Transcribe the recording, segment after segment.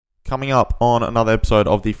Coming up on another episode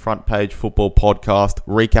of the Front Page Football Podcast,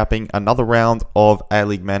 recapping another round of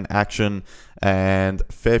A-League men action and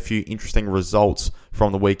a fair few interesting results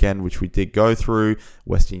from the weekend, which we did go through.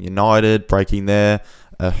 Western United breaking their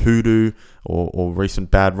hoodoo or recent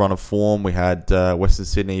bad run of form. We had Western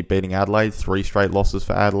Sydney beating Adelaide, 3 straight losses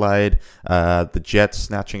for Adelaide. The Jets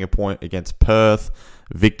snatching a point against Perth.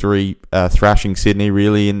 Victory, thrashing Sydney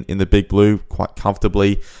really in the Big Blue quite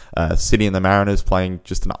comfortably. City and the Mariners playing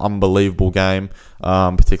just an unbelievable game,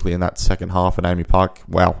 particularly in that second half at Amy Park.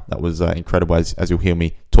 Wow, that was incredible, as you'll hear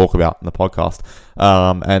me talk about in the podcast.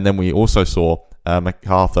 And then we also saw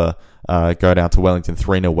MacArthur go down to Wellington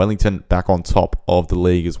 3-0. Wellington back on top of the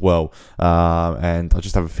league as well. And I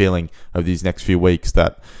just have a feeling over these next few weeks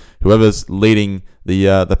that whoever's leading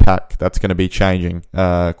the pack, that's going to be changing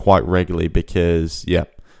quite regularly because,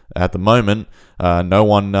 at the moment, no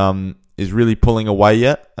one is really pulling away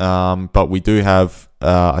yet. But we do have,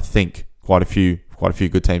 I think, quite a few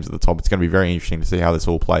good teams at the top. It's going to be very interesting to see how this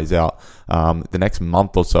all plays out. The next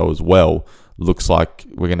month or so as well looks like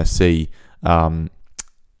we're going to see,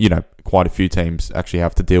 quite a few teams actually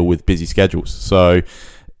have to deal with busy schedules. So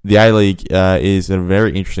the A-League is in a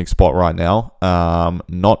very interesting spot right now.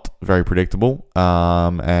 Not very predictable.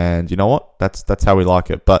 And you know what? That's how we like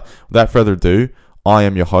it. But without further ado, I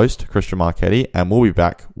am your host, Christian Marchetti, and we'll be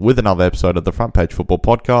back with another episode of the Front Page Football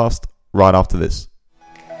Podcast right after this.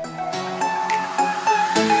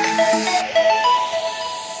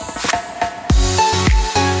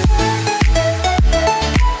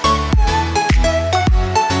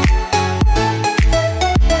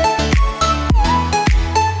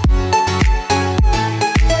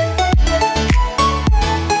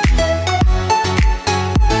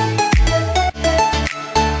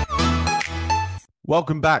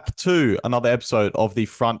 Welcome back to another episode of the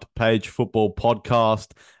Front Page Football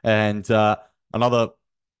Podcast, and another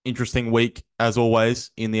interesting week, as always,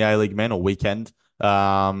 in the A-League men, or weekend.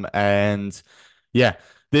 This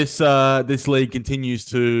league continues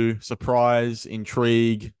to surprise,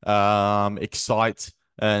 intrigue, excite,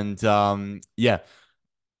 and a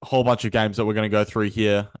whole bunch of games that we're going to go through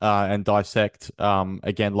here and dissect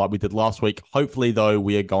again, like we did last week. Hopefully, though,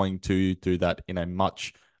 we are going to do that in a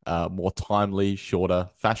much more timely, shorter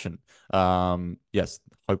fashion. Yes,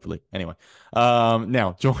 hopefully. Anyway,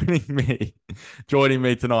 now joining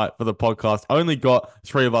me tonight for the podcast. Only got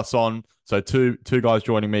 3 of us on, so two guys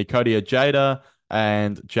joining me: Cody, Ojeda,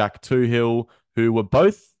 and Jack Twohill, who were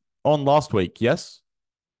both on last week. Yes.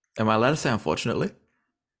 Am I allowed to say unfortunately?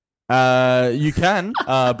 You can,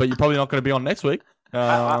 but you're probably not going to be on next week.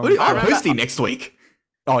 I'm hosting next week.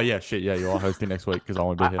 Oh yeah, shit, yeah, you are hosting next week because I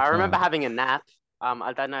won't be here. I remember having a nap.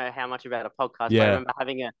 I don't know how much about a podcast, but I remember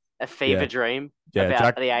having a fever dream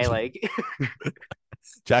about the A-League.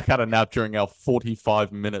 Jack had a nap during our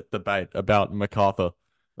 45-minute debate about MacArthur.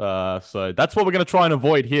 So that's what we're going to try and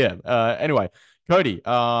avoid here. Anyway, Cody,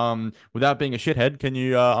 without being a shithead, can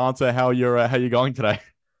you answer how you're going today?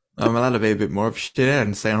 I'm allowed to be a bit more of a shithead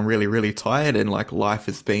and say I'm really, really tired and like life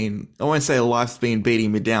has been, I won't say life's been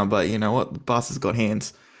beating me down, but you know what? The bastard's got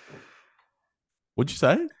hands. What'd you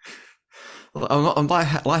say?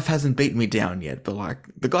 Life hasn't beaten me down yet, but like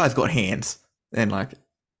the guy's got hands and like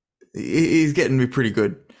he's getting me pretty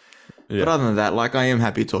good. Yeah. But other than that, like I am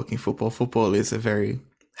happy talking football. Football is a very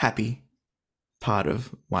happy part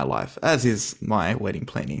of my life, as is my wedding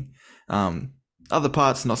planning. Other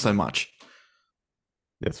parts, not so much.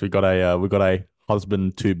 Yes, we got a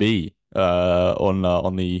husband to be on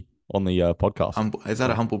the podcast. Is that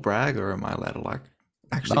a humble brag, or am I allowed to like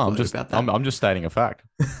actually about that? I'm just stating a fact.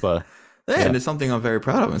 So. Yeah, and it's something I'm very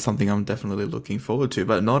proud of and something I'm definitely looking forward to,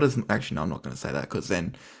 but not as... Actually, no, I'm not going to say that because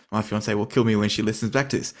then my fiancée will kill me when she listens back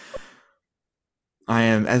to this. I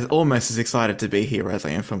am almost as excited to be here as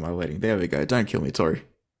I am for my wedding. There we go. Don't kill me, Tori.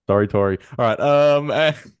 Sorry, Tori. All right.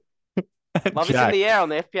 Love is in the air on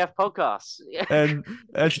the FPF podcast.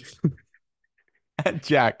 and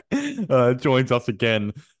Jack joins us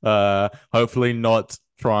again. Hopefully not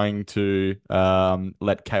trying to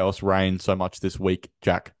let chaos reign so much this week,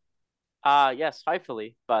 Jack. Yes,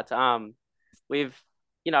 hopefully. But we've,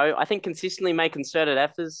 I think consistently made concerted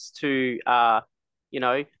efforts to,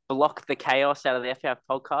 block the chaos out of the FPF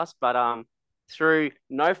podcast. But through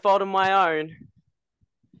no fault of my own,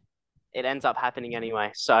 it ends up happening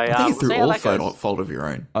anyway. So I think through all fault of your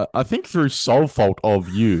own. I think through sole fault of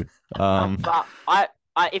you. But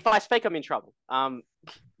if I speak, I'm in trouble.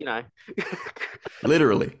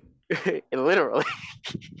 Literally. Literally.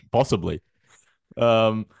 Possibly.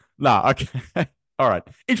 Okay. All right.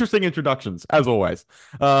 Interesting introductions, as always.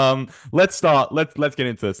 Let's start. Let's get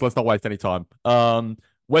into this. Let's not waste any time.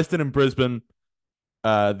 Western and Brisbane,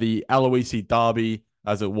 the Aloisi derby,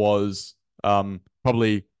 as it was,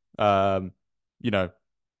 probably, you know,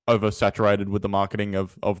 oversaturated with the marketing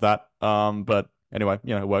of that. But anyway,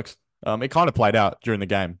 it works. It kind of played out during the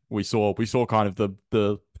game. We saw kind of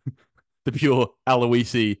the pure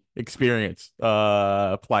Aloisi experience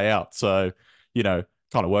play out. So,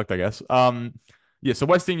 kind of worked, I guess. Yeah, so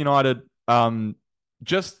Western United,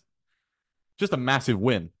 just just a massive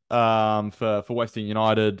win for Western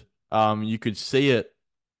United. You could see it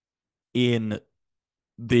in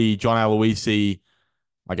the John Aloisi,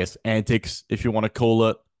 I guess, antics, if you want to call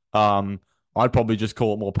it. Um, I'd probably just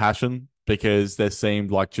call it more passion because there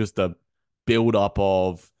seemed like just a build up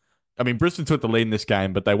of. I mean, Brisbane took the lead in this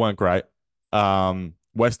game, but they weren't great.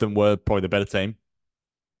 Western were probably the better team.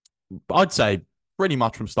 I'd say pretty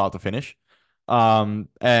much from start to finish.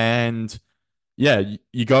 And yeah,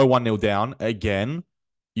 you go 1-0 down again.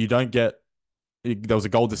 You don't get there was a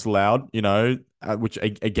goal disallowed, which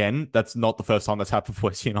again, that's not the first time that's happened for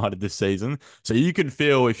West United this season. So you can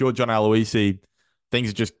feel if you're John Aloisi, things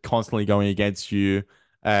are just constantly going against you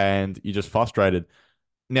and you're just frustrated.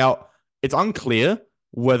 Now, it's unclear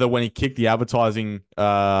whether when he kicked the advertising,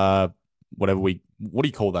 what do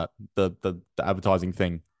you call that? The advertising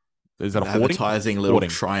thing. Is that a hoarding? Advertising little Hoarding.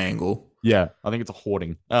 triangle. Yeah, I think it's a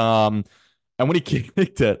hoarding. And when he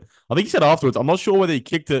kicked it, I think he said afterwards, I'm not sure whether he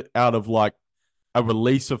kicked it out of like a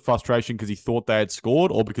release of frustration because he thought they had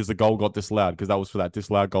scored or because the goal got disallowed because that was for that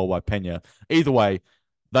disallowed goal by Pena. Either way,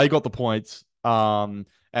 they got the points. And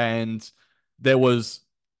there was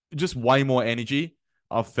just way more energy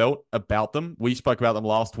I've felt about them. We spoke about them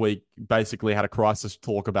last week, basically had a crisis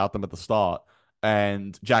talk about them at the start.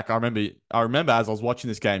 And Jack, I remember as I was watching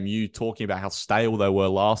this game, you talking about how stale they were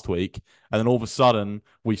last week. And then all of a sudden,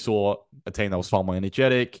 we saw a team that was far more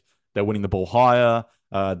energetic. They're winning the ball higher.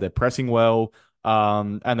 They're pressing well.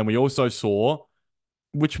 And then we also saw,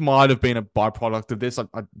 which might have been a byproduct of this, I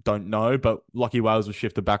don't know, but Lockie Wales was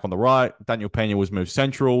shifted back on the right. Daniel Pena was moved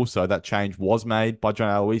central, so that change was made by John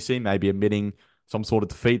Aloisi, maybe admitting some sort of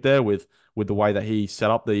defeat there with the way that he set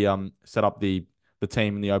up the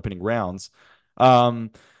team in the opening rounds.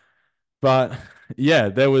 Um, but yeah,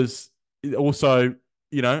 there was also,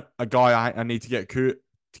 a guy I need to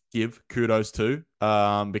give kudos to,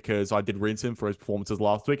 because I did rinse him for his performances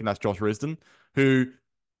last week, and that's Josh Risdon, who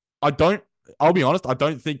I don't, I'll be honest, I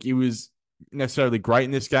don't think he was necessarily great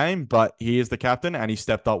in this game, but he is the captain and he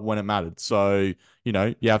stepped up when it mattered. So, you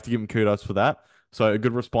have to give him kudos for that. So a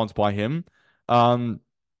good response by him. And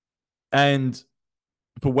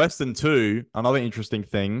for Western too, another interesting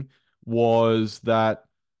thing was that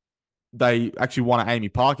they actually won at Amy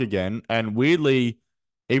Park again. And weirdly,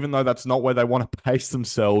 even though that's not where they want to pace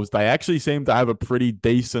themselves, they actually seem to have a pretty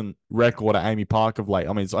decent record at Amy Park of late.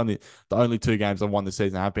 I mean, it's only the only two games they've won this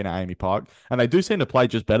season have been at Amy Park, and they do seem to play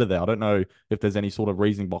just better there. I don't know if there's any sort of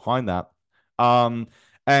reasoning behind that. And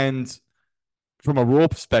from a raw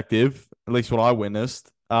perspective, at least what I witnessed,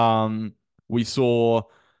 we saw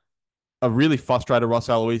a really frustrated Ross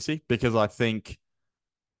Aloisi because I think,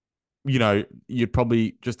 you're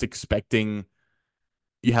probably just expecting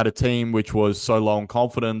you had a team which was so low in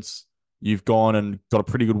confidence. You've gone and got a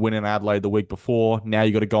pretty good win in Adelaide the week before. Now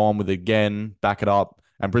you got to go on with it again, back it up.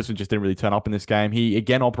 And Brisbane just didn't really turn up in this game. He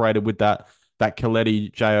again operated with that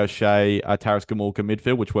Coletti, Jay O'Shea, Taris Gamulka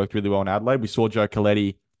midfield, which worked really well in Adelaide. We saw Joe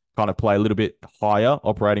Coletti kind of play a little bit higher,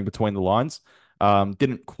 operating between the lines.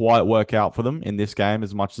 Didn't quite work out for them in this game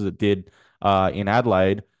as much as it did in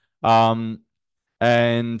Adelaide.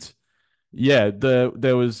 And yeah,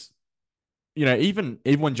 there was, even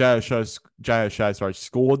when Jay O'Shea, sorry,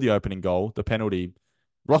 scored the opening goal, the penalty,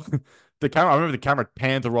 I remember the camera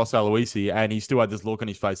panned to Ross Aloisi and he still had this look on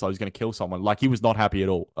his face like he was going to kill someone. Like he was not happy at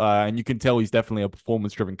all. And you can tell he's definitely a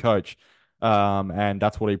performance-driven coach. And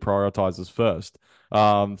that's what he prioritizes first.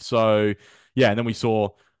 So yeah, and then we saw,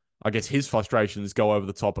 I guess, his frustrations go over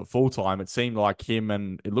the top at full time. It seemed like him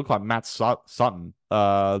and it looked like Matt Sutton,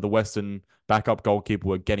 the Western backup goalkeeper,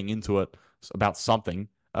 were getting into it about something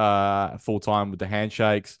full time with the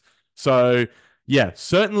handshakes. So yeah,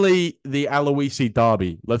 certainly the Aloisi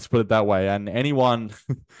derby. Let's put it that way. And anyone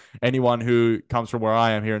who comes from where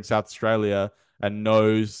I am here in South Australia and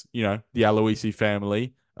knows, the Aloisi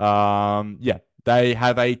family, yeah, they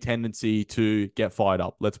have a tendency to get fired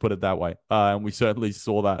up. Let's put it that way. And we certainly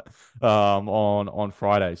saw that on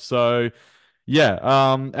Friday. So yeah,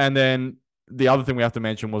 and then the other thing we have to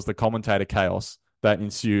mention was the commentator chaos that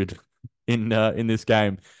ensued in this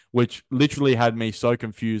game, which literally had me so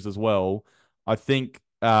confused as well. I think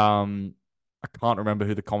I can't remember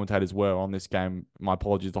who the commentators were on this game. My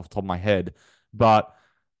apologies off the top of my head, but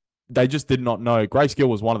they just did not know. Grace Gill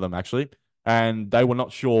was one of them, actually. and they were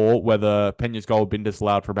not sure whether Pena's goal had been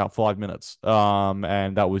disallowed for about 5 minutes.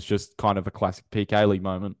 And that was just kind of a classic PK League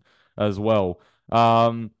moment as well.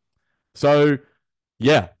 So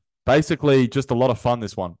yeah, basically just a lot of fun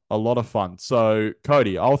this one. A lot of fun. So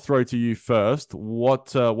Cody, I'll throw to you first.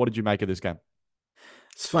 What did you make of this game?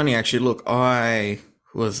 It's funny actually. Look, I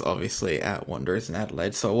was obviously at Wanderers in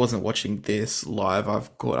Adelaide, so I wasn't watching this live.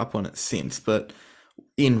 I've caught up on it since, but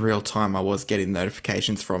in real time, I was getting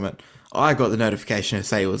notifications from it. I got the notification to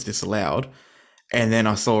say it was disallowed, and then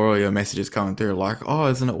I saw all your messages coming through like, "Oh,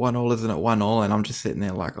 isn't it 1-1? Isn't it 1-1?" And I'm just sitting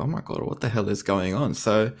there like, "Oh my god, what the hell is going on?"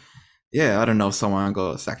 So yeah, I don't know if someone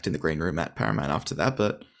got sacked in the green room at Paramount after that,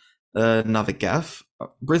 but another gaff.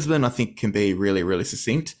 Brisbane, I think, can be really, really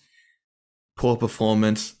succinct. Poor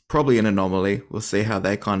performance, probably an anomaly. We'll see how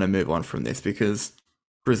they kind of move on from this because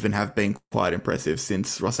Brisbane have been quite impressive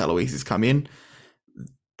since Ross Aloisi has come in.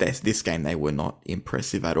 This game, they were not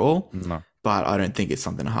impressive at all. No. But I don't think it's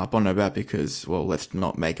something to harp on about because, well, let's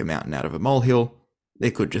not make a mountain out of a molehill.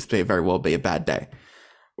 It could just be very well be a bad day.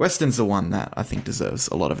 Western's the one that I think deserves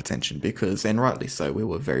a lot of attention because, and rightly so, we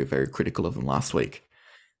were very, very critical of them last week.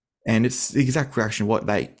 And it's the exact reaction what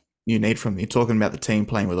you need from me. Talking about the team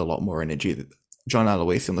playing with a lot more energy. John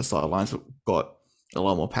Aloisi on the sidelines got a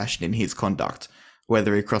lot more passion in his conduct.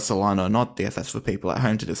 Whether he crossed the line or not, yes, that's for people at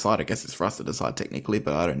home to decide. I guess it's for us to decide technically,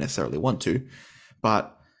 but I don't necessarily want to.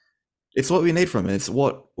 But it's what we need from him. It's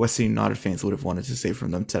what Western United fans would have wanted to see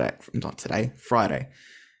from them today. Not today, Friday.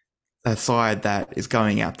 A side that is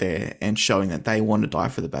going out there and showing that they want to die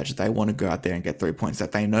for the badge. They want to go out there and get 3 points,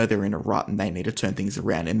 that they know they're in a rut and they need to turn things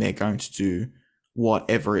around, and they're going to do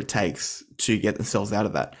whatever it takes to get themselves out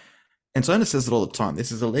of that. And Zona says it all the time.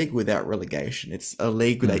 This is a league without relegation. It's a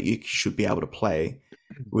league that you should be able to play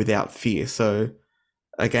without fear. So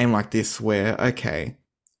a game like this where, okay,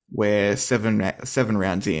 we're seven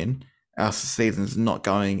rounds in, our season's not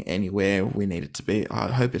going anywhere we need it to be.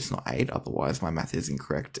 I hope it's not 8, otherwise my math is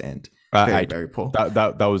incorrect and very, 8. very poor.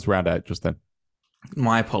 That was round 8 just then.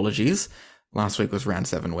 My apologies. Last week was round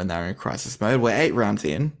 7 when they were in crisis mode. We're 8 rounds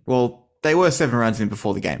in. Well, they were 7 rounds in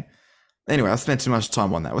before the game. Anyway, I spent too much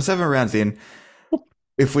time on that. We're 7 rounds in.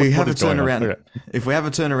 If we have a turnaround, if we have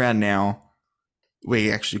a turnaround now,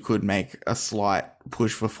 we actually could make a slight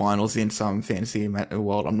push for finals in some fantasy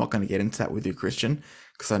world. I'm not going to get into that with you, Christian,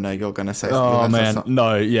 because I know you're going to say. Oh man,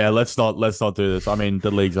 no, yeah, let's not do this. I mean,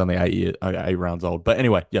 the league's only 8 rounds old, but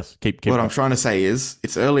anyway, yes, keep. What I'm trying to say is,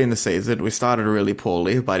 it's early in the season. We started really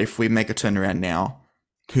poorly, but if we make a turnaround now,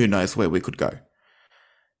 who knows where we could go.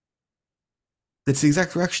 It's the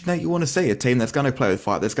exact reaction that you want to see. A team that's going to play with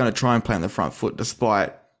fight, that's going to try and play on the front foot,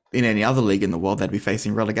 despite in any other league in the world they'd be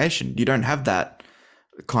facing relegation. You don't have that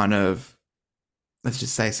kind of, let's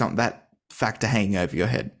just say something, that factor hanging over your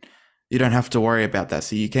head. You don't have to worry about that.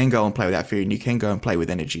 So you can go and play without fear, and you can go and play with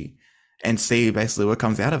energy and see basically what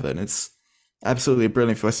comes out of it. And it's absolutely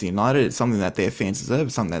brilliant for Western United. It's something that their fans deserve.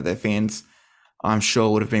 It's something that their fans, I'm sure,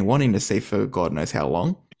 would have been wanting to see for God knows how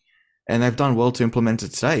long. And they've done well to implement it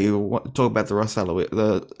today. You talk about the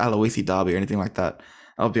Aloisi derby or anything like that.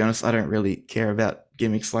 I'll be honest, I don't really care about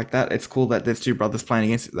gimmicks like that. It's cool that there's two brothers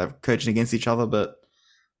playing they're coaching against each other, but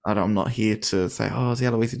I'm not here to say, oh, it's the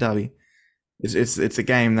Aloisi derby. It's a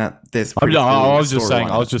game that there's. I was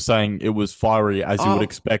just saying it was fiery as you would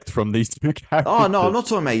expect from these two characters. Oh no, I'm not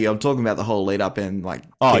talking about you. I'm talking about the whole lead up and like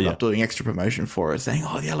up doing extra promotion for it, saying,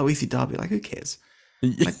 oh, the Aloisi derby. Like, who cares?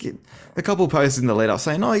 Like, a couple of posts in the lead up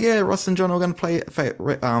saying, oh yeah, Ross and John are going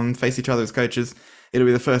to face each other as coaches. It'll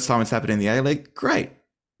be the first time it's happened in the A-League. Great.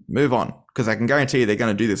 Move on. Because I can guarantee you they're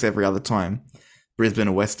going to do this every other time Brisbane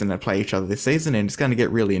and Western play each other this season, and it's going to get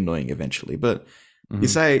really annoying eventually. But you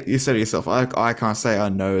say to yourself, I can't say I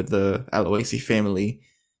know the Aloisi family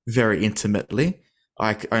very intimately.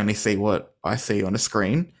 I only see what I see on a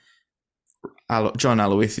screen. John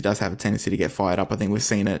Aloisi does have a tendency to get fired up. I think we've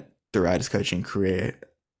seen it throughout his coaching career.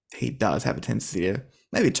 He does have a tendency to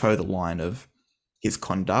maybe toe the line of his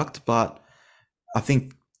conduct, but I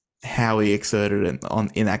think how he exerted it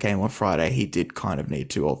in that game on Friday, he did kind of need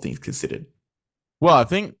to, all things considered. Well, I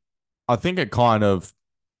think it kind of,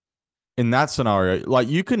 in that scenario, like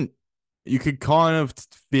you could kind of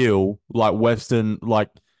feel like Western, like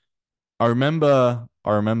I remember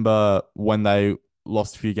when they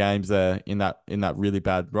lost a few games there in that really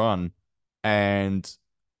bad run, and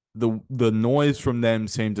the noise from them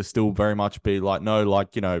seemed to still very much be like, no,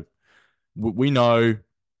 like, you know, we know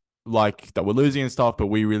like that we're losing and stuff, but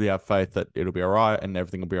we really have faith that it'll be all right and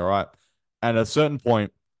everything will be all right. And at a certain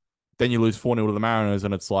point, then you lose 4-0 to the Mariners,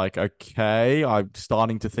 and it's like, okay, I'm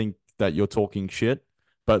starting to think that you're talking shit.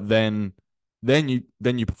 But then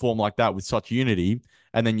you perform like that with such unity,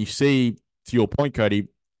 and then you see to your point, Cody,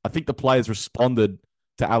 I think the players responded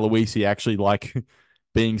to Aloisi actually like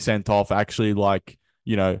being sent off, actually like,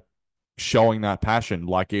 showing that passion.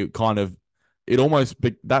 Like it almost,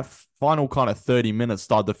 that final kind of 30 minutes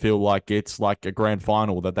started to feel like it's like a grand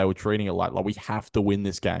final that they were treating it like we have to win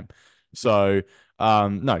this game. So,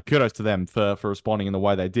 no, kudos to them for responding in the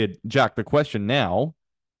way they did. Jack, the question now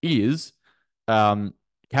is, can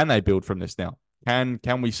they build from this now?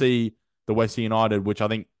 Can we see the Western United, which I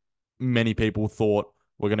think many people thought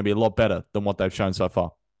were going to be a lot better than what they've shown so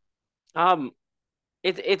far? Um,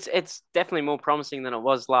 it's definitely more promising than it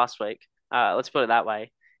was last week. Let's put it that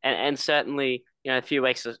way. And certainly, a few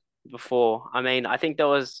weeks before. I mean, I think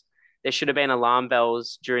there should have been alarm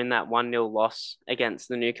bells during that 1-0 loss against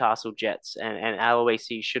the Newcastle Jets, and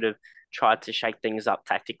Aloisi should have tried to shake things up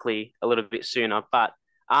tactically a little bit sooner. But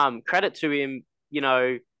credit to him,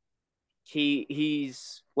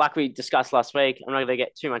 he's like we discussed last week. I'm not going to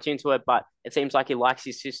get too much into it, but it seems like he likes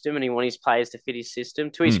his system and he wants his players to fit his system.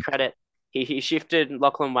 To his credit, he shifted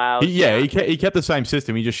Lachlan Wales. He kept the same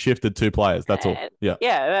system. He just shifted 2 players. That's all. Yeah.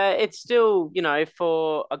 Yeah. It's still,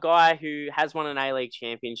 for a guy who has won an A-League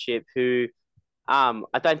championship, who I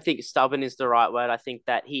don't think stubborn is the right word. I think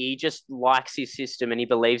that he just likes his system and he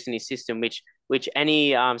believes in his system, which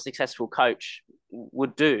any successful coach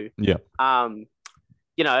would do. Yeah.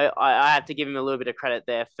 I have to give him a little bit of credit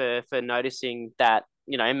there for noticing that,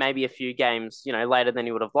 maybe a few games, later than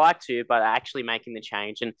he would have liked to, but actually making the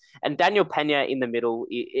change. And Daniel Pena in the middle,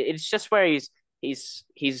 it's just where he's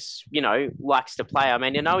likes to play. I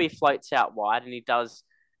mean, he floats out wide and he does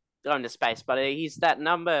go into space, but he's that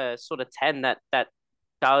number sort of 10 that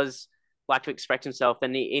does like to express himself,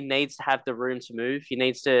 and he needs to have the room to move. He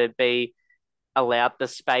needs to be allowed the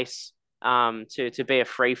space to be a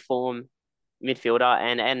free form midfielder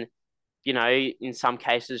and in some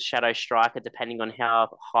cases shadow striker, depending on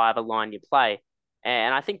how high of a line you play.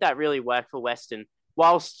 And I think that really worked for Western.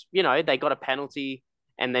 Whilst they got a penalty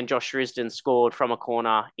and then Josh Risdon scored from a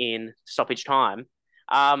corner in stoppage time,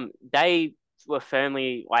 they were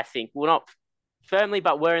firmly, I think, well, not firmly,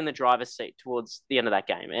 but were in the driver's seat towards the end of that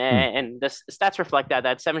game. And the stats reflect that. They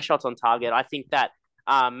had 7 shots on target. I think that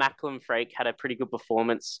Macklin Freak had a pretty good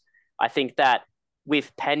performance. I think that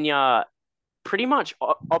with Pena pretty much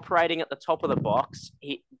operating at the top of the box,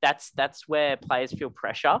 that's where players feel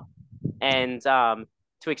pressure. And to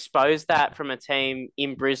expose that from a team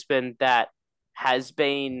in Brisbane that has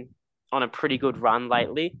been on a pretty good run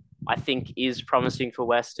lately, I think is promising for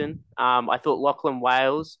Western. I thought Lachlan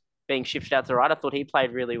Wales being shifted out to the right, I thought he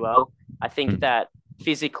played really well. I think that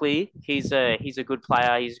physically he's a good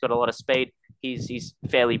player. He's got a lot of speed. He's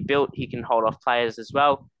fairly built. He can hold off players as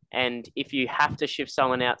well. And if you have to shift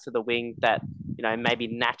someone out to the wing that maybe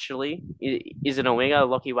naturally isn't a winger,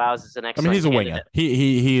 Lachie Wales is an excellent. He's a candidate. winger.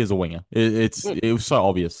 He is a winger. It was so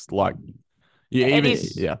obvious. Like,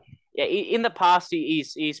 in the past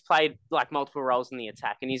he's played like multiple roles in the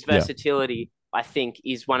attack, and his versatility, I think,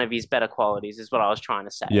 is one of his better qualities. Is what I was trying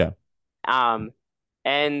to say. Yeah. I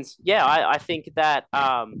think that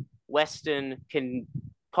Western can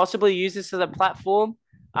possibly use this as a platform,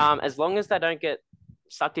 as long as they don't get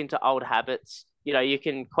sucked into old habits. You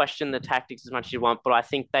can question the tactics as much as you want, but I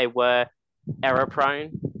think they were error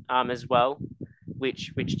prone as well,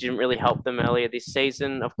 which didn't really help them earlier this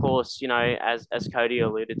season. Of course, as Cody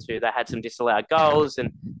alluded to, they had some disallowed goals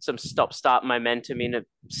and some stop-start momentum in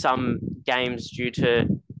some games due to,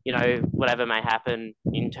 whatever may happen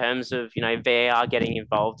in terms of, VAR getting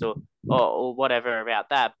involved or whatever about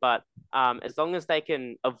that. But as long as they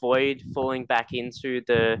can avoid falling back into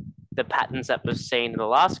the patterns that we've seen in the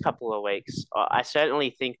last couple of weeks, I certainly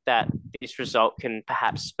think that this result can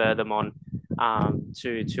perhaps spur them on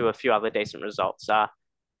to a few other decent results. I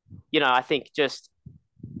think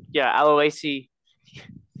Aloisi,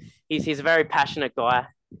 he's a very passionate guy,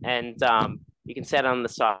 and you can set on the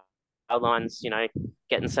sidelines,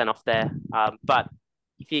 getting sent off there. But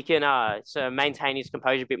if he can maintain his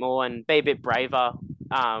composure a bit more and be a bit braver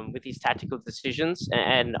with his tactical decisions,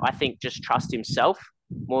 and I think just trust himself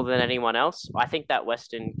more than anyone else, I think that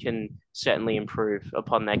Western can certainly improve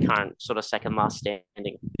upon their current sort of second last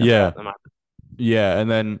standing. Yeah. Yeah,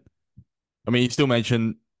 and then, you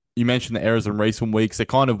mentioned the errors in recent weeks. There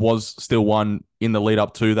kind of was still one in the lead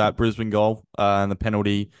up to that Brisbane goal and the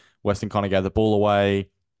penalty. Western kind of gave the ball away.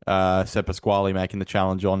 Seb Pasquale making the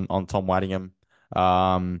challenge on Tom Waddingham.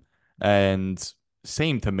 And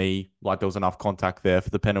seemed to me like there was enough contact there for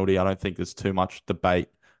the penalty. I don't think there's too much debate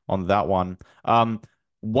on that one.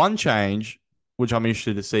 One change, which I'm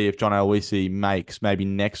interested to see if John Aloisi makes maybe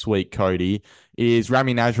next week, Cody, is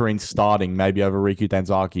Rami Nazarene starting maybe over Riku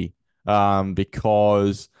Danzaki.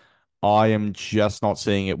 Because I am just not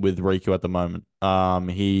seeing it with Riku at the moment.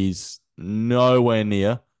 He's nowhere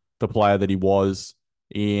near the player that he was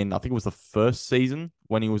in, I think it was the first season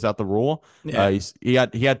when he was at the Raw. Yeah. He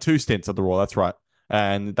had two stints at the Raw, that's right.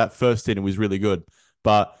 And that first stint was really good.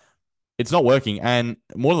 But it's not working. And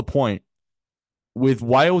more to the point, with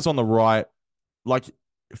Wales on the right, like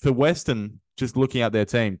for Western, just looking at their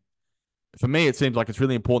team, for me, it seems like it's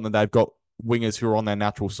really important that they've got wingers who are on their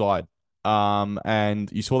natural side.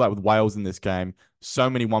 And you saw that with Wales in this game. So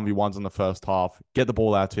many 1v1s in the first half. Get the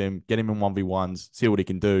ball out to him, get him in 1v1s, see what he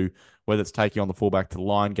can do, whether it's taking on the fullback to the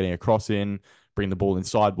line, getting a cross in, bringing the ball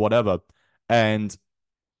inside, whatever. And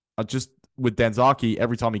I just, with Danzaki,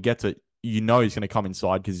 every time he gets it, you know he's going to come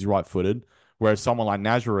inside because he's right footed. Whereas someone like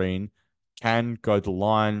Nazarene can go to the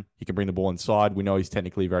line, he can bring the ball inside. We know he's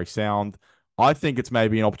technically very sound. I think it's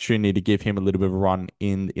maybe an opportunity to give him a little bit of a run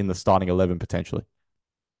in the starting 11 potentially.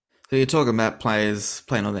 So you're talking about players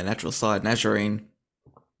playing on their natural side. Nazarene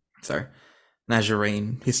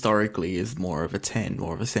historically is more of a 10,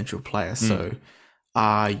 more of a central player. So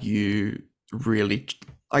are you really,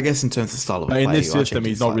 I guess in terms of style of But play, in this you are system, changing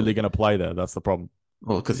he's not really slightly. going to play there. That's the problem.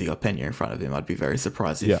 Well, because you got Pena in front of him, I'd be very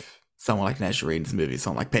surprised Yeah. if someone like Nazarene's moving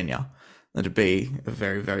someone like Pena. That'd be a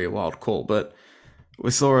very, very wild call. But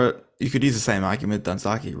we saw it. You could use the same argument with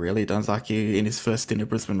Dunzaki, really. Dunzaki, in his first stint at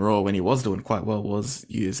Brisbane Roar, when he was doing quite well, was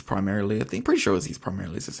used primarily, pretty sure it was used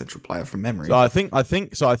primarily as a central player from memory. So I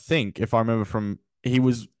think if I remember from, he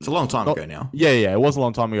was It's a long time not, ago now. yeah, it was a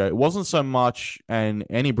long time ago. It wasn't so much, and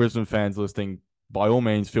any Brisbane fans listening, by all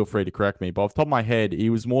means, feel free to correct me. But off the top of my head, he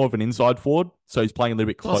was more of an inside forward, so he's playing a little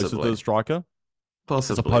bit closer to the striker, as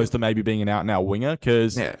Possibly. opposed to maybe being an out and out winger.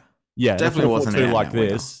 Because Yeah. yeah, Definitely in a wasn't 4-2 an like out-and-out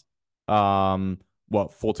winger. this,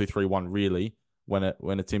 4-2-3-1 really, when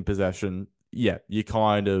it's in possession, yeah, you're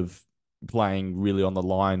kind of playing really on the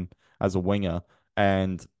line as a winger.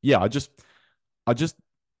 And yeah, I just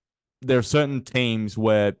there are certain teams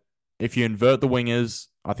where if you invert the wingers,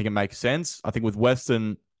 I think it makes sense. I think with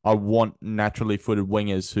Western, I want naturally footed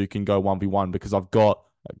wingers who can go 1v1 because I've got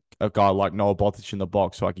a guy like Noah Botic in the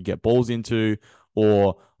box so I can get balls into,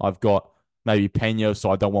 or I've got maybe Pena,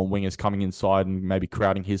 so I don't want wingers coming inside and maybe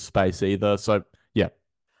crowding his space either. So yeah.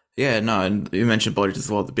 Yeah, no, and you mentioned Bodic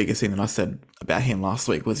as well. The biggest thing that I said about him last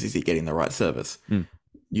week was, is he getting the right service? Mm.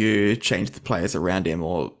 You change the players around him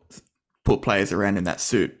or put players around in that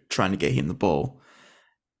suit trying to get him the ball,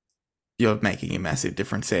 you're making a massive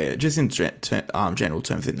difference there. Just in general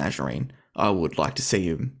terms with Nazarene, I would like to see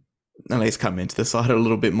him at least come into the side a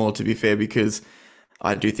little bit more, to be fair, because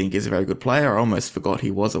I do think he's a very good player. I almost forgot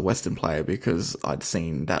he was a Western player because I'd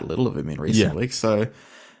seen that little of him in recent weeks. So,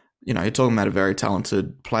 you know, you're talking about a very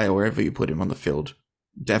talented player wherever you put him on the field.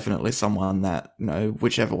 Definitely someone that, you know,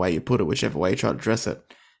 whichever way you put it, whichever way you try to dress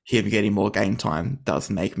it, him getting more game time does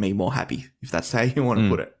make me more happy, if that's how you want to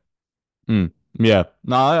put it. Yeah.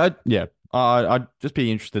 No, I'd just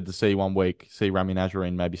be interested to see one week, see Rami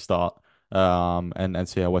Nazarene maybe start, and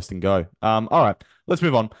see how Western go. All right, let's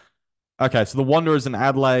move on. Okay, so the Wanderers in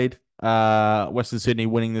Adelaide, Western Sydney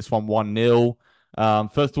winning this one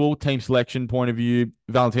 1-0. First of all, team selection point of view,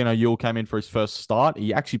 Valentino Yule came in for his first start.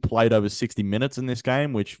 He actually played over 60 minutes in this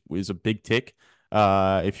game, which was a big tick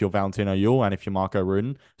if you're Valentino Yule and if you're Marco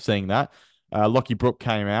Rudin, seeing that. Lockie Brook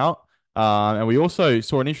came out. And we also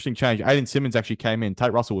saw an interesting change. Aiden Simmons actually came in.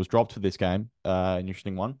 Tate Russell was dropped for this game. An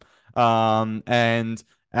interesting one. And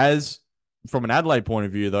as from an Adelaide point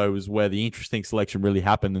of view, though, was where the interesting selection really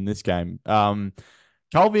happened in this game.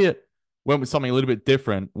 Calviert went with something a little bit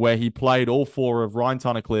different, where he played all four of Ryan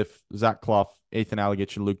Tunnicliffe, Zach Clough, Ethan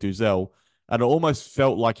Allegich, and Luke Duzel. And it almost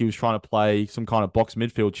felt like he was trying to play some kind of box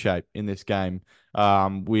midfield shape in this game,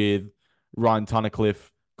 with Ryan Tunnicliffe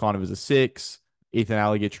kind of as a 6, Ethan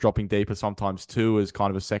Allegich dropping deeper, sometimes 2 as kind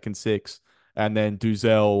of a second 6, and then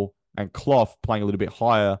Duzel and Clough playing a little bit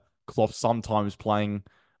higher. Clough sometimes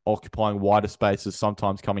occupying wider spaces,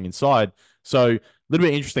 sometimes coming inside. So a little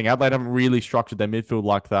bit interesting. Adelaide haven't really structured their midfield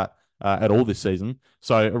like that at all this season.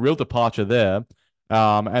 So a real departure there.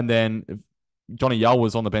 And then Johnny Yull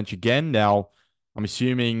was on the bench again. Now, I'm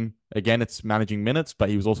assuming, again, it's managing minutes, but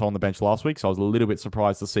he was also on the bench last week, so I was a little bit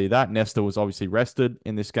surprised to see that. Nesta was obviously rested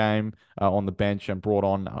in this game on the bench and brought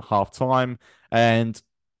on at half-time. And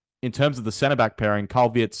in terms of the centre-back pairing, Carl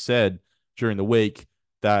Vietz said during the week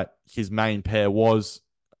that his main pair was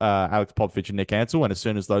Alex Popovich and Nick Ansell, and as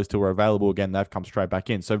soon as those two were available again, they've come straight back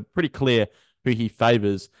in. So pretty clear who he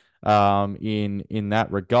favours in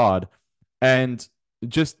that regard. And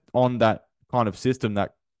just on that kind of system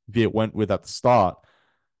that Viet went with at the start,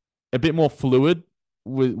 a bit more fluid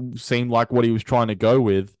seemed like what he was trying to go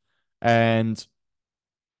with. And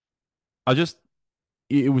I just,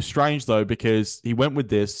 it was strange though because he went with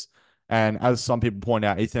this, and as some people point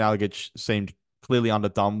out, Ethan Alagich seemed clearly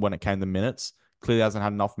underdone when it came to minutes. Clearly hasn't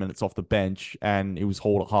had enough minutes off the bench, and he was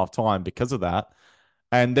hauled at half time because of that.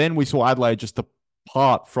 And then we saw Adelaide just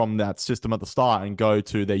depart from that system at the start and go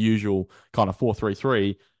to their usual kind of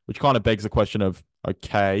 4-3-3, which kind of begs the question of,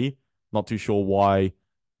 okay, not too sure why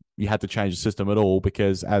you had to change the system at all,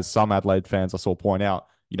 because as some Adelaide fans I saw point out,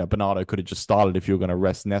 Bernardo could have just started if you were going to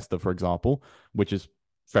rest Nesta, for example, which is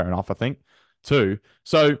fair enough, I think, too.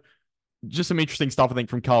 So just some interesting stuff, I think,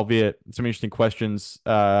 from Carl Viet, some interesting questions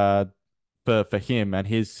for him and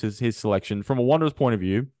his selection. From a Wanderers point of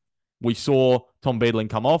view, we saw Tom Beadling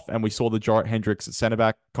come off, and we saw the Jorrit Hendricks at centre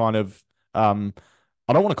back kind of. I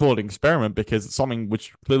don't want to call it an experiment because it's something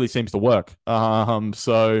which clearly seems to work.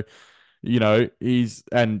 So he's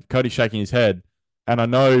and Cody's shaking his head, and I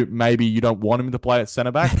know maybe you don't want him to play at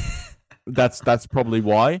centre back. that's probably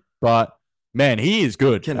why, but. Man, he is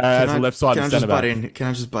good as a left-sided centre back. Can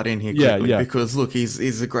I just butt in here quickly? Yeah. Because look,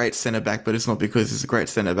 he's a great centre back, but it's not because he's a great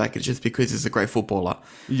centre back. It's just because he's a great footballer.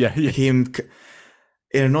 Yeah. It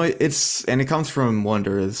comes from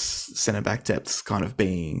Wanderers centre back depths kind of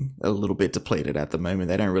being a little bit depleted at the moment.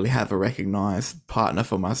 They don't really have a recognised partner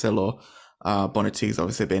for Marcelo. Bonatti's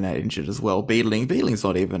obviously been out injured as well. Beadling's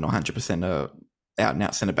not even 100% out and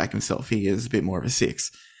out centre back himself. He is a bit more of a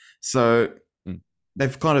 6. So.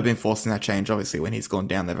 They've kind of been forcing that change. Obviously, when he's gone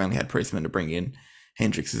down, they've only had Priestman to bring in.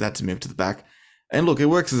 Hendricks has had to move to the back. And look, it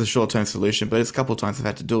works as a short-term solution, but it's a couple of times they've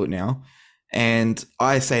had to do it now. And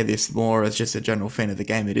I say this more as just a general fan of the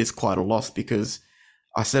game. It is quite a loss because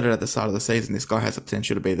I said it at the start of the season. This guy has the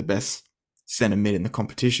potential to be the best centre mid in the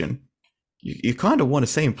competition. You kind of want to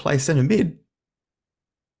see him play centre mid.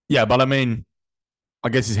 Yeah, but I mean, I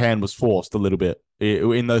guess his hand was forced a little bit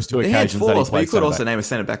in those two occasions. But you could also name a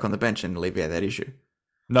centre back on the bench and alleviate that issue.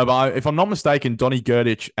 No, but if I'm not mistaken, Donny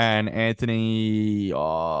Gurditch and Anthony.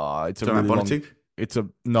 It's a really long. It's a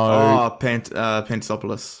no.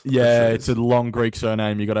 Pentsopoulos. Yeah, it's a long Greek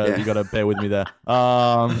surname. You gotta bear with me there.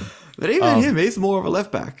 But even him, he's more of a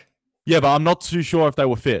left back. Yeah, but I'm not too sure if they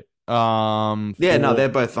were fit. They're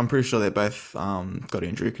both. I'm pretty sure they're both got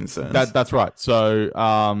injury concerns. That's right. So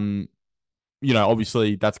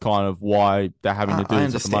obviously that's kind of why they're having to do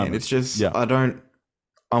this at the moment. It's just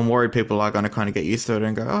I'm worried people are going to kind of get used to it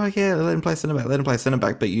and go, oh yeah, let him play centre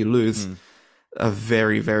back, but you lose a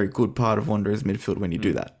very, very good part of Wanderers midfield when you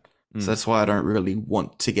do that. So that's why I don't really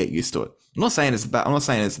want to get used to it. I'm not saying it's a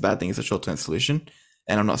bad thing. It's a short-term solution,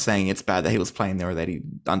 and I'm not saying it's bad that he was playing there or that he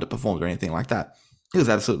underperformed or anything like that. He was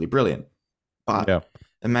absolutely brilliant, but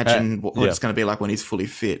imagine what it's going to be like when he's fully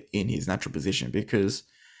fit in his natural position.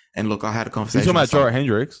 And look, I had a conversation. You're talking about Jorrit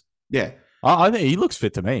Hendricks? Yeah. I think he looks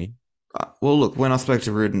fit to me. Well, look, when I spoke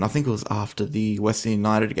to Rudin, I think it was after the Western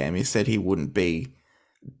United game, he said he wouldn't be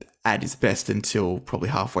at his best until probably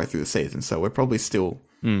halfway through the season. So we're probably still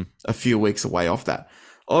a few weeks away off that.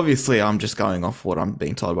 Obviously, I'm just going off what I'm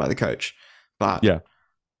being told by the coach. But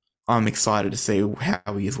I'm excited to see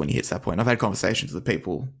how he is when he hits that point. I've had conversations with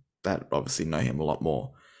people that obviously know him a lot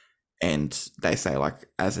more. And they say, like,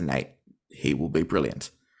 as an 8, he will be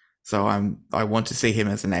brilliant. So I want to see him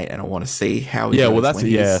as an 8, and I want to see how he goes when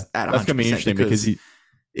he's at 100%. That's going to be interesting because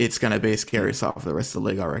it's going to be a scary sight for the rest of the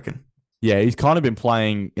league, I reckon. Yeah, he's kind of been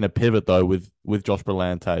playing in a pivot though with Josh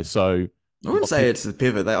Brillante. So I wouldn't say it's a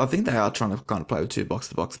pivot. I think they are trying to kind of play with 2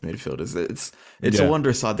 box-to-box midfielders. It's a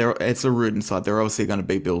Wanderers side. It's a Rudin side. They're obviously going to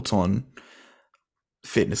be built on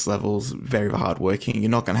fitness levels, very hardworking.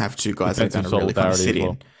 You're not going to have 2 guys that are going to really kind of sit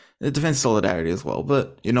in. Defense solidarity as well,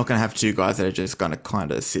 but you're not going to have 2 guys that are just going to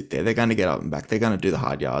kind of sit there. They're going to get up and back. They're going to do the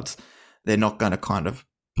hard yards. They're not going to kind of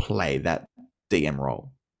play that DM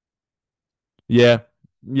role. Yeah,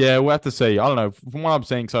 we'll have to see. I don't know. From what I'm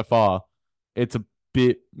seeing so far, it's a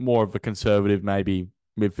bit more of a conservative, maybe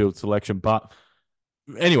midfield selection. But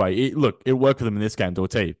anyway, it worked for them in this game to a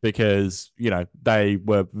T because, they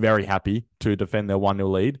were very happy to defend their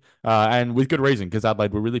 1-0 lead and with good reason because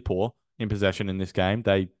Adelaide were really poor in possession in this game.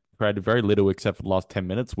 They created very little except for the last 10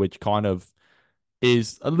 minutes, which kind of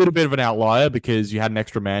is a little bit of an outlier because you had an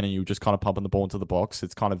extra man and you were just kind of pumping the ball into the box.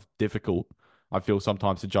 It's kind of difficult, I feel,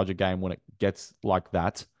 sometimes to judge a game when it gets like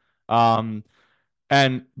that. But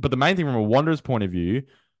the main thing from a Wanderers point of view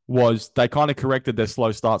was they kind of corrected their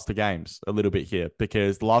slow starts to games a little bit here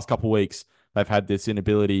because the last couple of weeks they've had this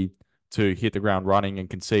inability to hit the ground running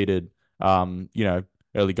and conceded,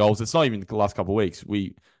 early goals. It's not even the last couple of weeks.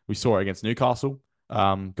 We saw it against Newcastle,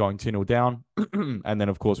 going 2-0 down. And then,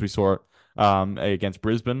 of course, we saw it against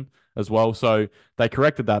Brisbane as well. So they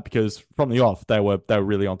corrected that because from the off, they were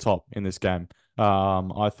really on top in this game,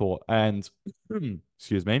 I thought. And,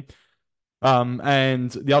 excuse me.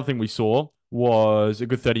 And the other thing we saw was a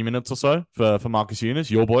good 30 minutes or so for Marcus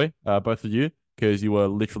Eunice, your boy, both of you, because you were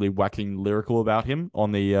literally whacking lyrical about him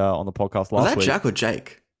on the podcast Was last that week. Jack or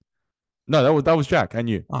Jake? No, that was Jack and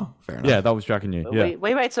you. Oh, fair enough. Yeah, that was Jack and you. Yeah.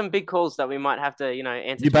 We made some big calls that we might have to, answer You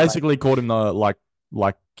to later. basically called him the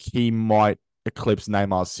like he might eclipse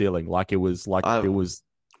Neymar's ceiling. Like it was like I- it was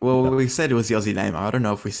Well, we said it was the Aussie Neymar. I don't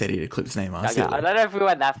know if we said he'd eclipse Neymar. Okay, I don't know if we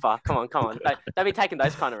went that far. Come on. Don't be taking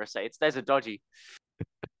those kind of receipts. Those are dodgy.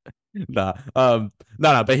 nah.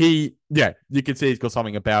 No, but you could see he's got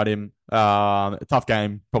something about him. A tough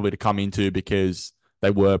game probably to come into because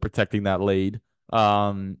they were protecting that lead.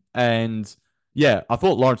 And yeah, I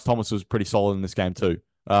thought Lawrence Thomas was pretty solid in this game too.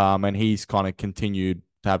 And he's kind of continued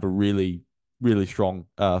to have a really, really strong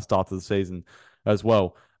start to the season as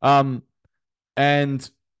well. And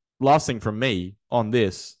last thing from me on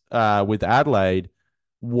this with Adelaide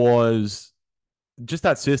was just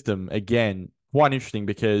that system again, quite interesting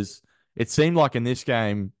because it seemed like in this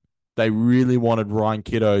game they really wanted Ryan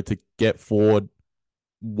Kiddo to get forward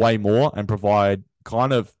way more and provide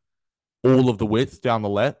kind of all of the width down the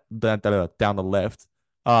left.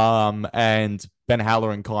 And Ben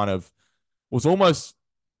Halloran kind of was almost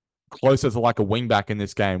closer to like a wingback in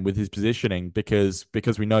this game with his positioning because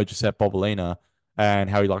we know Giuseppe Bovalina and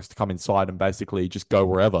how he likes to come inside and basically just go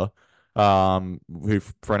wherever. Who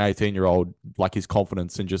for an 18-year-old, like his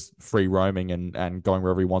confidence and just free roaming and going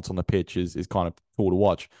wherever he wants on the pitch is kind of cool to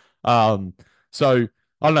watch. So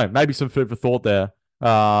I don't know, maybe some food for thought there.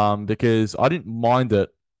 Because I didn't mind it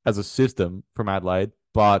as a system from Adelaide,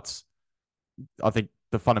 but I think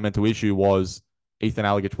the fundamental issue was Ethan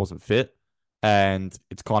Alagich wasn't fit, and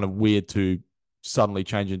it's kind of weird to suddenly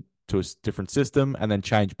change it to a different system and then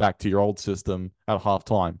change back to your old system at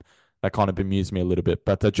halftime. That kind of bemused me a little bit.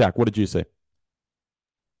 But Jack, what did you see?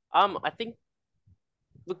 I think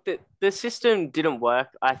look the system didn't work.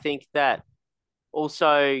 I think that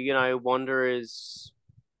also, Wanderers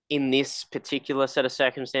in this particular set of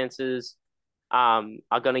circumstances are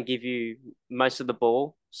going to give you most of the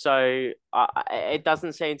ball. So it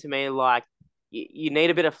doesn't seem to me like you need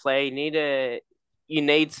a bit of flair. You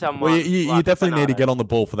need Well, someone you like definitely need to Bernardo. get on the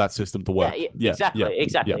ball for that system to work. Yeah,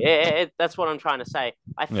 Exactly. That's what I'm trying to say.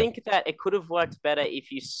 I think that it could have worked better if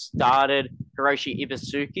you started Hiroshi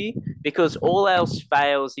Ibasuki, because all else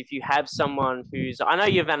fails if you have someone who's. I know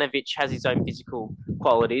Jovanovic has his own physical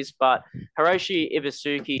qualities, but Hiroshi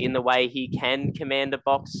Ibasuki, in the way he can command a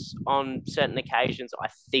box on certain occasions, I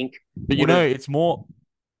think. But it's more.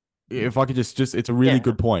 If I could just it's a really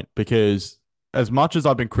good point because as much as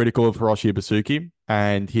I've been critical of Hiroshi Ibasuki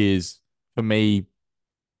and his, for me,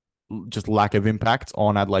 just lack of impact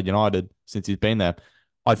on Adelaide United since he's been there,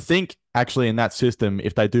 I think actually in that system,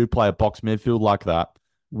 if they do play a box midfield like that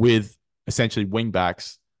with essentially wing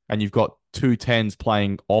backs and you've got 2 10s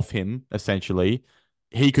playing off him, essentially,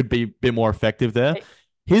 he could be a bit more effective there.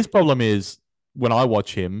 His problem is when I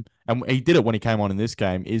watch him, and he did it when he came on in this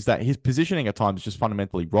game, is that his positioning at times is just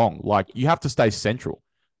fundamentally wrong. Like, you have to stay central.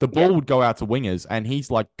 The ball would go out to wingers, and he's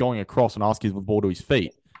like going across and asking the ball to his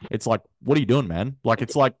feet. It's like, what are you doing, man? Like,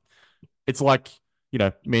 it's like,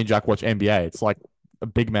 me and Jack watch NBA. It's like a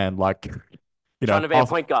big man, like, trying to be a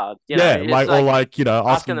point guard.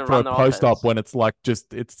 asking to for run a the post offense. up when it's like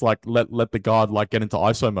let the guard like get into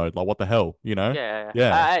ISO mode. Like, what the hell, Yeah.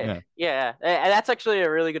 And that's actually a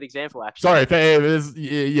really good example, actually. Sorry, if it is,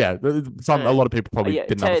 a lot of people probably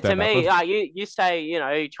didn't understand to me, that. you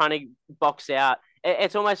say, trying to box out.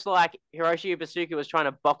 It's almost like Hiroshi Ibasuki was trying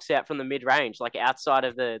to box out from the mid range, like outside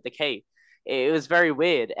of the key. It was very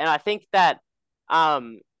weird, and I think that,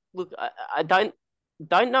 look, I don't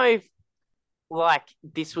know if like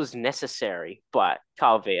this was necessary, but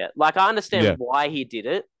Carl Viet, like I understand why he did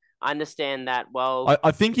it. I understand that. Well,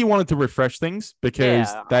 I think he wanted to refresh things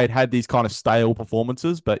because they'd had these kind of stale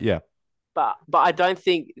performances, but yeah. But I don't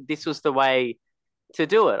think this was the way to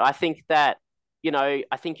do it. I think that, I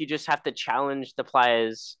think you just have to challenge the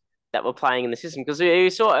players that were playing in the system, because we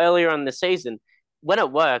saw earlier in the season, when it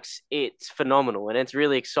works, it's phenomenal and it's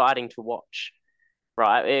really exciting to watch.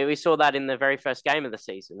 Right, we saw that in the very first game of the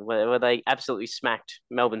season where they absolutely smacked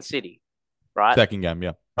Melbourne City. Right, second game,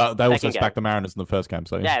 yeah. They also smacked the Mariners in the first game,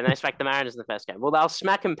 so yeah, and they smacked the Mariners in the first game. Well, they were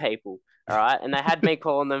smacking people, all right, and they had me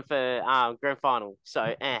calling them for grand final.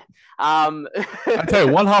 So, I tell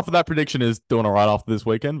you, one half of that prediction is doing all right after this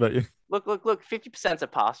weekend, but look, 50%'s a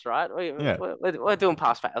pass, right? We're doing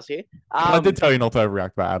pass fails here. I did tell you not to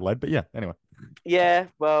overreact about Adelaide, but yeah, anyway. Yeah,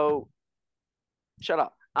 well, shut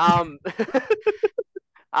up.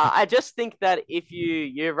 I just think that if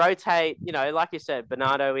you rotate, like you said,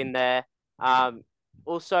 Bernardo in there,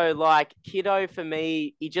 Also, like Kiddo, for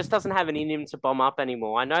me, he just doesn't have it in him to bomb up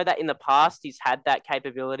anymore. I know that in the past he's had that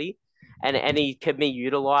capability, and he could be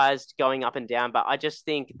utilized going up and down. But I just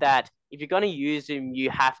think that if you're going to use him, you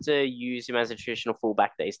have to use him as a traditional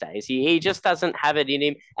fullback these days. He just doesn't have it in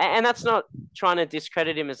him, and that's not trying to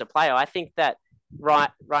discredit him as a player. I think that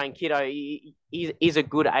Ryan Kiddo, he's a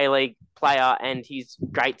good A League player, and he's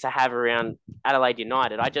great to have around Adelaide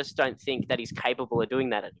United. I just don't think that he's capable of doing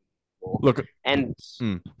that anymore. Look, And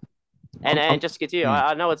mm, and just to continue, mm.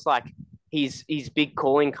 I know it's like his big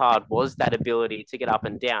calling card was that ability to get up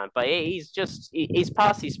and down, but he's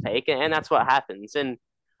past his peak, and that's what happens. And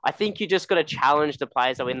I think you just got to challenge the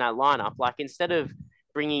players that are in that lineup. Like instead of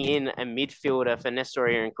bringing in a midfielder for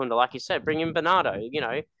Nestory and Kunda, like you said, bring in Bernardo. You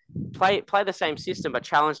know, play the same system, but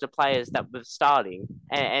challenge the players that were starting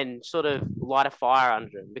and sort of light a fire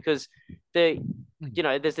under them because the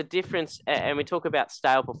there's a difference, and we talk about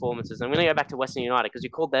stale performances. I'm going to go back to Western United because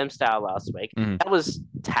you called them stale last week. That was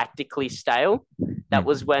tactically stale. That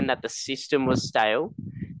was when the system was stale.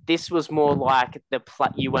 This was more like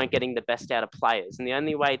you weren't getting the best out of players, and the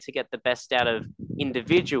only way to get the best out of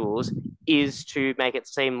individuals is to make it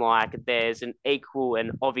seem like there's an equal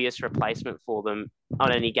and obvious replacement for them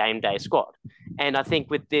on any game day squad. And I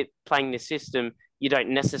think with playing this system, you don't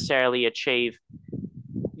necessarily achieve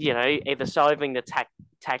either solving the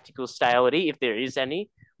tactical stality, if there is any,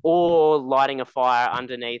 or lighting a fire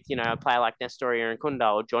underneath, a player like Nestory or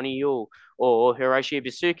Nkunda or Johnny Yule or Hiroshi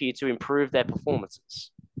Bisuki to improve their performances.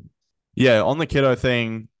 Yeah, on the Kiddo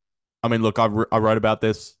thing, I mean, look, I wrote about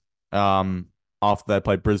this after they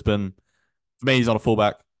played Brisbane. For me, he's not a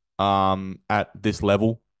fullback at this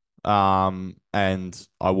level, and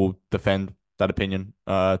I will defend that opinion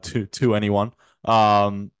to anyone.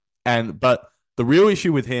 But the real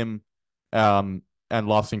issue with him, and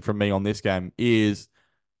last thing from me on this game is,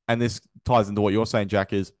 and this ties into what you're saying,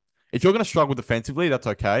 Jack, is if you're going to struggle defensively, that's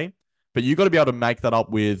okay, but you've got to be able to make that up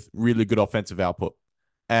with really good offensive output.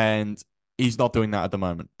 And he's not doing that at the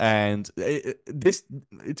moment. And to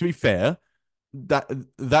be fair,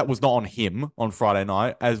 that was not on him on Friday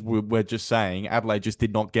night. As we're just saying, Adelaide just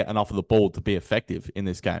did not get enough of the ball to be effective in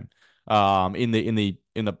this game. In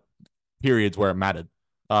the periods where it mattered.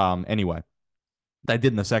 Anyway, they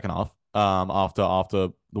did in the second half. After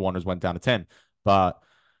the Wanderers went down to 10, but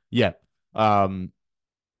yeah,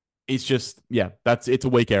 it's just it's a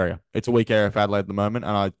weak area. It's a weak area for Adelaide at the moment,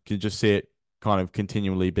 and I can just see it kind of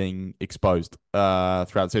continually being exposed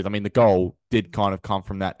throughout the season. I mean, the goal did kind of come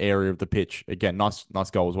from that area of the pitch. Again, nice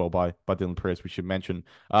goal as well by Dylan Prius, we should mention.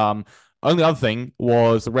 Only other thing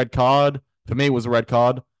was the red card. For me, it was a red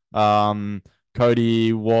card.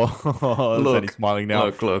 Cody was and he's smiling now.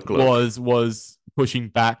 Look. Was pushing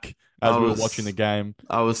back as we were watching the game.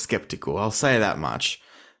 I was skeptical. I'll say that much.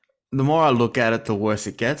 The more I look at it, the worse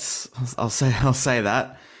it gets. I'll say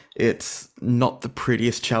that. It's not the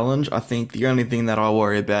prettiest challenge. I think the only thing that I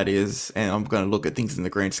worry about is, and I'm going to look at things in the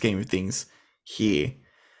grand scheme of things here,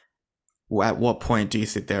 at what point do you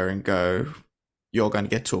sit there and go, you're going to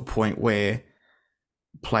get to a point where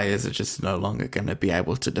players are just no longer going to be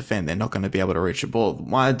able to defend. They're not going to be able to reach a ball.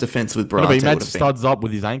 My defense with Bryant, he made studs up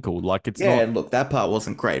with his ankle. Like look, that part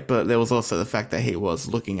wasn't great, but there was also the fact that he was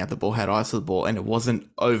looking at the ball, had eyes for the ball, and it wasn't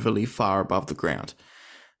overly far above the ground.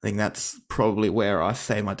 I think that's probably where I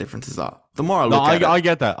say my differences are. The more I look at it, I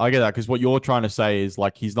get that because what you're trying to say is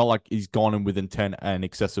like he's not like he's gone in with intent and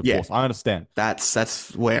excessive force. I understand.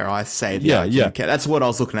 That's where I say that's what I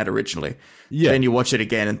was looking at originally. Yeah. Then you watch it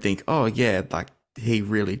again and think, oh yeah, like he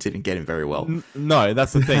really didn't get him very well. No,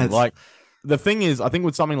 that's the thing. Like the thing is, I think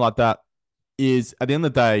with something like that is at the end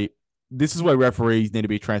of the day, this is where referees need to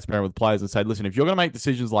be transparent with players and say, listen, if you're going to make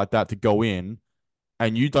decisions like that to go in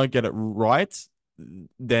and you don't get it right,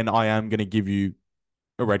 then I am going to give you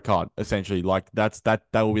a red card, essentially. Like that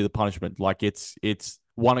will be the punishment. Like it's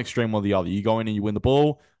one extreme or the other. You go in and you win the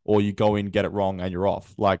ball, or you go in, get it wrong, and you're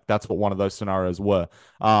off. Like that's what one of those scenarios were.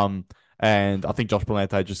 And I think Josh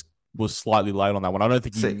Palante just was slightly late on that one. I don't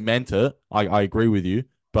think he meant it. I agree with you,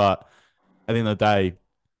 but at the end of the day,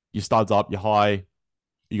 your studs up, you're high,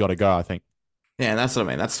 you got to go, I think. Yeah, that's what I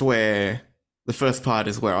mean. That's where the first part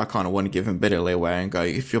is where I kind of want to give him a bit of leeway and go,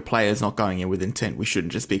 if your player's not going in with intent, we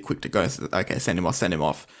shouldn't just be quick to go, okay, send him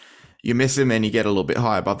off. You miss him and you get a little bit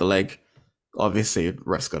high above the leg. Obviously,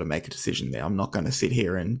 ref's got to make a decision there. I'm not going to sit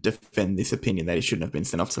here and defend this opinion that he shouldn't have been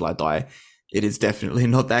sent off till I die. It is definitely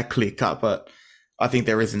not that clear cut, but I think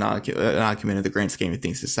there is an argument in the grand scheme of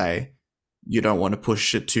things to say you don't want to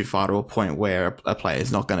push it too far to a point where a player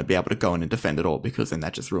is not going to be able to go in and defend at all, because then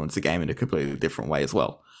that just ruins the game in a completely different way as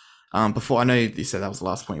well. Before, I know you said that was the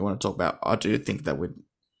last point you want to talk about. I do think that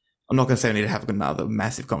I'm not going to say we need to have another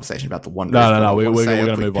massive conversation about the Wanderers, No, no, but I no. want to We're say a going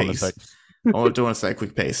to quick move on in a piece. sec. I do want to say a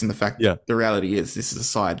quick piece, and the fact, Yeah. the reality is, this is a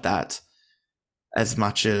side that, as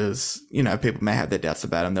much as, you know, people may have their doubts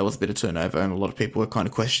about them, there was a bit of turnover, and a lot of people were kind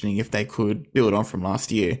of questioning if they could build on from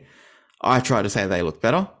last year. I try to say they look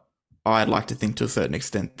better. I'd like to think to a certain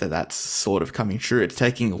extent that that's sort of coming true. It's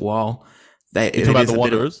taking a while. You talk about the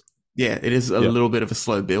Wanderers? It is a Yeah. little bit of a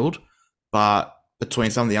slow build, but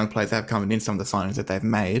between some of the young players that have come in, some of the signings that they've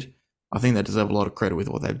made, I think they deserve a lot of credit with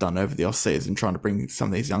what they've done over the off-season, trying to bring some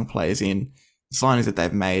of these young players in. The signings that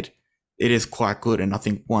they've made, it is quite good, and I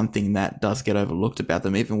think one thing that does get overlooked about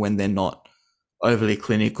them, even when they're not overly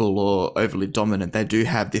clinical or overly dominant, they do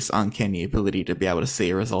have this uncanny ability to be able to see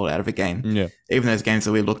a result out of a game. Yeah. Even those games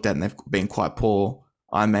that we looked at and they've been quite poor,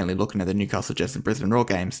 I'm mainly looking at the Newcastle Jets and Brisbane Roar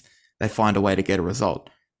games, they find a way to get a result.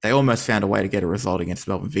 They almost found a way to get a result against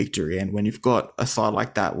Melbourne Victory. And when you've got a side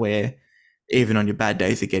like that where even on your bad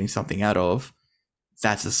days you're getting something out of,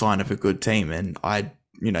 that's a sign of a good team. And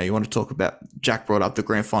you want to talk about, Jack brought up the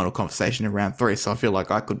grand final conversation in round 3, so I feel like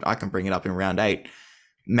I can bring it up in round 8.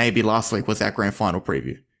 Maybe last week was our grand final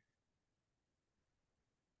preview.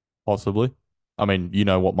 Possibly. I mean, you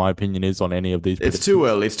know what my opinion is on any of these. It's too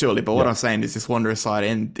early. But what I'm saying is this Wanderers side,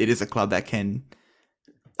 and it is a club that can,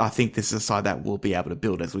 I think this is a side that will be able to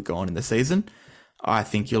build as we go on in the season. I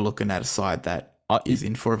think you're looking at a side that is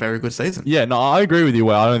in for a very good season. Yeah, no, I agree with you.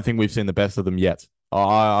 Well, I don't think we've seen the best of them yet.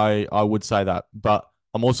 I would say that, but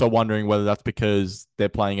I'm also wondering whether that's because they're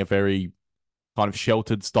playing a very kind of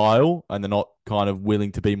sheltered style and they're not kind of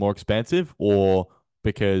willing to be more expansive, or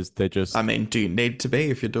because they're just. I mean, do you need to be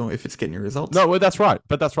if it's getting your results? No, well, that's right.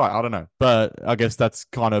 But that's right. I don't know. But I guess that's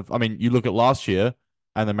kind of. I mean, you look at last year,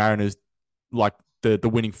 and the Mariners, like the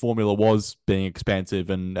winning formula was being expansive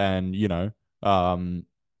and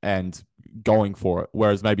and going for it.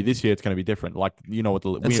 Whereas maybe this year it's going to be different. Like we know what the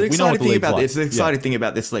league's like. It's the exciting thing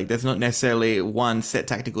about this league. There's not necessarily one set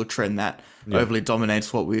tactical trend that overly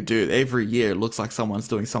dominates what we do. Every year it looks like someone's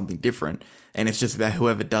doing something different, and it's just about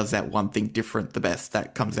whoever does that one thing different the best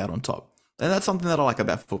that comes out on top. And that's something that I like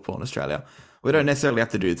about football in Australia. We don't necessarily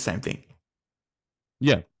have to do the same thing.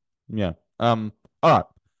 Yeah. All right.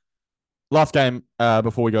 Last game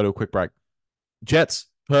before we go to a quick break. Jets,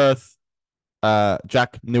 Perth,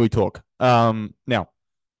 Jack, Nui talk. Now,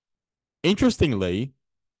 interestingly,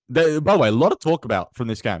 by the way, a lot of talk about from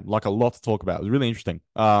this game. Like a lot to talk about. It was really interesting.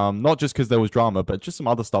 Not just because there was drama, but just some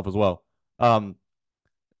other stuff as well.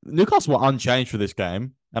 Newcastle were unchanged for this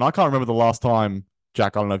game, and I can't remember the last time,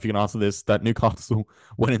 Jack, I don't know if you can answer this, that Newcastle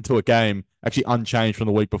went into a game actually unchanged from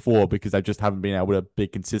the week before because they just haven't been able to be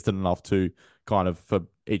consistent enough to kind of for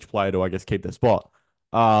each player to, I guess, keep their spot.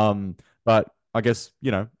 But I guess,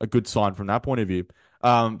 a good sign from that point of view.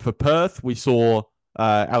 For Perth, we saw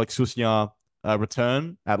Alex Susnya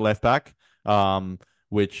return at left back,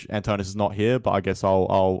 which Antonis is not here, but I guess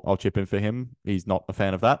I'll chip in for him. He's not a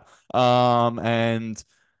fan of that. And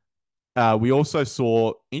we also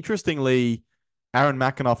saw, interestingly, Aaron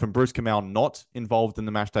McAnuff and Bruce Kamau not involved in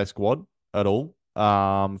the matchday squad at all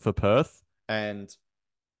for Perth. And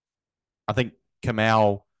I think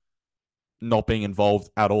Kamau not being involved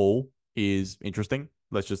at all is interesting.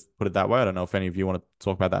 Let's just put it that way. I don't know if any of you want to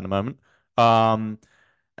talk about that in a moment.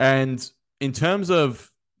 And in terms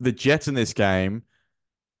of the Jets in this game,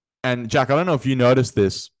 and Jack, I don't know if you noticed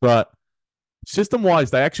this, but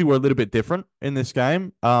system-wise, they actually were a little bit different in this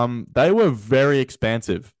game. They were very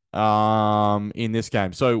expansive in this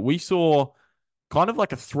game. So we saw kind of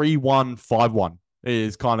like a 3-1, 5-1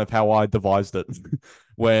 is kind of how I devised it.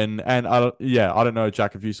 I don't know,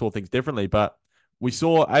 Jack, if you saw things differently, but we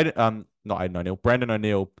saw Brandon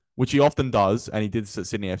O'Neill, which he often does, and he did this at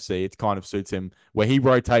Sydney FC. It kind of suits him, where he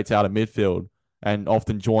rotates out of midfield and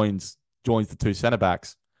often joins the two centre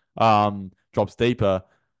backs, drops deeper,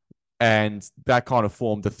 and that kind of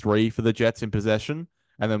formed a 3 for the Jets in possession.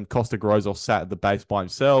 And then Costa Grosor sat at the base by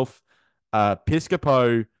himself.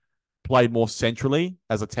 Piscopo played more centrally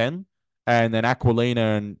as a 10, and then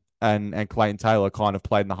Aquilina and Clayton Taylor kind of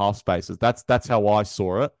played in the half spaces. That's how I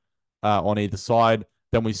saw it on either side.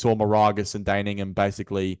 Then we saw Moragas and Daningham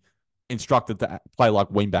basically instructed to play like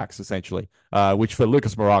wingbacks essentially, which for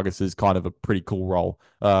Lucas Moragas is kind of a pretty cool role.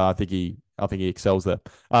 I think he excels there.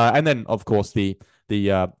 And then of course the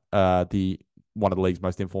one of the league's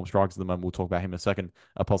most informed strikers at the moment. We'll talk about him in a second.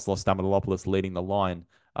 Apostolos Stamatelopoulos leading the line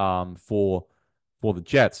for the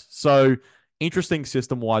Jets. So interesting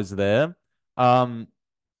system wise there. But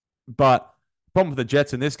problem with the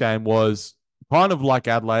Jets in this game was kind of like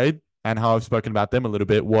Adelaide, and how I've spoken about them a little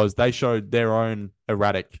bit, was they showed their own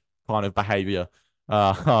erratic kind of behavior,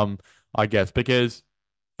 I guess, because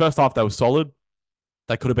first half they were solid.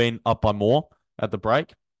 They could have been up by more at the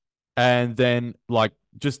break, and then like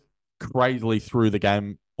just crazily threw the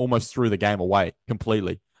game, almost threw the game away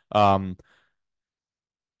completely. Um,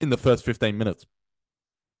 in the first 15 minutes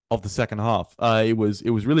of the second half, it was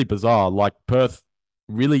really bizarre. Like Perth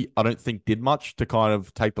really, I don't think did much to kind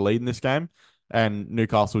of take the lead in this game, and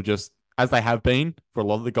Newcastle just, as they have been for a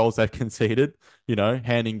lot of the goals they've conceded,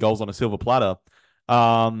 handing goals on a silver platter.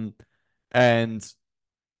 Um, and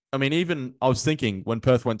I mean, even I was thinking when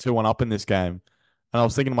Perth went 2-1 up in this game, and I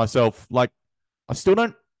was thinking to myself, like, I still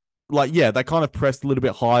don't like, yeah, they kind of pressed a little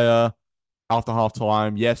bit higher after half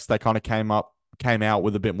time. Yes, they kind of came out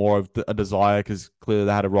with a bit more of a desire because clearly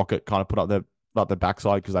they had a rocket kind of put up their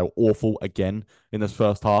backside because they were awful again in this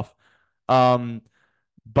first half. Um,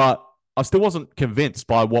 but I still wasn't convinced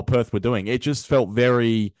by what Perth were doing. It just felt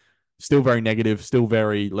still very negative, still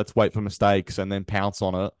very let's wait for mistakes and then pounce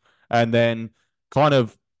on it, and then kind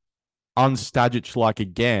of unstagich like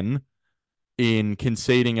again in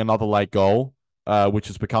conceding another late goal, which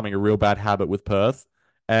is becoming a real bad habit with Perth.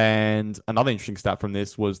 And another interesting stat from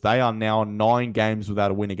this was they are now 9 games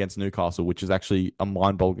without a win against Newcastle, which is actually a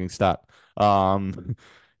mind-boggling stat.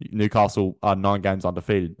 Newcastle are 9 games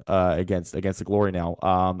undefeated against the Glory now.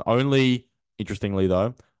 Only, interestingly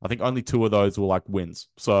though, I think only 2 of those were like wins.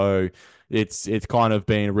 So it's kind of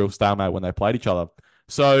been a real stalemate when they played each other.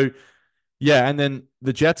 So yeah, and then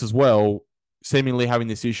the Jets as well, seemingly having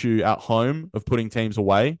this issue at home of putting teams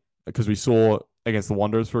away, because we saw against the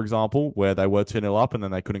Wanderers, for example, where they were 2-0 up and then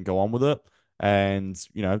they couldn't go on with it. And,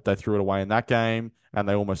 they threw it away in that game and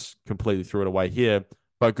they almost completely threw it away here,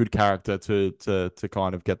 but good character to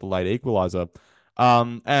kind of get the late equalizer.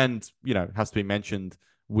 And, has to be mentioned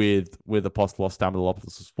with Apostolos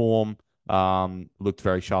Stamatelopoulos' form, looked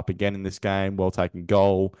very sharp again in this game, well taken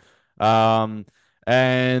goal.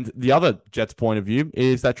 And the other Jets' point of view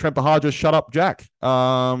is that Trent Bahar just shut up Jack.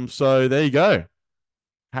 So there you go.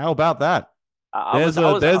 How about that? There's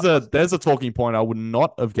a talking point I would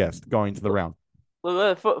not have guessed going to the round.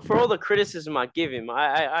 Look, for all the criticism I give him,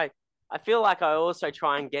 I feel like I also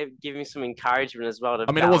try and give him some encouragement as well.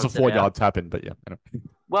 I mean, it was a 4-yard tap in, but yeah.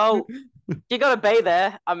 Well, you got to be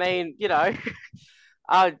there. I mean, yeah,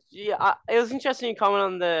 it was interesting you comment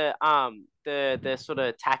on the sort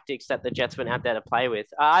of tactics that the Jets went out there to play with.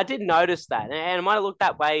 I did notice that, and it might have looked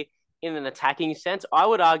that way in an attacking sense. I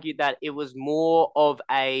would argue that it was more of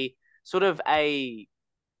a sort of a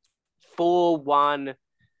 4-1,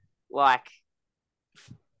 like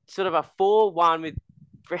sort of a 4-1 with.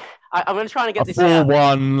 I'm going to try and get this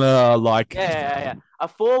 4-1, like yeah. A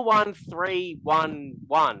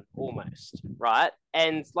 4-1-3-1-1 almost, right?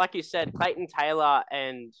 And like you said, Clayton Taylor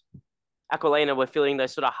and Aquilina were filling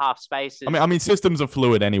those sort of half spaces. I mean, systems are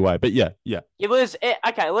fluid anyway, but yeah. It was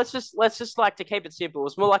okay. Let's just like to keep it simple. It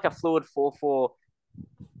was more like a fluid 4-4-2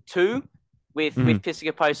 with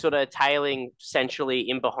Piscopo sort of tailing centrally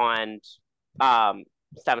in behind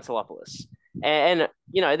Stamatolopoulos. And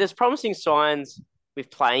there's promising signs with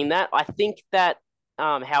playing that. I think that,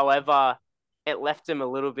 however, it left them a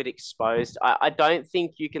little bit exposed. I don't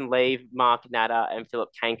think you can leave Mark Natter and Philip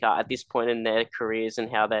Kanker at this point in their careers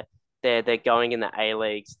and how they're going in the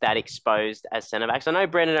A-Leagues that exposed as centre backs. I know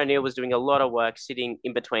Brandon O'Neill was doing a lot of work sitting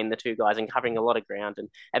in between the two guys and covering a lot of ground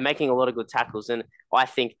and making a lot of good tackles. And I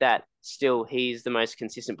think that still he's the most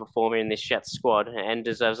consistent performer in this Jets squad and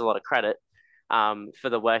deserves a lot of credit for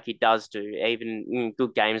the work he does do. Even in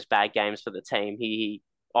good games, bad games for the team, he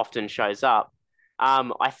often shows up.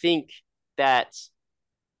 I think that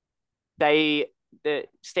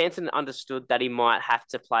Stanton understood that he might have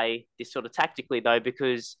to play this sort of tactically though,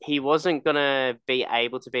 because he wasn't going to be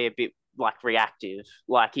able to be a bit like reactive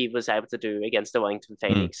like he was able to do against the Wellington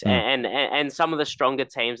Phoenix and some of the stronger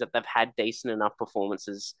teams that they've had decent enough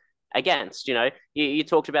performances against. You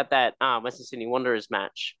talked about that Western Sydney Wanderers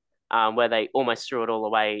match where they almost threw it all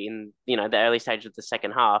away in the early stage of the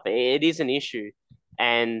second half. It is an issue,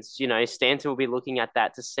 and Stanton will be looking at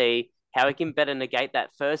that to see how he can better negate that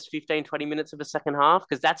first 15, 20 minutes of a second half,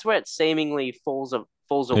 because that's where it seemingly falls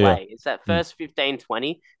away. It's that first 15,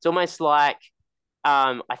 20. It's almost like,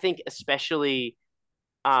 I think especially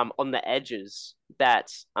on the edges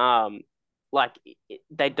that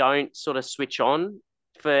they don't sort of switch on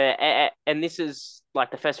and this is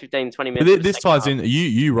like the first 15, 20 minutes. This ties in.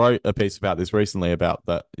 You wrote a piece about this recently about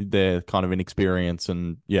that their kind of inexperience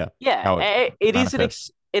and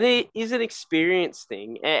it is an experience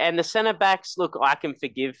thing. And the centre backs, look, I can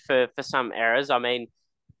forgive for some errors. I mean,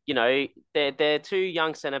 they're two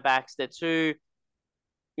young centre backs. They're two,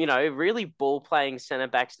 really ball playing centre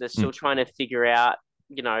backs. They're still trying to figure out,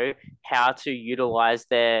 how to utilize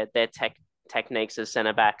their techniques as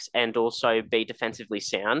centre backs and also be defensively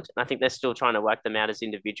sound. And I think they're still trying to work them out as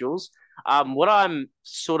individuals. What I'm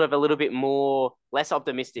sort of a little bit less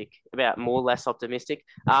optimistic,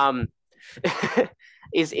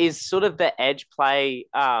 is sort of the edge play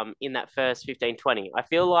in that first 15-20. I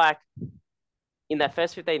feel like in that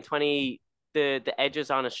first 15-20, the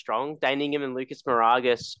edges aren't as strong. Daningham and Lucas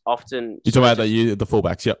Moragas often. You're talking about the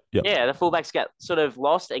fullbacks, yep. Yeah, the fullbacks get sort of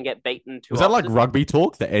lost and get beaten too. Was that like rugby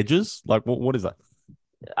talk? The edges, like what is that?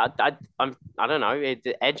 I don't know.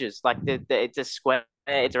 The edges, like it's a square,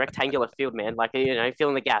 it's a rectangular field, man. Like fill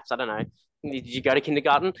in the gaps. I don't know. Did you go to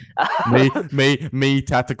kindergarten? me,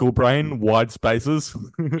 tactical brain, wide spaces.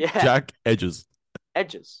 Yeah. Jack, edges.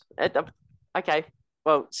 Okay.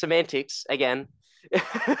 Well, semantics again.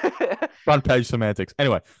 Front page semantics.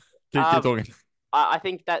 Anyway, keep talking. I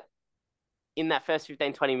think that in that first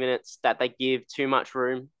 15-20 minutes that they give too much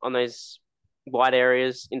room on those wide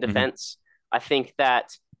areas in defense. I think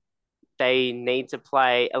that they need to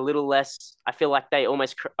play a little less. I feel like they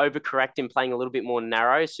almost overcorrect in playing a little bit more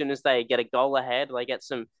narrow. As soon as they get a goal ahead, they get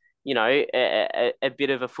some, a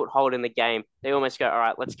bit of a foothold in the game. They almost go, all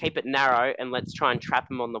right, let's keep it narrow and let's try and trap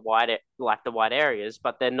them on the wide areas.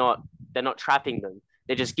 But they're not trapping them.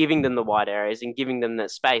 They're just giving them the wide areas and giving them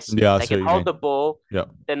that space. Yeah, they can hold the ball.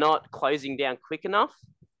 Yep. They're not closing down quick enough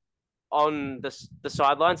on the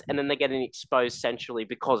sidelines, and then they're getting exposed centrally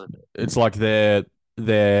because of it. It's like they're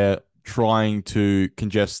trying to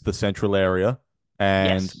congest the central area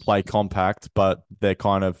and play compact, but they're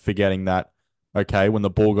kind of forgetting that, okay, when the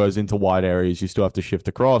ball goes into wide areas, you still have to shift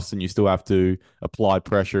across and you still have to apply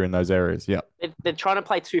pressure in those areas. Yeah. They're trying to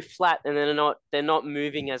play too flat, and they're not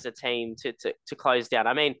moving as a team to close down.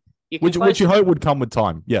 I mean, which you hope would come with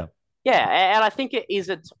time. Yeah. Yeah, and I think it is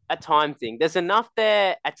a time thing. There's enough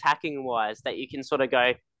there attacking wise that you can sort of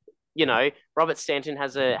go, Robert Stanton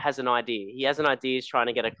has an idea. He has an idea he's trying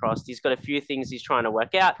to get across. He's got a few things he's trying to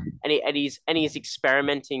work out, and he's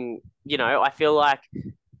experimenting. I feel like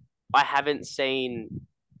I haven't seen,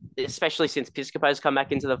 especially since Piscopo's come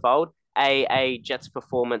back into the fold, a Jets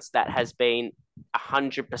performance that has been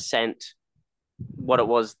 100% what it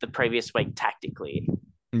was the previous week tactically.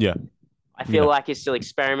 Yeah. I feel like he's still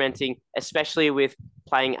experimenting, especially with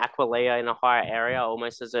playing Aquilea in a higher area,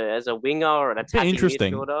 almost as a winger or an attacking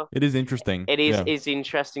midfielder. It is interesting. It is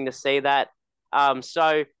interesting to see that.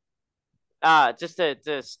 So just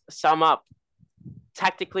to sum up,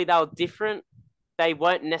 tactically they were different. They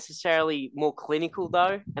weren't necessarily more clinical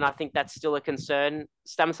though, and I think that's still a concern.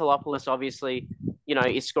 Stamatolopoulos obviously,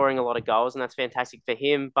 is scoring a lot of goals, and that's fantastic for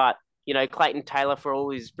him. But Clayton Taylor, for all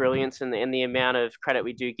his brilliance and the amount of credit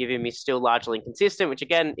we do give him, is still largely inconsistent, which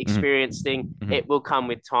again, experience thing. It will come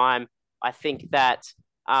with time. I think that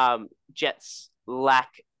Jets lack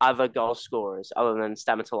other goal scorers other than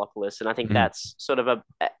Stamatolopoulos, and I think that's sort of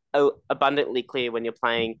abundantly clear when you're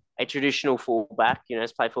playing a traditional fullback.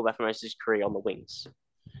 He's played fullback for most of his career on the wings.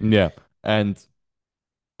 Yeah, and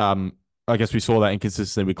I guess we saw that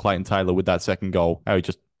inconsistency with Clayton Taylor with that second goal. How he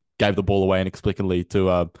just gave the ball away inexplicably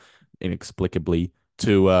to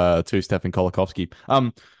Stefan Kolikovsky.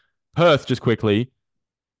 Perth, just quickly,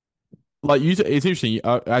 it's interesting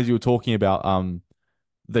as you were talking about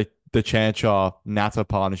the Chancha-Natta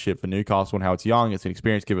partnership for Newcastle and how it's young, it's an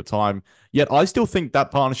experience, give it time. Yet I still think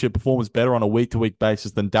that partnership performs better on a week-to-week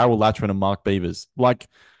basis than Daryl Latchman and Mark Beavers. For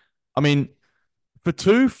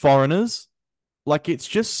two foreigners, it's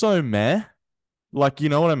just so meh. You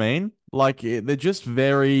know what I mean? They're just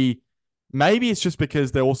very... Maybe it's just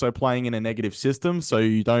because they're also playing in a negative system, so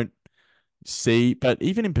you don't see... But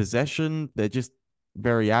even in possession, they're just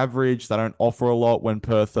very average. They don't offer a lot when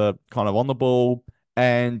Perth are kind of on the ball.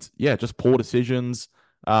 And, just poor decisions.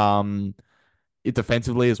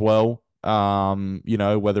 Defensively as well.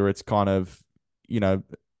 Whether it's kind of,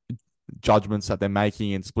 judgments that they're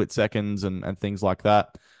making in split seconds and things like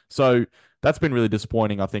that. So... That's been really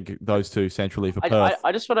disappointing, I think, those two centrally for Perth.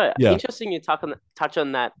 I just want to... Interesting you touch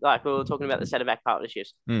on that, like we were talking about the centre-back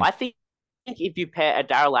partnerships. I think if you pair a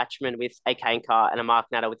Daryl Latchman with a Kane Carr and a Mark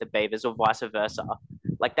Natta with the Beavers or vice versa,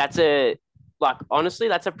 honestly,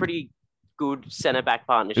 that's a pretty good centre-back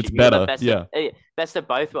partnership. It's better, Best of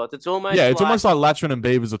both worlds. It's almost almost like Latchman and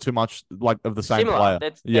Beavers are too much of the same player.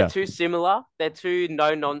 They're too similar. They're two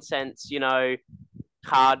no-nonsense,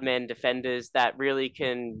 hard men defenders that really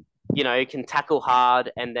can tackle hard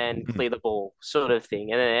and then clear the ball sort of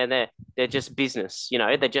thing. And they're just business,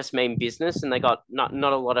 they just mean business, and they got not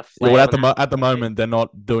a lot of flair. At the moment, they're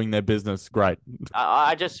not doing their business great.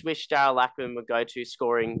 I just wish Daryl Latchman would go to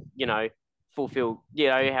scoring, fulfill. You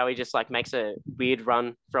know how he just like makes a weird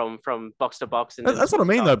run from box to box and then That's what I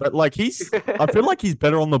mean, though. But like I feel like he's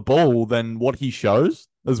better on the ball than what he shows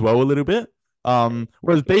as well a little bit.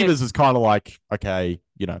 Whereas Beavers is kind of like, okay,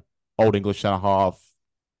 old English centre half,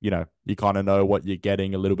 you kind of know what you're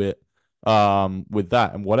getting a little bit with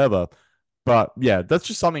that and whatever. But yeah, that's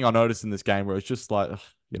just something I noticed in this game where it's just like,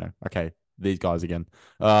 okay, these guys again,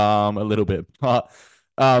 a little bit. But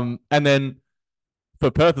and then for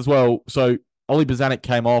Perth as well, so Ollie Bozanic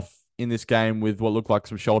came off in this game with what looked like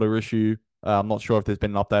some shoulder issue. I'm not sure if there's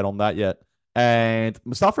been an update on that yet. And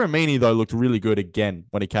Mustafa Amini though looked really good again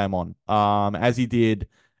when he came on, as he did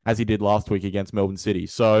last week against Melbourne City.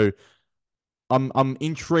 So I'm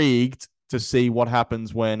intrigued to see what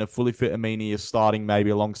happens when a fully fit Amini is starting maybe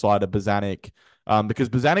alongside a Bozanic, because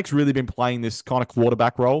Bozanic's really been playing this kind of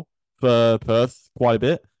quarterback role for Perth quite a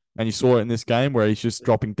bit, and you saw it in this game where he's just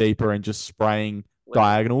dropping deeper and just spraying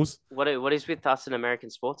diagonals. What is with us in American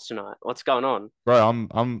sports tonight? What's going on, bro?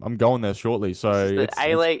 I'm going there shortly. So it's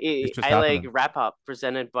the A-League wrap up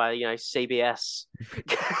presented by CBS.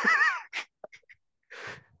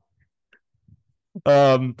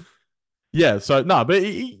 Yeah, so no, but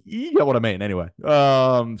you get what I mean anyway.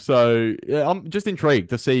 So yeah, I'm just intrigued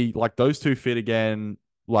to see like those two fit again.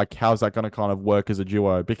 Like, how's that going to kind of work as a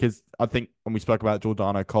duo? Because I think when we spoke about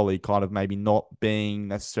Giordano Colli kind of maybe not being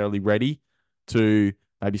necessarily ready to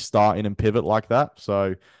maybe start in and pivot like that.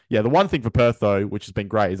 So yeah, the one thing for Perth though, which has been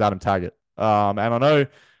great, is Adam Taggart. And I know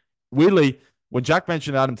weirdly, when Jack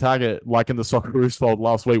mentioned Adam Taggart, like in the Socceroos fold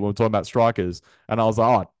last week when we were talking about strikers, and I was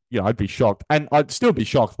like, oh, I'd be shocked. And I'd still be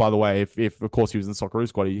shocked, by the way, if of course he was in the Socceroos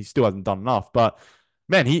squad. He still hasn't done enough. But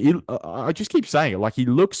man, I just keep saying it. Like, he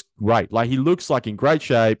looks great. Like, he looks like in great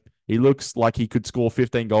shape. He looks like he could score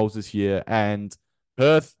 15 goals this year. And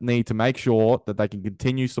Perth need to make sure that they can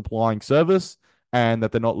continue supplying service and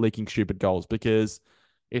that they're not leaking stupid goals. Because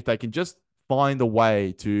if they can just find a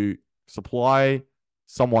way to supply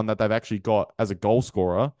someone that they've actually got as a goal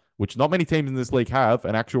scorer, which not many teams in this league have,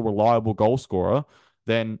 an actual reliable goal scorer,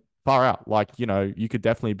 then far out. Like, you could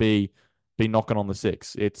definitely be knocking on the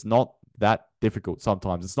six. It's not that difficult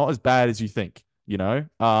sometimes. It's not as bad as you think,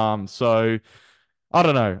 So I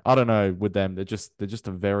don't know with them. They're just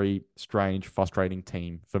a very strange, frustrating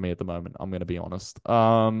team for me at the moment. I'm going to be honest.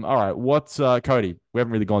 All right. What's Cody? We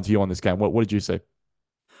haven't really gone to you on this game. What did you see?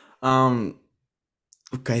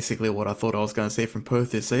 Basically what I thought I was going to see from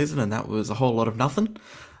Perth this season, and that was a whole lot of nothing.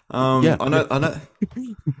 Yeah.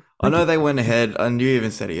 I know they went ahead, and you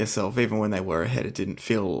even said it yourself, even when they were ahead, it didn't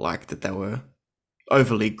feel like that they were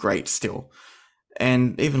overly great still.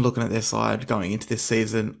 And even looking at their side going into this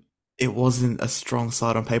season, it wasn't a strong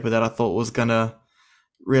side on paper that I thought was going to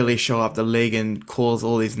really show up the league and cause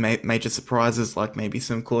all these major surprises like maybe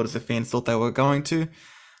some quarters of fans thought they were going to.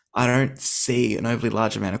 I don't see an overly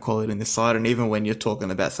large amount of quality in this side, and even when you're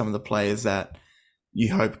talking about some of the players that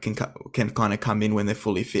you hope can kind of come in when they're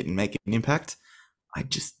fully fit and make an impact, I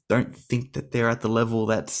just don't think that they're at the level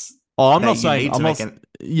that's. Oh, I'm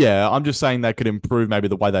just saying they could improve maybe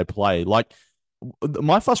the way they play. Like,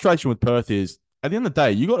 my frustration with Perth is, at the end of the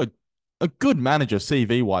day, you got a good manager,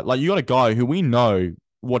 CV White. Like, you got a guy who we know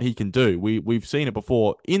what he can do. We've seen it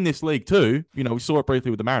before in this league too. We saw it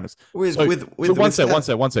briefly with the Mariners. One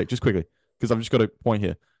sec, just quickly, because I've just got a point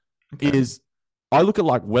here. Okay. Is I look at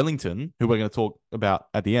like Wellington, who we're going to talk about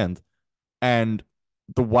at the end, and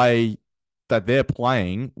the way that they're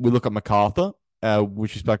playing. We look at MacArthur,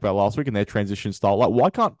 which we spoke about last week, and their transition style. Like, why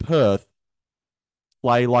can't Perth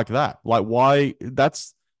play like that? Like, why?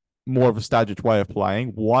 That's more of a Stajic way of playing.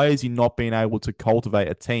 Why is he not being able to cultivate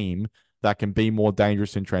a team that can be more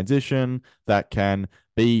dangerous in transition, that can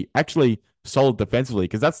be actually solid defensively?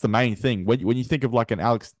 Because that's the main thing. When you think of like an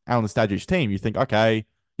Alan Stajic team, you think, okay,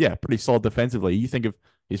 yeah, pretty solid defensively. You think of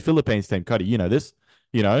his Philippines team, Cody, this.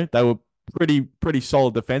 They were pretty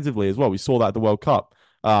solid defensively as well. We saw that at the World Cup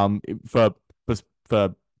for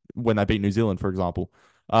when they beat New Zealand, for example.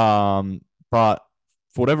 But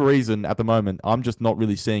for whatever reason, at the moment, I'm just not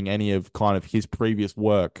really seeing any of kind of his previous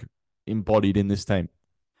work embodied in this team.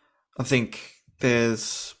 I think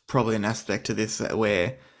there's probably an aspect to this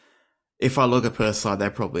where if I look at Perth's side, they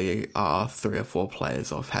probably are 3 or 4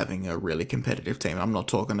 players off having a really competitive team. I'm not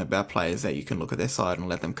talking about players that you can look at their side and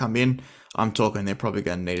let them come in. I'm talking they're probably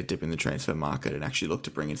going to need a dip in the transfer market and actually look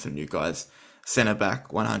to bring in some new guys. Centre back,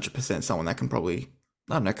 100%, someone that can probably,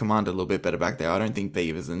 command a little bit better back there. I don't think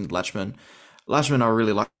Beavers and Latchman I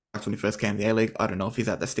really liked when he first came to the A-League. I don't know if he's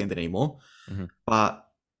at that standard anymore. Mm-hmm. But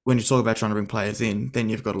when you talk about trying to bring players in, then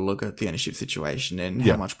you've got to look at the ownership situation and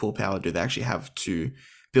how much pull power do they actually have to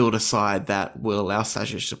build a side that will allow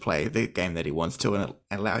Stajic to play the game that he wants to and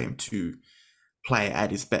allow him to player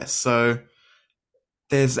at his best. So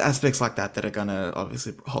there's aspects like that that are going to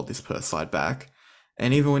obviously hold this Perth side back.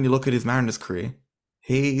 And even when you look at his Mariners career,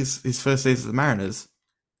 his first season of the Mariners,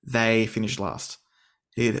 they finished last.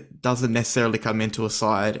 He doesn't necessarily come into a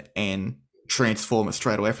side and transform it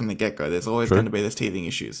straight away from the get go. There's always True. going to be those teething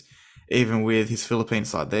issues. Even with his Philippine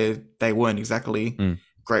side, they weren't exactly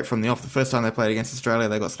great from the off. The first time they played against Australia,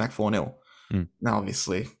 they got smacked 4-0. Now,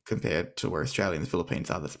 obviously, compared to where Australia and the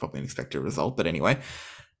Philippines are, that's probably an expected result. But anyway,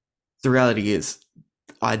 the reality is,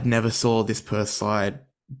 I'd never saw this Perth side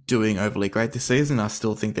doing overly great this season. I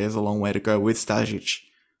still think there's a long way to go with Stajic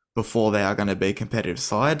before they are going to be a competitive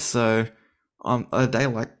side. So on a day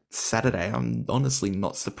like Saturday, I'm honestly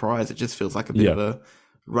not surprised. It just feels like a bit of a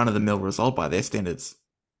run-of-the-mill result by their standards.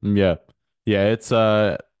 Yeah. It's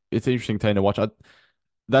an interesting team to watch. I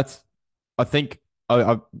think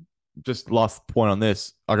I just last point on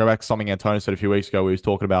this. I go back to something Antonio said a few weeks ago where he was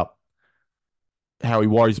talking about how he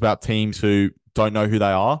worries about teams who don't know who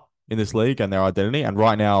they are in this league and their identity. And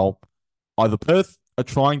right now, either Perth are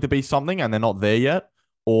trying to be something and they're not there yet,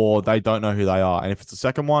 or they don't know who they are. And if it's the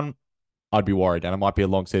second one, I'd be worried, and it might be a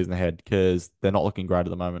long season ahead because they're not looking great at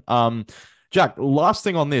the moment. Jack, last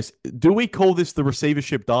thing on this. Do we call this the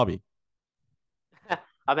receivership derby?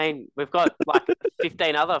 I mean, we've got like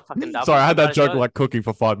 15 other fucking derbies. Sorry, I had that joke like cooking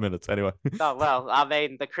for 5 minutes. Anyway. Oh, well, I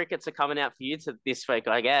mean, the crickets are coming out for you this week,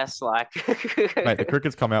 I guess. Like, mate, the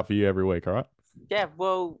crickets come out for you every week, all right? Yeah,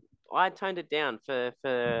 well, I toned it down for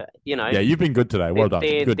Yeah, you've been good today. Well done.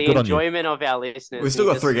 The good enjoyment of our listeners. We've still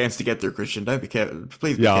got 3 games to get through, Christian. Don't be careful.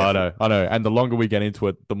 Please be careful. Yeah, I know. And the longer we get into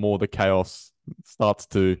it, the more the chaos starts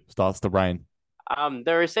to reign.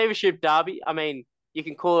 The receivership derby, I mean, you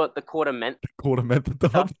can call it the KordaMentha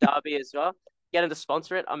derby as well. Get them to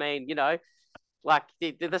sponsor it. I mean, like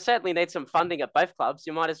they certainly need some funding at both clubs.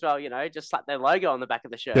 You might as well, just slap their logo on the back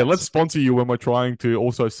of the shirt. Yeah, let's sponsor you when we're trying to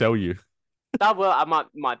also sell you. That will, I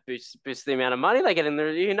might boost the amount of money they get in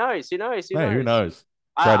there. Who knows? Who knows? Who knows?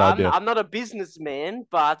 Great idea. I'm not a businessman,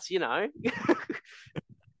 but the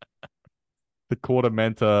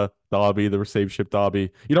KordaMentha derby, the receivership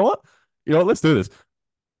derby. You know what? Let's do this.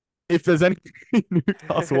 If there's any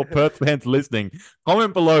Newcastle or Perth fans listening,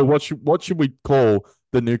 comment below what should we call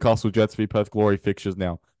the Newcastle Jets v Perth Glory fixtures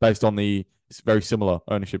now, based on the very similar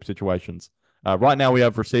ownership situations. Right now we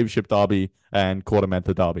have receivership derby and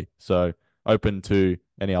KordaMentha derby, so open to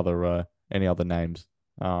any other names.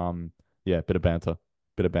 Bit of banter.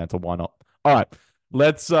 Why not? All right.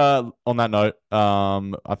 Let's on that note,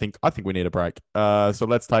 I think we need a break. So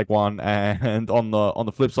let's take one. And on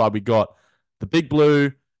the flip side, we got the Big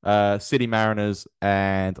Blue, City Mariners,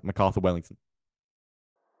 and MacArthur Wellington.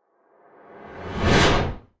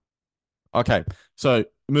 Okay, so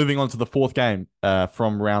moving on to the fourth game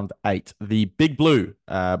from round 8, the Big Blue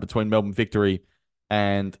between Melbourne Victory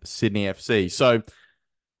and Sydney FC. So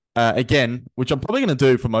again, which I'm probably going to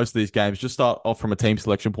do for most of these games, just start off from a team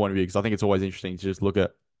selection point of view, because I think it's always interesting to just look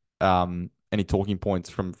at any talking points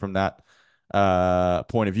from that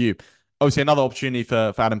point of view. Obviously, another opportunity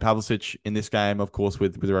for Adam Pavlicic in this game, of course,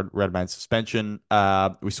 with Redmayne's suspension.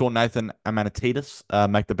 We saw Nathan Amanatidis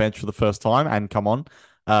make the bench for the first time and come on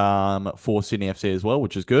for Sydney FC as well,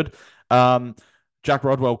 which is good. Jack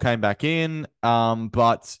Rodwell came back in,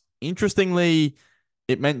 but interestingly,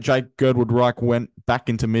 it meant Jake Girdwood-Reich went back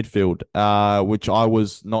into midfield, which I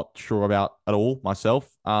was not sure about at all myself.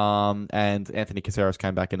 And Anthony Caceres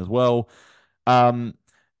came back in as well.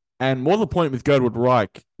 And more the point with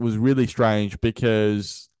Girdwood-Reich was really strange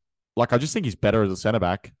because, I just think he's better as a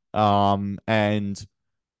centre-back. And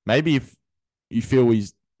maybe if you feel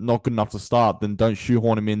he's not good enough to start, then don't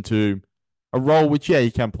shoehorn him into a role which,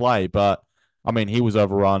 he can play. But, I mean, he was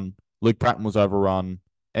overrun. Luke Pratton was overrun.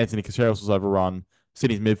 Anthony Caceres was overrun.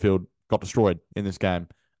 Sydney's midfield got destroyed in this game.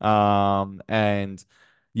 And,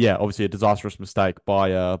 obviously a disastrous mistake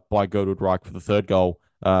by Girdwood-Reich for the third goal,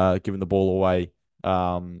 giving the ball away.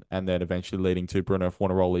 And then eventually leading to Bruno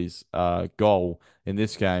Fornaroli's goal in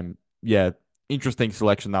this game. Yeah, interesting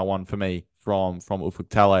selection, that one for me from Ufuk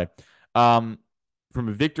Talay. From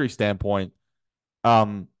a victory standpoint,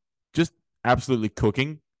 just absolutely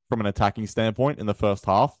cooking from an attacking standpoint in the first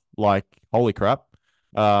half. Holy crap.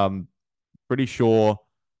 Pretty sure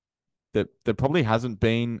that there probably hasn't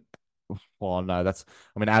been. Well, no,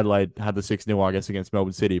 Adelaide had the 6-0, I guess, against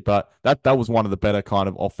Melbourne City, but that was one of the better kind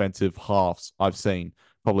of offensive halves I've seen,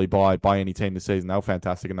 probably by any team this season. They were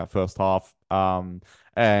fantastic in that first half.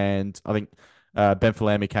 And I think Ben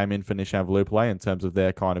Falami came in for Nishan Valupale in terms of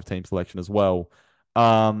their kind of team selection as well.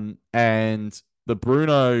 And the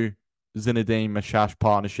Bruno Zinedine Mashash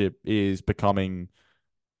partnership is becoming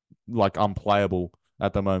unplayable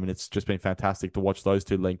at the moment. It's just been fantastic to watch those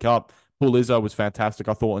two link up. Paul Izzo was fantastic,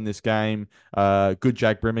 I thought, in this game. Good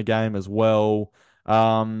Jack Brimmer game as well.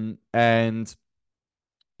 And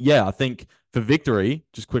yeah, I think for victory,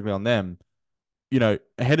 just quickly on them,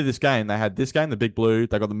 ahead of this game, they had this game, the Big Blue.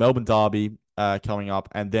 They got the Melbourne Derby coming up,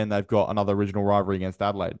 and then they've got another regional rivalry against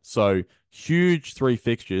Adelaide. So huge 3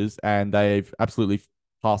 fixtures, and they've absolutely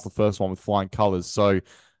passed the first one with flying colours. So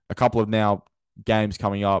a couple of now games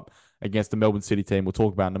coming up against the Melbourne City team we'll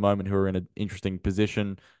talk about in a moment, who are in an interesting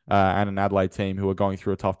position, and an Adelaide team who are going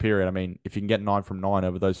through a tough period. I mean, if you can get 9 from 9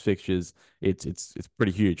 over those fixtures, it's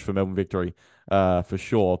pretty huge for Melbourne victory, for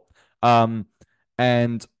sure. And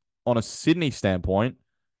on a Sydney standpoint,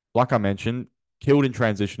 like I mentioned, killed in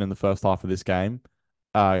transition in the first half of this game.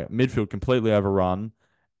 Midfield completely overrun.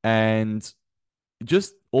 And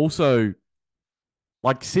just also,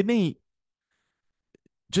 like Sydney,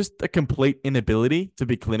 just a complete inability to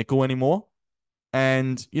be clinical anymore.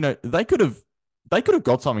 And, they could have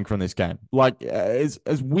got something from this game. Like, as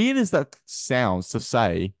weird as that sounds to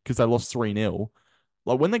say, because they lost 3-0,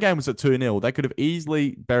 like when the game was at 2-0, they could have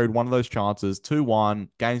easily buried one of those chances, 2-1,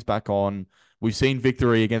 game's back on. We've seen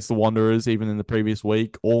victory against the Wanderers, even in the previous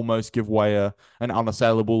week, almost give away an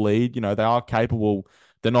unassailable lead. They are capable.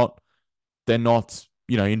 They're not,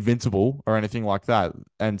 invincible or anything like that.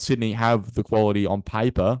 And Sydney have the quality on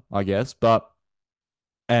paper, I guess,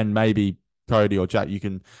 and maybe Cody or Jack, you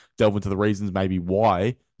can delve into the reasons maybe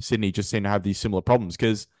why Sydney just seem to have these similar problems.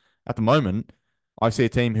 Because at the moment, I see a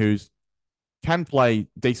team who's can play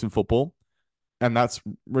decent football, and that's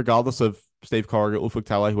regardless of Steve Corrigan, Ufuk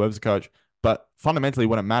Talay, whoever's the coach. But fundamentally,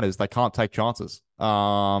 when it matters, they can't take chances.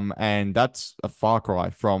 And that's a far cry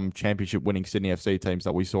from championship winning Sydney FC teams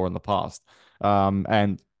that we saw in the past.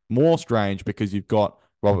 And more strange because you've got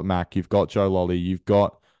Robert Mack, you've got Joe Lolly, you've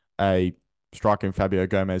got a striker in Fabio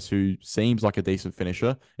Gomez who seems like a decent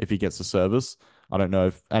finisher if he gets the service. I don't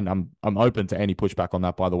know and I'm open to any pushback on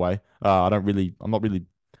that, by the way. I'm not really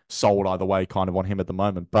sold either way kind of on him at the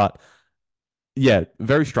moment. But yeah,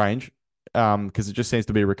 very strange, because it just seems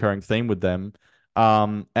to be a recurring theme with them.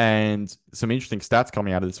 And some interesting stats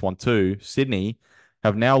coming out of this one too. Sydney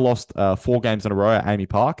have now lost 4 games in a row at Amy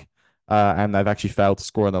Park, and they've actually failed to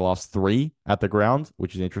score in the last 3 at the ground,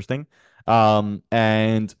 which is interesting. And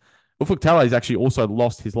Ufuk Talay has actually also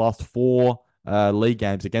lost his last 4 league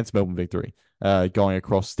games against Melbourne Victory, going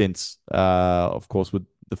across stints, of course, with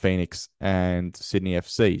the Phoenix and Sydney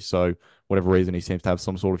FC. So whatever reason, he seems to have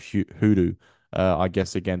some sort of hoodoo, I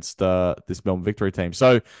guess, against this Melbourne Victory team.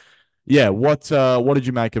 So yeah, what did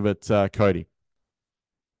you make of it, Cody?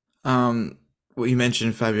 Well, you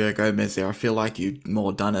mentioned Fabio Gomez there. I feel like you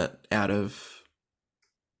more done it out of,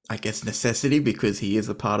 I guess, necessity because he is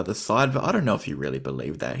a part of the side, but I don't know if you really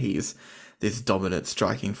believe that he's this dominant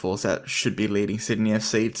striking force that should be leading Sydney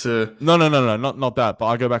FC to... No, not that. But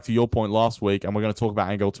I go back to your point last week, and we're going to talk about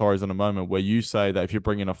Ángel Torres in a moment, where you say that if you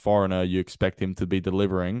bring in a foreigner, you expect him to be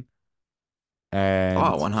delivering. And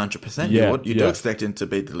 100%. Yeah, you do expect him to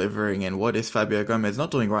be delivering, and what is Fabio Gomez not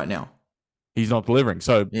doing right now? He's not delivering.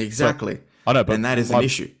 So exactly. I know, but and that is an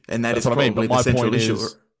issue, and that is probably the central issue.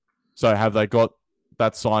 So have they got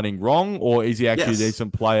that signing wrong, or is he actually a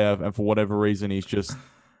decent player, and for whatever reason he's just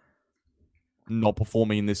not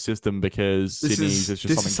performing in this system because Sydney's there's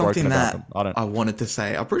just something broken about them? I wanted to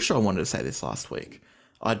say. I'm pretty sure I wanted to say this last week.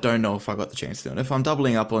 I don't know if I got the chance to do it. If I'm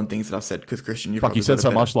doubling up on things that I've said, because Christian, you said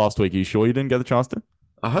so much last week. Are you sure you didn't get the chance to?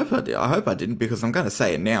 I hope I did. I hope I didn't, because I'm going to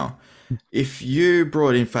say it now. If you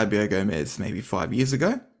brought in Fabio Gomez maybe 5 years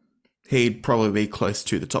ago, he'd probably be close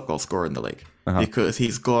to the top goal scorer in the league, because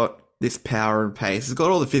he's got this power and pace. He's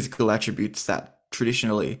got all the physical attributes that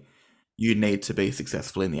traditionally you need to be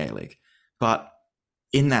successful in the A-League. But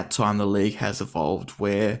in that time, the league has evolved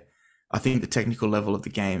where I think the technical level of the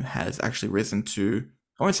game has actually risen to,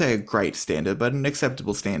 I won't say a great standard, but an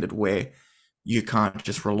acceptable standard where you can't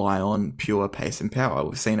just rely on pure pace and power.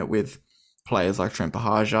 We've seen it with players like Trent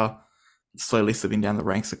Bahaja slowly slipping down the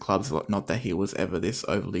ranks of clubs. Not that he was ever this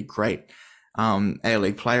overly great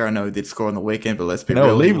A-League player. I know he did score on the weekend, but let's be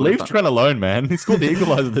real. Leave Trent alone, man. He scored the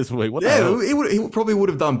equalizer this week. What the hell? He probably would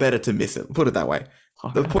have done better to miss it. Put it that way.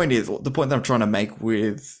 The point that I'm trying to make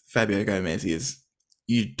with Fabio Gomez is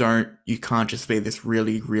you can't just be this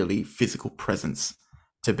really, really physical presence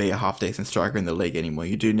to be a half-decent striker in the league anymore.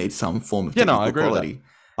 You do need some form of technical quality.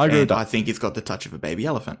 I agree with that. I think he's got the touch of a baby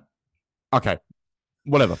elephant. Okay,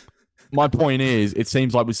 whatever. My point is, it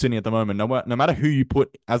seems like with Sydney at the moment, no matter who you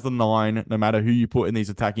put as the 9, no matter who you put in these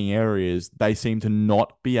attacking areas, they seem to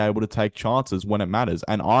not be able to take chances when it matters.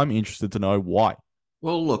 And I'm interested to know why.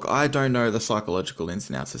 Well, look, I don't know the psychological ins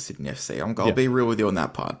and outs of Sydney FC. I'll be real with you on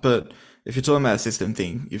that part. But if you're talking about a system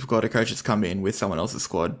thing, you've got a coach that's come in with someone else's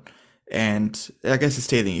squad, and I guess it's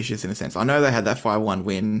teething issues in a sense. I know they had that 5-1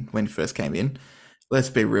 win when he first came in. Let's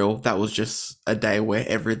be real, that was just a day where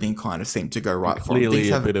everything kind of seemed to go right for him. Clearly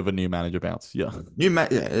a bit of a new manager bounce. Yeah.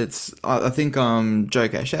 It's I think Joe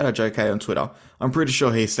K, shout out Joe K on Twitter. I'm pretty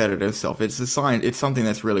sure he said it himself. It's something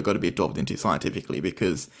that's really got to be delved into scientifically,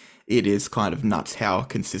 because it is kind of nuts how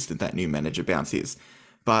consistent that new manager bounce is.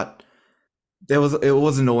 But it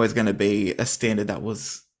wasn't always going to be a standard that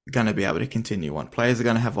was going to be able to continue on. Players are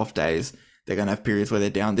going to have off days. They're going to have periods where they're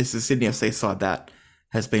down. This is Sydney FC side that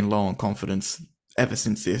has been low on confidence ever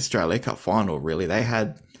since the Australia Cup final, really. They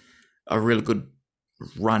had a really good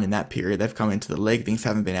run in that period. They've come into the league. Things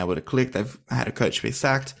haven't been able to click. They've had a coach be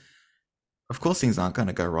sacked. Of course, things aren't going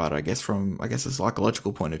to go right, I guess, from a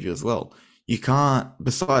psychological point of view as well. You can't,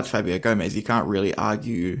 besides Fabio Gomez, you can't really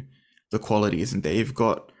argue the quality isn't there. You've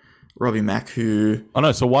got Robbie Mack, who... I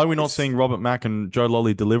know, so why are we not seeing Robert Mack and Joe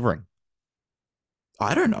Lolly delivering?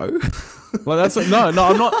 I don't know. Well, that's... No,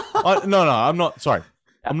 I'm not... I'm not... Sorry.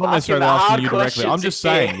 I'm not necessarily asking you directly. I'm just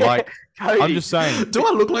saying, Cody. I'm just saying. Do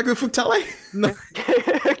I look like a Fuktale? No.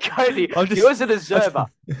 Cody, you're an observer.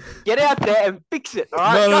 Get out there and fix it, all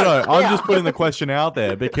right? No. I'm just putting the question out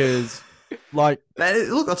there because, like...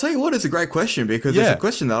 Man, look, I'll tell you what, it's a great question, because it's a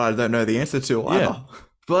question that I don't know the answer to either. Yeah.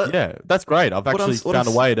 But yeah, that's great. I've actually found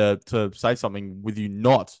a way to say something with you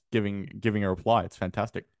not giving a reply. It's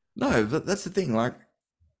fantastic. No, but that's the thing. Like,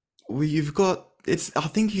 you've got... I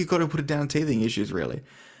think you've got to put it down teething issues, really.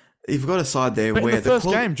 You've got a side there but where in the first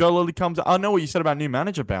game, Joe Lolly comes. I know what you said about new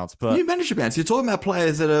manager bounce, but new manager bounce. You're talking about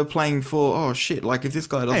players that are playing for. Oh shit! Like if this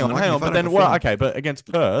guy doesn't hang on. But then, but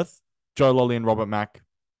against Perth, Joe Lolly and Robert Mack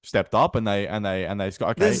stepped up, and they got.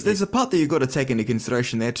 Okay, there's a part that you've got to take into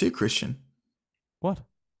consideration there too, Christian. What?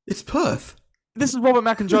 It's Perth. This is Robert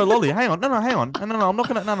Mack and Joe Lolly. Hang on, no. I'm not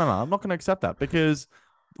gonna accept that, because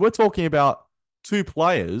we're talking about two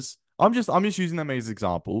players. I'm just using them as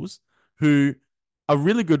examples who are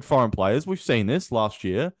really good foreign players. We've seen this last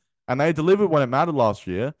year, and they delivered when it mattered last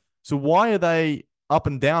year. So why are they up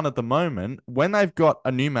and down at the moment when they've got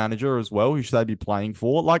a new manager as well? Who should they be playing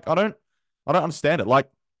for? Like, I don't understand it. Like,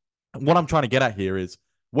 what I'm trying to get at here is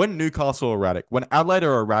when Newcastle are erratic, when Adelaide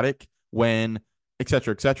are erratic, when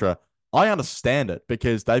etc. I understand it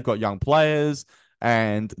because they've got young players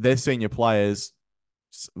and their senior players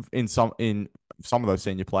in some of those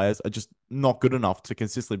senior players are just not good enough to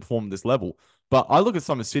consistently perform at this level. But I look at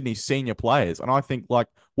some of Sydney's senior players and I think, like,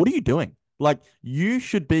 what are you doing? Like, you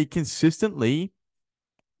should be consistently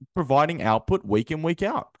providing output week in, week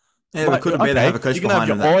out. Yeah, but couldn't be they have a coach behind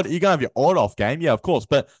them. You're going to have your odd off game. Yeah, of course.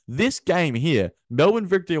 But this game here, Melbourne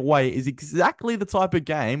victory away, is exactly the type of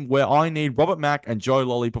game where I need Robert Mack and Joe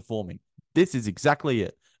Lolly performing. This is exactly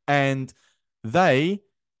it. And they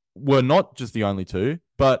were not just the only two,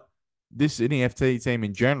 but this Sydney FT team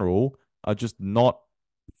in general are just not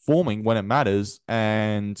performing when it matters.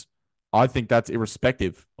 And I think that's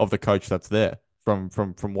irrespective of the coach that's there from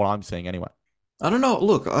what I'm seeing anyway. I don't know.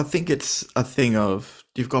 Look, I think it's a thing of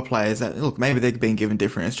you've got players that, look, maybe they're being given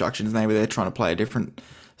different instructions. Maybe they're trying to play a different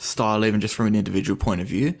style, even just from an individual point of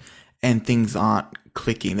view, and things aren't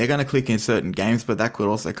clicking. They're going to click in certain games, but that could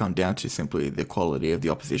also come down to simply the quality of the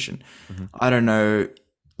opposition. Mm-hmm. I don't know.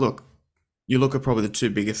 Look, you look at probably the two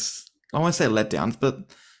biggest, I won't say letdowns,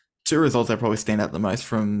 but two results that probably stand out the most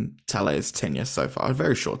from Tale's tenure so far, a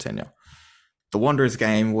very short tenure. The Wanderers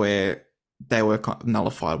game where they were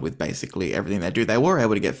nullified with basically everything they do. They were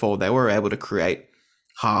able to get forward. They were able to create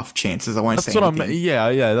half chances. I won't say anything.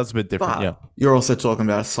 Yeah, that's a bit different. But you're also talking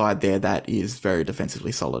about a side there that is very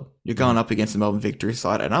defensively solid. You're going up against the Melbourne Victory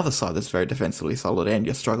side, another side that's very defensively solid, and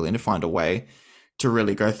you're struggling to find a way to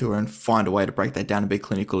really go through and find a way to break that down and be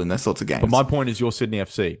clinical in those sorts of games. But my point is you're Sydney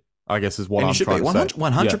FC, I guess, is what I'm trying to say.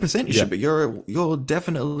 100% you should be. You're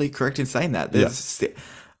definitely correct in saying that. There's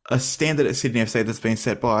a standard at Sydney FC that's been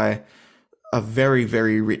set by a very,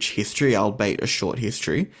 very rich history, albeit a short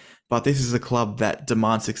history. But this is a club that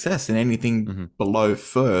demands success, and anything below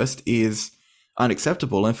first is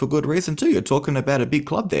unacceptable, and for good reason too. You're talking about a big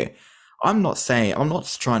club there. I'm not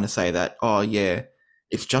trying to say that, oh yeah,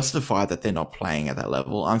 it's justified that they're not playing at that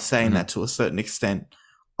level. I'm saying that to a certain extent,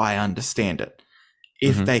 I understand it.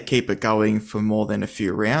 If they keep it going for more than a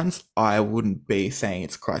few rounds, I wouldn't be saying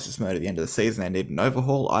it's crisis mode at the end of the season. They need an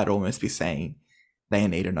overhaul. I'd almost be saying they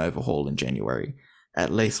need an overhaul in January. At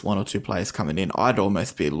least one or two players coming in. I'd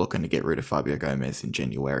almost be looking to get rid of Fabio Gomez in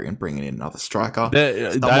January and bringing in another striker.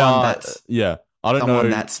 I don't know.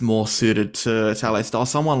 That's more suited to Tale's style.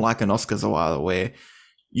 Someone like an Oscar Zawala, where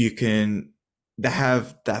they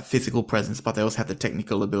have that physical presence, but they also have the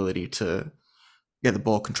technical ability to get the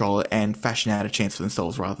ball, control it, and fashion out a chance for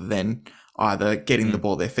themselves rather than either getting the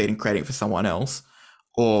ball at their feet and creating it for someone else,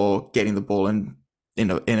 or getting the ball in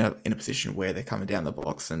a position where they're coming down the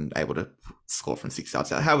box and able to score from 6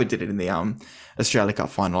 yards out. How we did it in the Australia Cup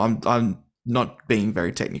final. I'm not being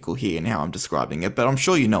very technical here in how I'm describing it, but I'm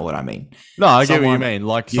sure you know what I mean. No, I get what you mean.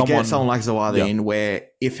 Like you get someone like Zawadi in where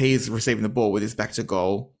if he's receiving the ball with his back to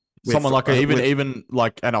goal, someone like even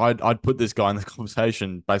like, and I'd put this guy in the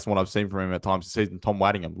conversation based on what I've seen from him at times this season, Tom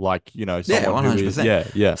Waddingham. Like, you know, someone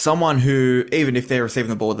 100%. Someone who, even if they're receiving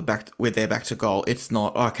the ball with their back to goal, it's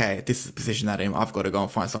not okay. This is the position that I've got to go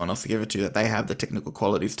and find someone else to give it to. That they have the technical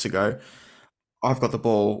qualities to go. I've got the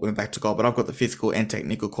ball with back to goal, but I've got the physical and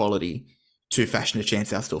technical quality to fashion a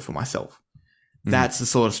chance out still for myself. That's the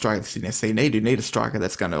sort of striker the Sydney FC need. You need a striker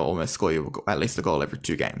that's going to almost score you at least a goal every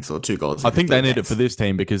 2 games or 2 goals. I think they need it for this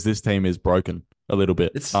team because this team is broken a little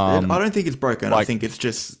bit. I don't think it's broken. I think it's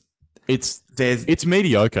just it's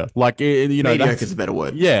mediocre. Like, you know, mediocre is a better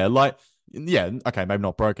word. Yeah, okay, maybe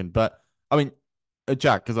not broken, but I mean,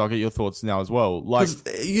 Jack, because I'll get your thoughts now as well. Like,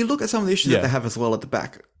 you look at some of the issues that they have as well at the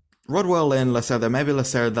back. Rodwell and Lacerda. Maybe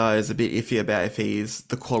Lacerda is a bit iffy about if he's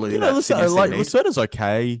the quality that Sydney FC needs. Lacerda's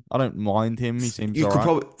okay. I don't mind him. He seems alright.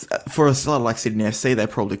 Probably, for a side like Sydney FC, they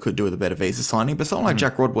probably could do with a better visa signing. But someone like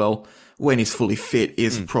Jack Rodwell, when he's fully fit,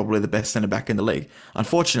 is probably the best centre-back in the league.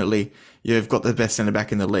 Unfortunately, you've got the best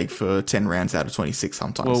centre-back in the league for 10 rounds out of 26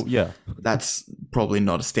 sometimes. Well, yeah. That's probably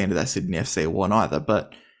not a standard that Sydney FC won either,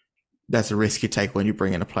 but that's a risk you take when you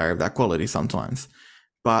bring in a player of that quality sometimes.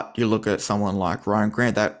 But you look at someone like Ryan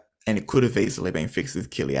Grant, and it could have easily been fixed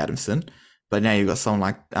with Kelly Adamson. But now you've got someone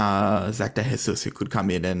like Zach De Jesus who could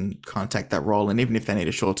come in and kind of take that role. And even if they need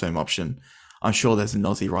a short-term option, I'm sure there's an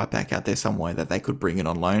Aussie right back out there somewhere that they could bring in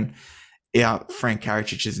on loan. Yeah, Frank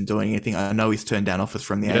Karacic isn't doing anything. I know he's turned down offers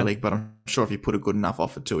from the A-League, but I'm sure if you put a good enough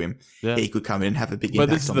offer to him, he could come in and have a big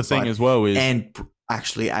impact on the side. But this is the thing as well, and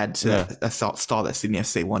actually add to a style that Sydney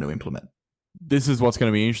FC want to implement. This is what's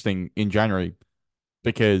going to be interesting in January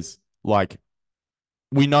because, like,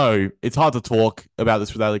 we know it's hard to talk about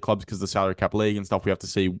this with A-League clubs because the salary cap league and stuff. We have to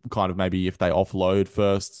see kind of maybe if they offload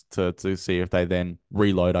first to see if they then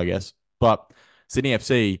reload, I guess. But Sydney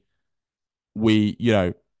FC,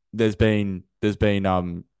 there's been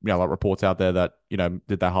like reports out there that,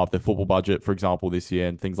 did they halve their football budget, for example, this year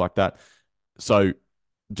and things like that. So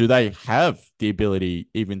do they have the ability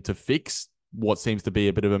even to fix what seems to be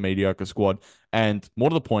a bit of a mediocre squad? And more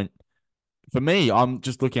to the point, for me, I'm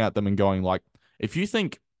just looking at them and going like, if you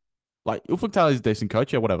think, like, Ufuk is a decent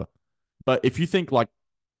coach, yeah, whatever. But if you think, like,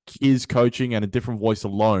 his coaching and a different voice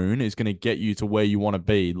alone is going to get you to where you want to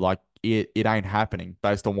be, like, it ain't happening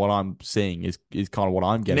based on what I'm seeing is kind of what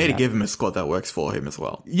I'm getting. You need to give him a squad that works for him as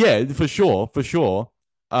well. Yeah, for sure.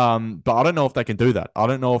 But I don't know if they can do that. I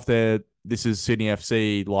don't know if this is Sydney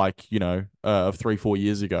FC, like, of 3-4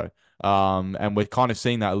 years ago. And we're kind of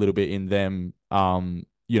seeing that a little bit in them,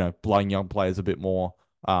 blowing young players a bit more.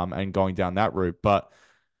 And going down that route. But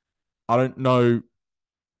I don't know.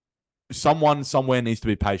 Someone somewhere needs to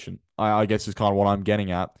be patient, I guess is kind of what I'm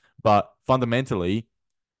getting at. But fundamentally,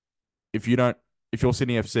 if you're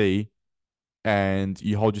Sydney FC and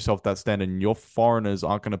you hold yourself that standard and your foreigners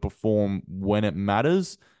aren't going to perform when it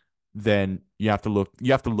matters, then you have to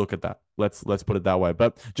look at that. Let's put it that way.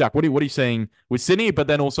 But Jack, what are you seeing with Sydney? But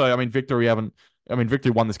then also, Victory won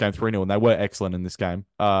this game 3-0 and they were excellent in this game.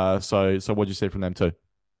 So what did you see from them too?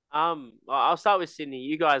 I'll start with Sydney.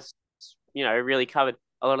 You guys, really covered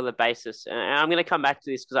a lot of the basis, and I'm going to come back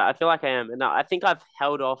to this because I feel like I am, and I think I've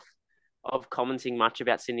held off of commenting much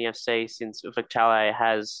about Sydney FC since Victoria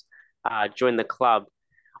has joined the club.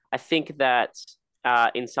 I think that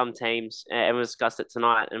in some teams, and we discussed it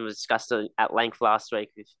tonight, and we discussed it at length last week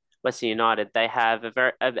with Western United, they have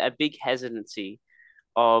a big hesitancy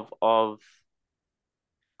of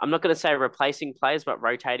I'm not going to say replacing players, but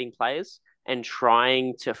rotating players and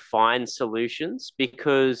trying to find solutions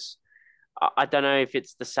because I don't know if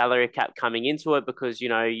it's the salary cap coming into it because,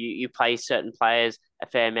 you pay certain players a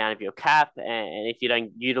fair amount of your cap. And if you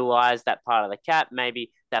don't utilize that part of the cap,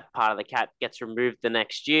 maybe that part of the cap gets removed the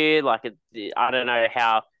next year. I don't know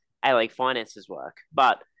how A-League finances work.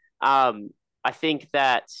 But I think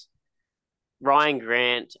that Ryan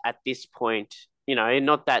Grant at this point,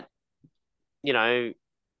 not that,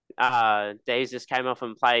 Jesus came on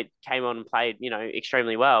and played,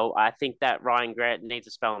 extremely well. I think that Ryan Grant needs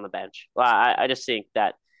a spell on the bench. I just think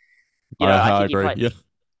that, I think agree.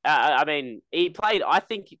 He played, I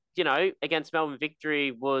think, against Melbourne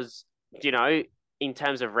Victory was, in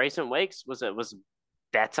terms of recent weeks, was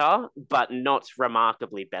better, but not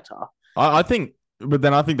remarkably better. I think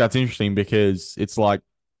that's interesting because it's like,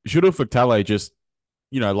 should Ufuk just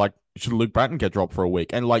like, should Luke Bratton get dropped for a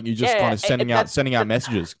week? And like, you just kind Yeah, of sending out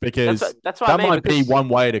messages, because that's what I that mean, might be because one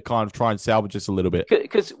way to kind of try and salvage this a little bit.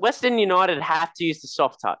 Western United have to use the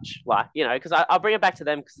soft touch, like, because I'll bring it back to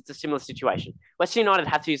them because it's a similar situation. Western United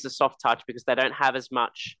have to use the soft touch because they don't have as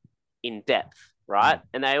much in depth, right?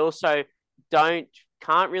 And they also can't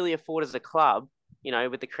really afford as a club,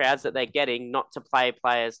 with the crowds that they're getting, not to play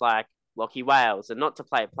players like Lockie Wales and not to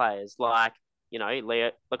play players like,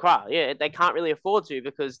 Leo Lacroix. Yeah, they can't really afford to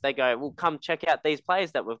because they go, well, come check out these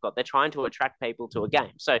players that we've got. They're trying to attract people to a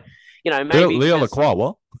game. So, maybe Leo Lacroix,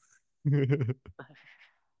 what? you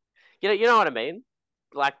know what I mean?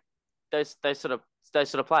 Like those sort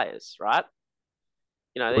of players, right?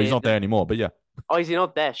 Well, he's not there anymore, but yeah. Oh, is he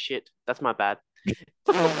not there? Shit, that's my bad.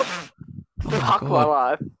 Oh Fuck my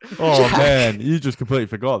life. Oh man, you just completely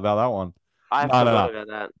forgot about that one. I forgot about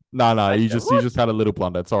that. No, you just had a little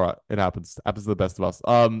blunder. It's all right. It happens. Happens to the best of us.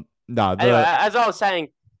 Anyway, as I was saying,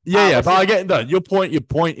 but I get no. Your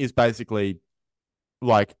point is basically,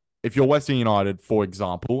 like, if you're Western United, for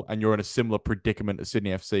example, and you're in a similar predicament to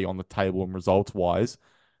Sydney FC on the table and results wise,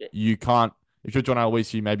 you can't. If you're John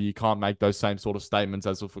Aloisi, maybe you can't make those same sort of statements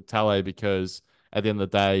as with Tele, because at the end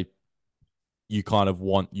of the day, you kind of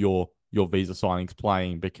want your visa signings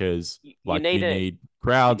playing, because you need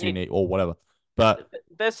crowds, you need or whatever. But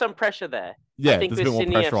there's some pressure there. Yeah, I think there's a bit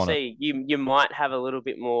more pressure on it. You might have a little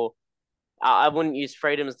bit more. I wouldn't use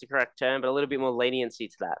freedom as the correct term, but a little bit more leniency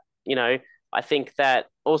to that. I think that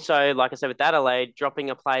also, like I said with Adelaide,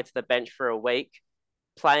 dropping a player to the bench for a week,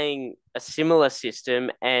 playing a similar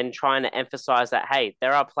system and trying to emphasize that, hey,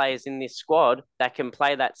 there are players in this squad that can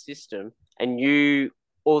play that system, and you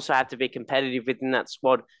also have to be competitive within that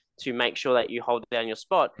squad to make sure that you hold down your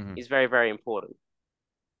spot is very, very important.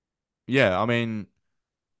 Yeah, I mean,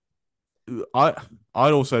 I'd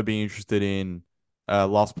also be interested in,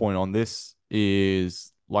 last point on this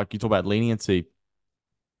is, like, you talk about leniency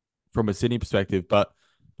from a Sydney perspective, but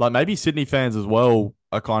like, maybe Sydney fans as well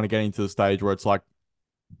are kind of getting to the stage where it's like,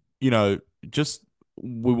 just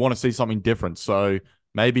we want to see something different. So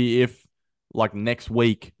maybe if, like, next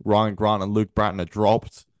week Ryan Grant and Luke Bratton are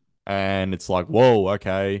dropped, and it's like, whoa,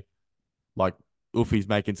 okay, like, Uffy's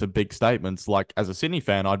making some big statements. Like, as a Sydney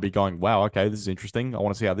fan, I'd be going, wow, okay, this is interesting. I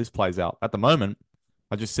want to see how this plays out. At the moment,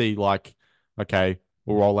 I just see, like, okay,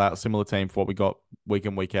 we'll roll out a similar team for what we got week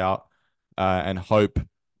in, week out, and hope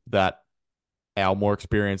that our more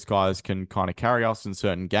experienced guys can kind of carry us in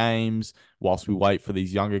certain games whilst we wait for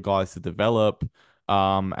these younger guys to develop.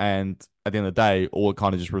 And at the end of the day, all it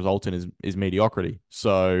kind of just results in is mediocrity.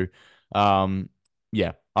 So,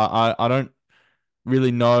 yeah, I don't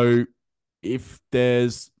really know if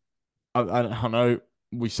there's, I know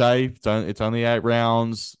we say it's only 8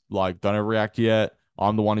 rounds, like, don't overreact yet.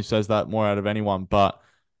 I'm the one who says that more out of anyone, but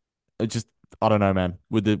it just, I don't know, man.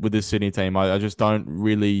 With this Sydney team, I just don't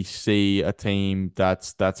really see a team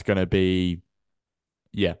that's going to be,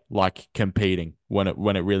 like, competing when it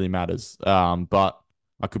really matters. But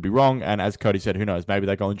I could be wrong, and as Cody said, who knows? Maybe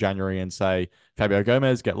they go in January and say, Fabio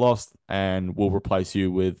Gomez, get lost, and we'll replace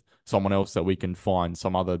you with someone else that we can find,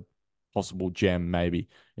 some other possible gem maybe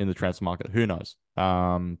in the transfer market. Who knows?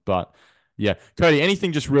 But yeah, Cody,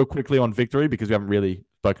 anything just real quickly on Victory, because we haven't really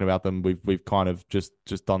spoken about them. We've kind of just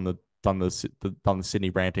done the Sydney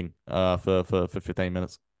ranting for 15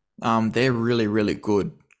 minutes. They're really, really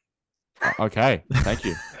good. Okay, thank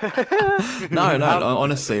you. No,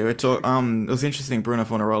 honestly, it was interesting. Bruno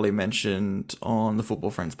Fornaroli mentioned on the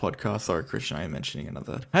Football Friends podcast. Sorry, Christian, I am mentioning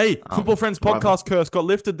another. Hey, Football Friends podcast curse got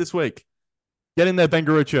lifted this week. Get in there, Ben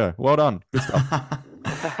Garuccio. Well done. Good stuff.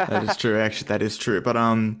 That is true. Actually, that is true. But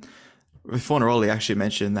Fornaroli actually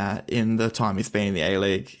mentioned that in the time he's been in the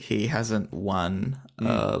A-League, he hasn't won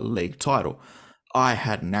a league title. I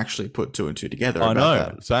hadn't actually put 2 and 2 together. I know,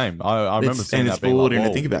 that. Same. I remember seeing that. And it's rewarding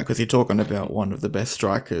to think about, because you're talking about one of the best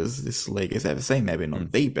strikers this league has ever seen.Maybe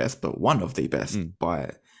not the best, but one of the best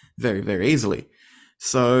by very, very easily.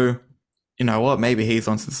 So, you know what? Maybe he's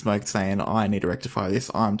on some smoke saying, I need to rectify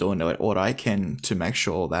this. I'm doing what I can to make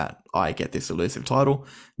sure that I get this elusive title.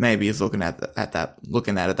 Maybe he's looking at it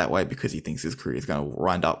that way because he thinks his career is going to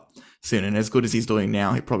wind up soon. And as good as he's doing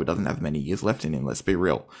now, he probably doesn't have many years left in him. Let's be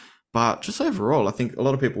real. But just overall, I think a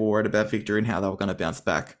lot of people were worried about Victory and how they were going to bounce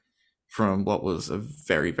back from what was a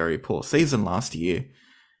very, very poor season last year.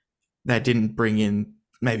 They didn't bring in,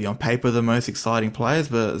 maybe on paper, the most exciting players,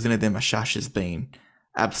 but Zinedine Mashash has been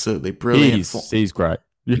absolutely brilliant. He's great.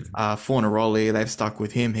 Fornaroli, they've stuck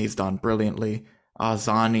with him. He's done brilliantly.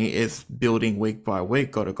 Arzani is building week by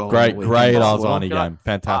week. Got a goal. Great Arzani game.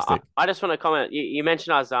 Fantastic. I just want to comment. You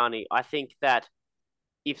mentioned Arzani. I think that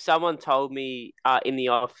if someone told me in the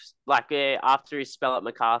off, like after his spell at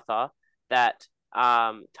MacArthur, that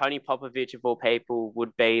Tony Popovich of all people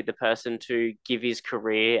would be the person to give his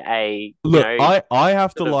career a Look, I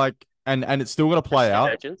have to sort of like, and it's still gonna play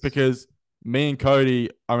out resurgence. because me and Cody,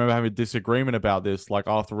 I remember having a disagreement about this like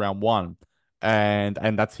after round one, and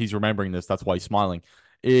that's he's remembering this. That's why he's smiling.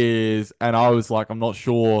 And I was like, I'm not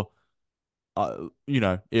sure,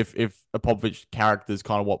 if a Popovich character is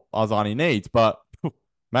kind of what Arzani needs, but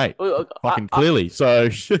mate, fucking clearly. So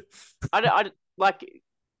I like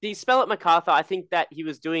the spell at MacArthur. I think that he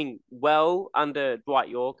was doing well under Dwight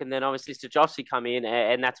York, and then obviously Stajovski come in,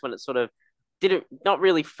 and that's when it sort of didn't not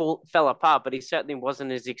really fell apart, but he certainly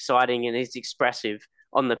wasn't as exciting and as expressive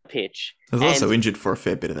on the pitch. He was also injured for a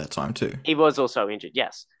fair bit of that time too. He was also injured,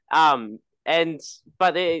 yes.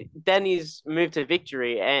 But then he's moved to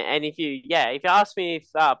Victory, and if you ask me if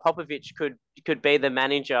Popovich could be the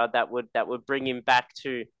manager that would bring him back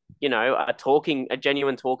to a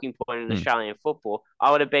genuine talking point in Australian football,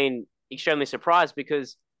 I would have been extremely surprised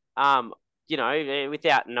because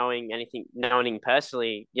without knowing him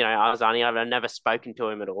personally, Arzani, I've never spoken to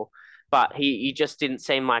him at all, but he just didn't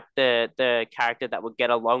seem like the character that would get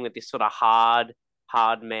along with this sort of hard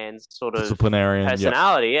man sort of disciplinarian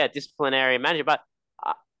personality. Yeah, disciplinarian manager. But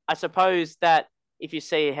I suppose that if you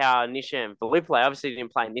see how Nisha and Valu play, obviously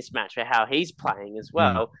didn't play in this match, but how he's playing as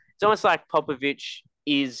well, it's almost like Popovich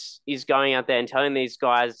is going out there and telling these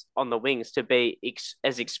guys on the wings to be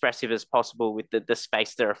as expressive as possible with the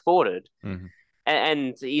space they're afforded.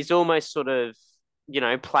 And he's almost sort of,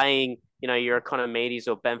 playing, your Economides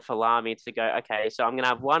or Ben Falami to go, okay, so I'm going to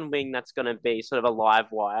have one wing that's going to be sort of a live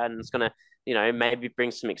wire and it's going to, maybe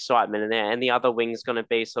bring some excitement in there. And the other wing's going to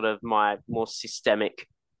be sort of my more systemic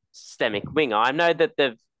winger. I know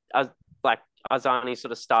that like Arzani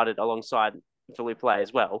sort of started alongside Valuplay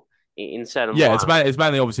as well in certain. Yeah, it's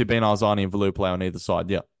mainly obviously been Arzani and Valuplay on either side.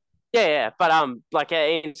 Yeah. Yeah, but like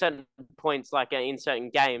in certain points, like in certain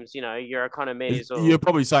games, your Economides or you're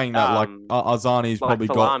probably saying that like Arzani's probably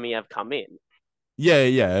got have come in.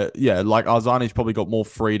 Yeah. Like Arzani's probably got more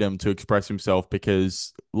freedom to express himself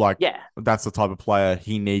because, that's the type of player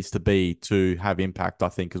he needs to be to have impact, I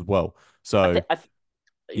think, as well. So,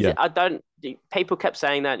 I don't. People kept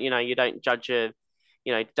saying that you don't judge a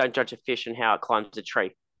fish and how it climbs a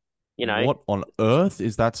tree. What on earth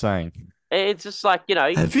is that saying? It's just like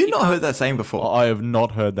Have you not heard that saying before? I have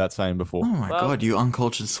not heard that saying before. Oh my god, you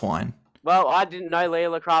uncultured swine! Well, I didn't know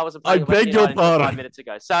Leo Lacroix wasn't playing. I beg your pardon. 5 minutes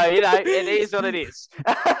ago, so it is what it is.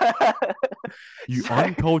 You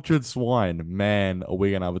uncultured swine, man. Are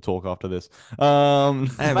we gonna have a talk after this? I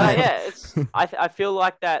feel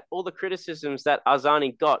like that all the criticisms that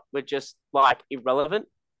Arzani got were just like irrelevant,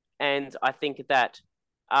 and I think that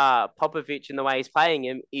Popovich and the way he's playing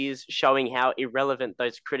him is showing how irrelevant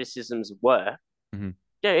those criticisms were.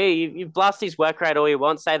 Yeah, you blast his work rate all you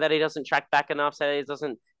want, say that he doesn't track back enough, say that he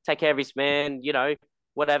doesn't take care of his man,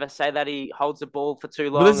 whatever, say that he holds the ball for too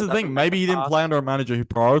long. But this is the thing, maybe he didn't play under a manager who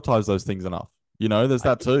prioritized those things enough. There's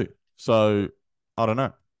that too. So, I don't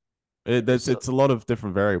know. It's a lot of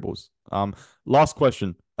different variables. Last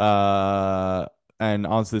question. And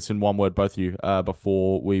answer this in one word, both of you,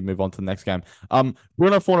 before we move on to the next game.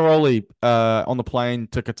 Bruno Fornaroli on the plane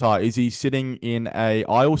to Qatar. Is he sitting in a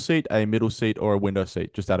aisle seat, a middle seat, or a window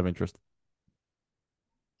seat? Just out of interest.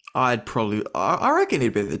 I reckon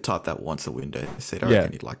he'd be the type that wants a window seat. I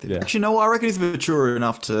reckon he'd like to. Yeah. Actually, no, I reckon he's mature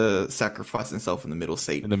enough to sacrifice himself in the middle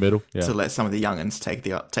seat. In the middle, yeah. To let some of the youngins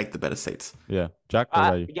take the better seats. Yeah, Jack. What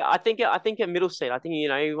about you? Yeah, I think a middle seat. I think he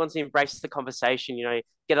wants to embrace the conversation.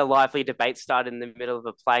 Get a lively debate started in the middle of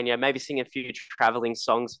a plane. Maybe sing a few traveling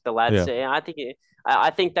songs with the lads. Yeah. I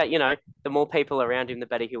think that the more people around him, the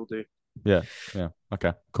better he'll do. Yeah.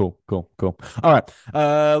 Okay. Cool. All right.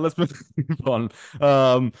 Let's move on.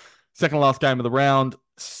 Second last game of the round: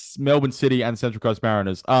 Melbourne City and Central Coast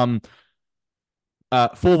Mariners. 4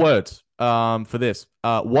 words. For this.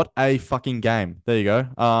 What a fucking game. There you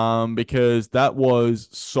go. Because that was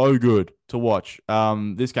so good to watch.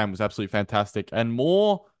 This game was absolutely fantastic, and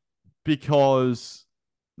more because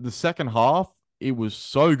the second half it was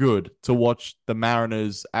so good to watch the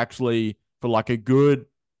Mariners actually for like a good.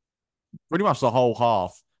 Pretty much the whole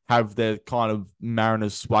half have their kind of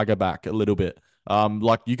Mariners swagger back a little bit.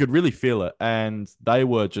 Like you could really feel it, and they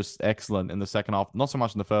were just excellent in the second half. Not so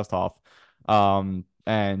much in the first half.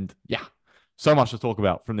 And yeah, so much to talk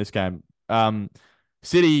about from this game.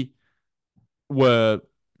 City were,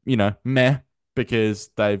 meh because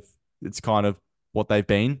it's kind of what they've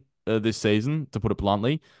been this season, to put it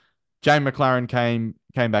bluntly. Jane McLaren came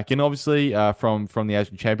back in, obviously, from the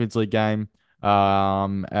Asian Champions League game.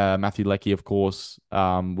 Matthew Leckie, of course,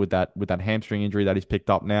 with that hamstring injury that he's picked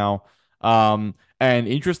up now. And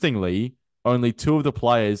interestingly, only two of the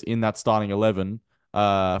players in that starting 11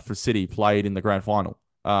 for City played in the grand final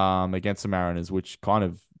against the Mariners, which kind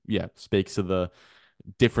of speaks to the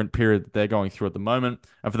different period that they're going through at the moment.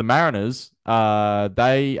 And for the Mariners,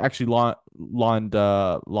 they actually lined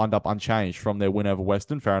up unchanged from their win over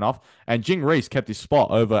Western. Fair enough. And Jing Reese kept his spot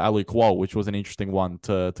over Ali Kual, which was an interesting one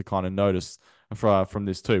to kind of notice from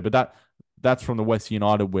this too. But that's from the West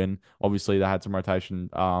United win. Obviously, they had some rotation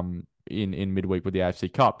in midweek with the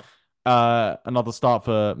AFC Cup. Another start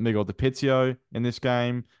for Miguel DePizio in this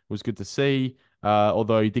game was good to see.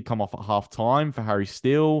 Although he did come off at half time for Harry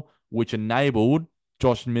Steele, which enabled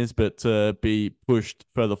Josh Nisbet to be pushed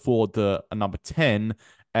further forward to a number 10.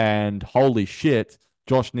 And holy shit,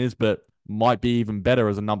 Josh Nisbet might be even better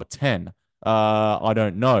as a number 10. I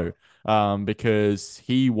don't know. Because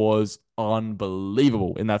he was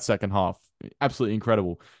unbelievable in that second half. Absolutely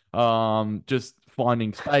incredible. Just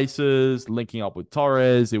finding spaces, linking up with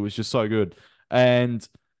Torres. It was just so good. And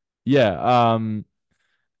yeah,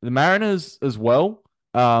 the Mariners as well.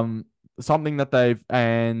 Something that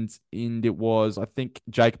it was, I think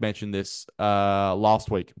Jake mentioned this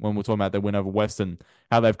last week when we were talking about their win over Western,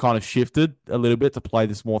 how they've kind of shifted a little bit to play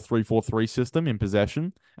this more 3-4-3 system in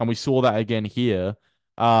possession. And we saw that again here.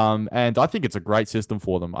 And I think it's a great system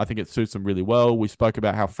for them. I think it suits them really well. We spoke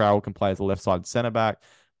about how Farrell can play as a left side centre back,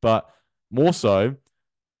 but more so,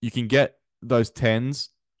 you can get those tens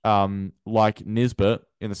like Nisbet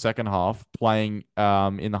in the second half playing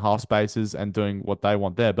in the half spaces and doing what they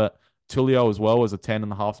want there. But Tulio as well as a 10 in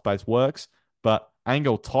the half space works. But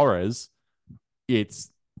Angel Torres,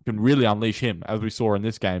 it's can really unleash him, as we saw in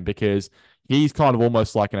this game, because he's kind of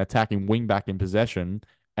almost like an attacking wing back in possession,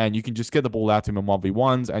 and you can just get the ball out to him in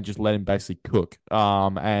 1v1s and just let him basically cook.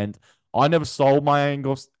 And I never sold my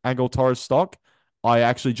Angel Torres stock. I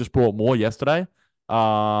actually just bought more yesterday.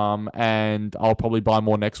 And I'll probably buy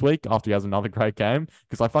more next week after he has another great game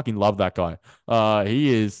because I fucking love that guy.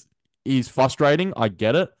 He's frustrating. I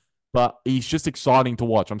get it, but he's just exciting to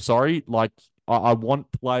watch. I'm sorry. Like, I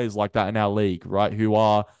want players like that in our league, right? Who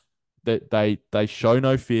are that they show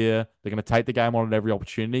no fear. They're going to take the game on at every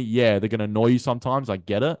opportunity. Yeah, they're going to annoy you sometimes. I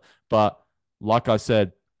get it, but like I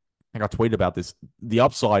said, I think I tweeted about this. The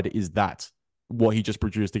upside is that what he just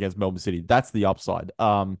produced against Melbourne City. That's the upside.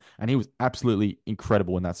 And he was absolutely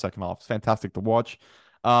incredible in that second half. It's fantastic to watch.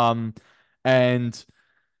 And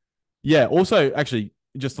yeah, also actually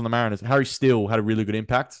just on the Mariners, Harry Steele had a really good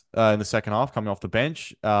impact in the second half coming off the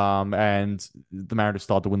bench. And the Mariners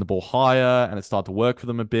started to win the ball higher and it started to work for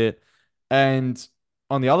them a bit. And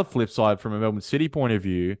on the other flip side, from a Melbourne City point of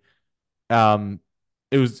view,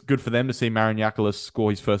 it was good for them to see Marion Yakulis score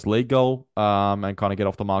his first league goal and kind of get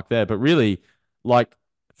off the mark there. But really, like,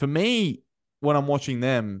 for me, when I'm watching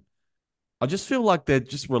them, I just feel like they're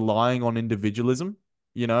just relying on individualism,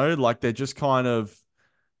 like they're just kind of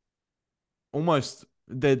almost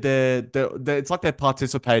they're it's like they're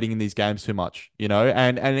participating in these games too much,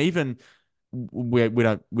 and even we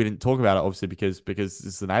didn't talk about it obviously because this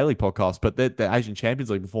is an A-League podcast, but the Asian Champions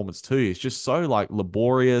League performance too is just so like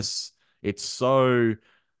laborious. It's so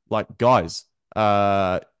like, guys,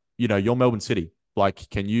 you're Melbourne City. Like,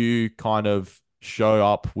 can you kind of show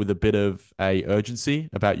up with a bit of a urgency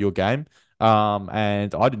about your game?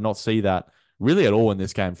 And I did not see that really at all in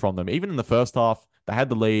this game from them. Even in the first half, they had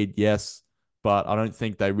the lead, yes, but I don't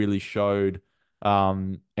think they really showed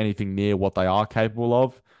anything near what they are capable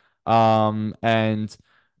of. And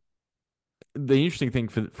the interesting thing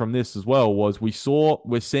from this as well was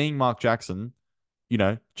we're seeing Mark Jackson,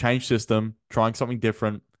 change system, trying something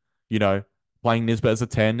different, playing Nisbet as a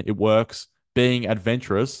 10, it works, being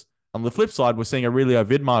adventurous. On the flip side, we're seeing Aurelio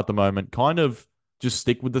Vidmar at the moment kind of just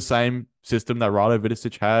stick with the same system that Rado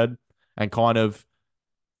Vidicic had and kind of,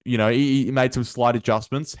 he made some slight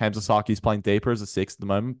adjustments. Hamza Saki's playing deeper as a 6 at the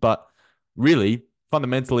moment, but really,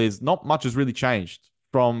 fundamentally, is not much has really changed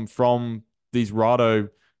from these Rado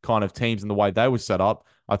kind of teams and the way they were set up.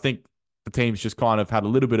 I think the teams just kind of had a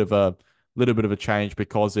little bit of a change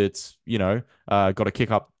because it's, got to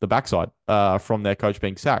kick up the backside from their coach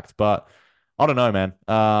being sacked. But I don't know, man.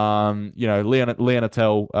 Leon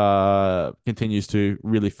Attell continues to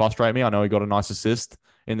really frustrate me. I know he got a nice assist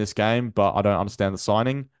in this game, but I don't understand the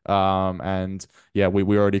signing. And yeah,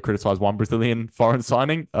 we already criticized one Brazilian foreign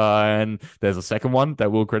signing, and there's a second one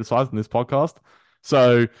that we'll criticize in this podcast.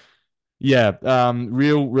 So yeah,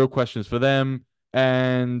 real questions for them.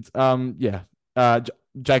 And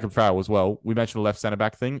Jacob Farrell as well. We mentioned the left centre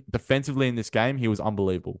back thing. Defensively in this game, he was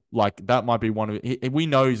unbelievable. Like, that might be one of we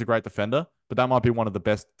know he's a great defender, but that might be one of the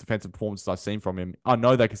best defensive performances I've seen from him. I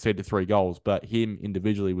know they conceded 3 goals, but him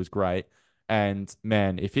individually was great. And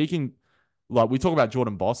man, if he can, like we talk about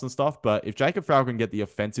Jordan Boss and stuff, but if Jacob Farrell can get the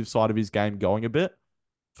offensive side of his game going a bit,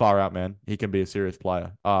 far out, man, he can be a serious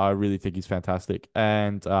player. I really think he's fantastic.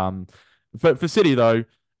 And for City though,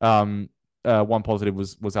 one positive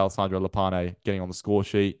was Alessandro Lapane getting on the score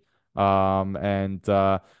sheet. And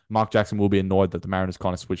Mark Jackson will be annoyed that the Mariners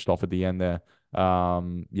kind of switched off at the end there.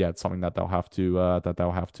 Yeah, it's something that they'll have to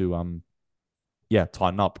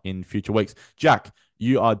tighten up in future weeks. Jack,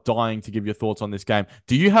 you are dying to give your thoughts on this game.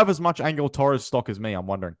 Do you have as much Angel Torres stock as me? I'm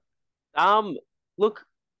wondering. Look,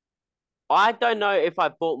 I don't know if I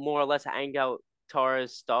bought more or less Angel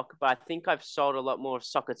Torres stock, but I think I've sold a lot more of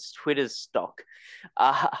Soccer's Twitter's stock.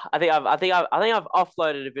 I think I've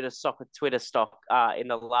offloaded a bit of Soccer Twitter stock in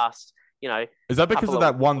the last, Is that because of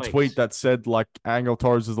that one weeks. tweet that said like Angel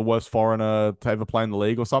Torres is the worst foreigner to ever play in the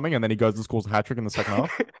league or something, and then he goes and scores a hat trick in the second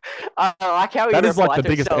half? I like how that is like the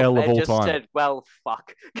biggest L of all time. Said, well,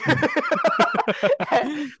 fuck.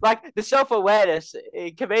 Like the self-awareness,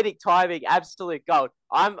 comedic timing, absolute gold.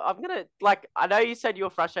 I'm gonna like. I know you said you were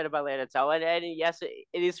frustrated by Leonardo, and yes, it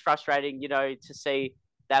is frustrating, to see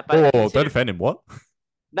that. But don't defend him. What?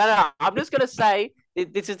 No. I'm just gonna say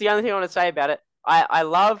this is the only thing I want to say about it. I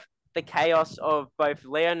love the chaos of both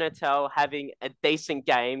Leo Natel having a decent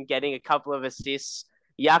game, getting a couple of assists.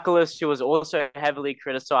 Yakulis, who was also heavily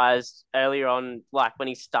criticised earlier on, like when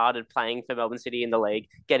he started playing for Melbourne City in the league,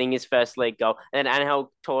 getting his first league goal, and then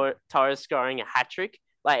Angel Torres scoring a hat trick.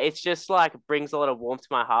 Like it's just like brings a lot of warmth to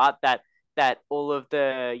my heart that all of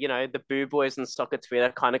the the boo boys and Soccer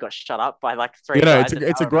Twitter kind of got shut up by like three guys.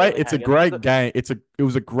 It's a great game. It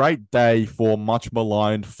was a great day for much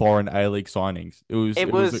maligned foreign A-League signings.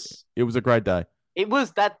 It was a great day. It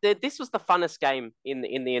was this was the funnest game in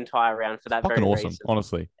the entire round for that fucking very awesome, reason.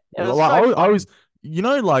 honestly. It was I was,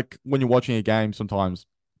 like when you're watching a game sometimes,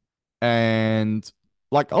 and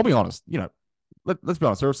like I'll be honest, let's be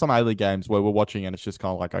honest, there are some A-League games where we're watching and it's just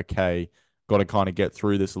kind of like, okay, got to kind of get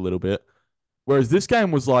through this a little bit. Whereas this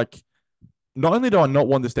game was like, not only do I not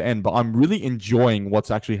want this to end, but I'm really enjoying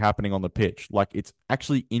what's actually happening on the pitch. Like, it's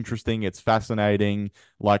actually interesting. It's fascinating.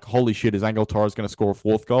 Like, holy shit, is Angel Torres going to score a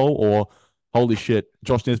 4th goal? Or, holy shit,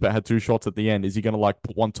 Josh Nisbet had 2 shots at the end. Is he going to, like,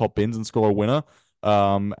 put one top bins and score a winner?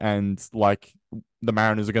 And, like, the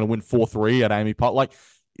Mariners are going to win 4-3 at Amy Park. Like,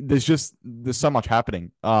 there's so much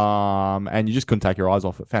happening. And you just couldn't take your eyes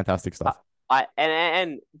off it. Fantastic stuff.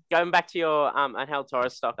 And going back to your Angel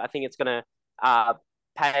Torres stock, I think it's going to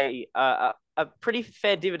pay a pretty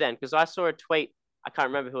fair dividend, because I saw a tweet. I can't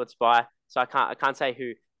remember who it's by, so I can't say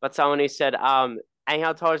who, but someone who said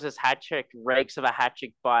Angel Torres' hat trick reeks of a hat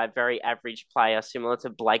trick by a very average player, similar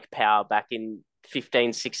to Blake Power back in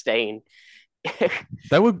 15-16.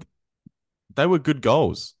 They were good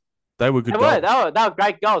goals. They were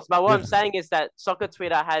great goals. But what I'm saying is that Soccer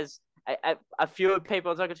Twitter has a few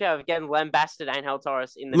people on Soccer Twitter have again lambasted Angel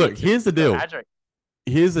Torres in the look. Here's the deal.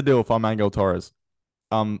 Here's the deal. If I'm Angel Torres,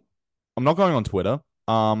 I'm not going on Twitter.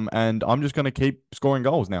 And I'm just going to keep scoring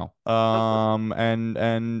goals now. And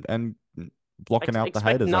blocking out the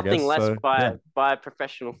haters. Nothing I guess. less by a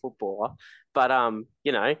professional footballer. But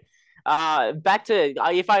back to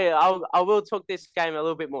if I will talk this game a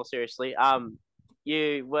little bit more seriously.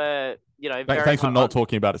 You were thanks for not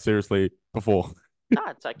talking about it seriously before. No,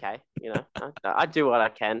 it's okay. I do what I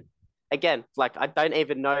can. Again, like I don't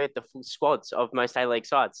even know the full squads of most A-League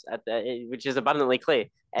sides, which is abundantly clear.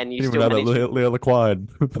 And you still manage that Leo Laquide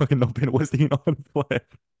fucking not being a West United player.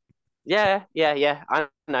 Yeah. I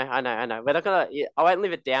know. We're not gonna. I won't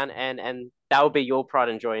live it down, and that will be your pride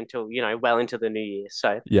and joy until well into the new year.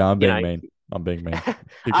 So yeah, I'm being mean.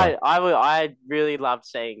 I really loved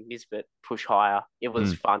seeing Nisbet push higher. It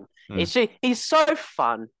was fun. He's so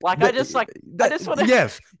fun. Like I just want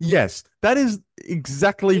to. Yes. That is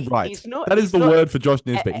exactly right. That is the word for Josh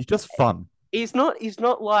Nisbet. He's just fun. He's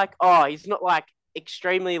not like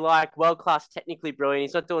extremely like world class, technically brilliant.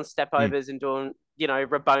 He's not doing step overs and doing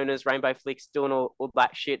Rabonas, rainbow flicks, doing all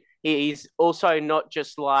that shit. He's also not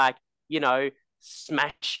just like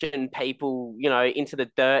smashing people, into the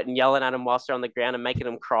dirt and yelling at them whilst they're on the ground and making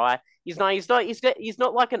them cry. He's not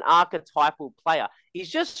like an archetypal player. He's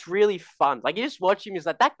just really fun. Like you just watch him, he's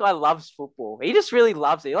like, that guy loves football. He just really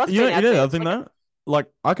loves it. He loves the other thing though, like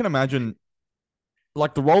I can imagine,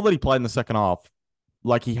 like the role that he played in the second half,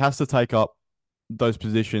 like he has to take up those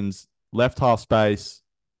positions, left half space.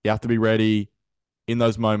 You have to be ready in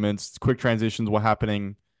those moments. Quick transitions were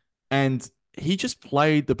happening, and he just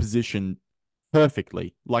played the position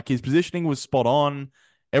perfectly. Like his positioning was spot on.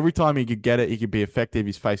 Every time he could get it, he could be effective.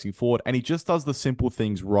 He's facing forward, and he just does the simple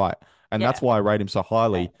things right, and Yeah. that's why I rate him so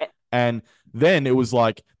highly. And then it was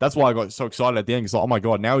like that's why I got so excited at the end. It's like, oh my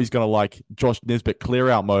god, now he's gonna like Josh Nisbet clear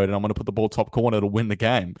out mode, and I'm gonna put the ball top corner to win the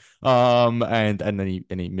game. And then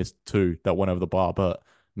he missed two that went over the bar, but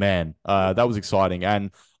man, that was exciting.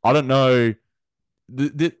 And I don't know,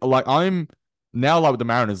 like I'm now like with the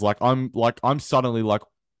Mariners, I'm suddenly like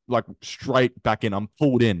straight back in. I'm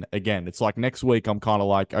pulled in again. It's like next week I'm kind of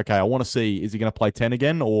like, okay, I want to see is he going to play 10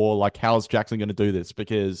 again or like how's Jackson going to do this?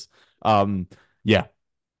 Because yeah,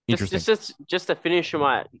 interesting. Just to finish him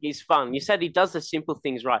out, he's fun. You said he does the simple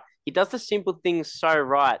things right. He does the simple things so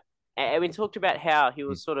right. And we talked about how he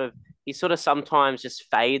sort of sometimes just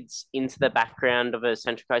fades into the background of a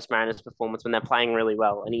Central Coast Mariners performance when they're playing really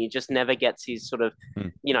well, and he just never gets his sort of,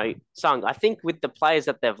 sung. I think with the players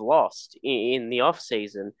that they've lost in the off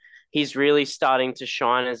season, he's really starting to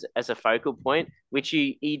shine as a focal point, which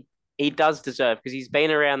he does deserve because he's been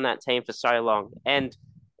around that team for so long. And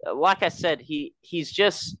like I said, he's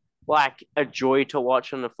just like a joy to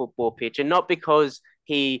watch on the football pitch, and not because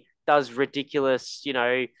he does ridiculous,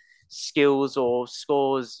 skills or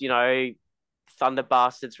scores, thunder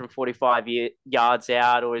bastards from 45 yards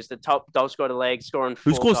out, or is the top goal scorer of the league scoring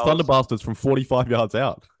Who 4 scores goals. thunder bastards from 45 yards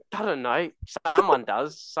out? I don't know. Someone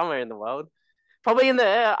does somewhere in the world. Probably in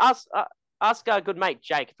the ask our good mate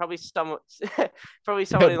Jake. Probably someone. Probably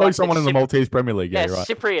someone. Probably someone in the Maltese Premier League. Yeah, right.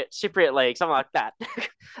 Cypriot league, something like that.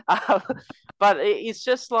 But it's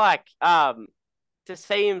just like to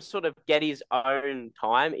see him sort of get his own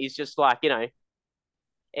time is just like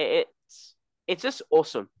it's just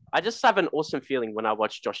awesome. I just have an awesome feeling when I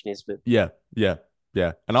watch Josh Nisbet. Yeah.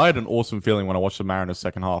 And I had an awesome feeling when I watched the Mariners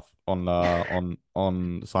second half on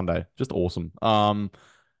Sunday. Just awesome.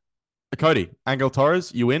 Cody, Angel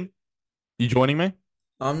Torres, you in? You joining me?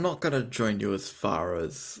 I'm not gonna join you as far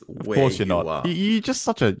as Of where course you're you not. are. You're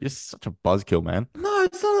such a buzzkill, man. No,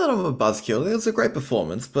 it's not that I'm a buzzkill. It was a great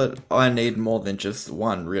performance, but I need more than just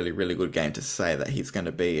one really, really good game to say that he's going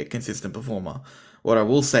to be a consistent performer. What I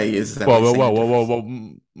will say is that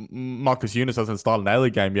Marcus Eunice hasn't started an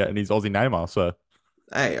A-League game yet, and he's Aussie Neymar, so.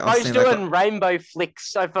 Hey, he's doing rainbow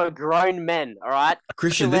flicks for grown men. All right,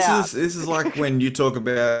 Christian, this is like when you talk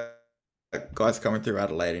about guys coming through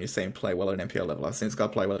Adelaide and you see him play well at an NPL level. I've seen this guy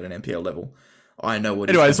play well at an NPL level. I know what.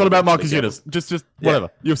 Anyway, it's not about Marcus Eunice. Just whatever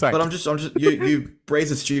you're saying. But I'm just you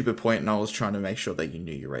raised a stupid point, and I was trying to make sure that you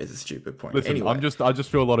knew you raised a stupid point. Listen, anyway, I just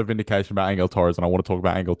feel a lot of vindication about Angel Torres, and I want to talk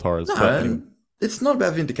about Angel Torres. No, anyway. It's not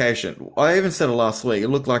about vindication. I even said it last week. It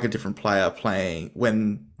looked like a different player playing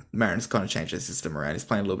when Mariners kind of changed their system around. He's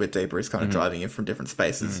playing a little bit deeper. He's kind of driving in from different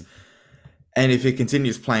spaces. And if he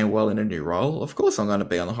continues playing well in a new role, of course I'm going to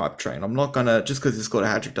be on the hype train. I'm not going to, just because he scored a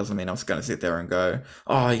hat-trick doesn't mean I'm just going to sit there and go,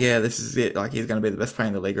 oh yeah, this is it. Like he's going to be the best player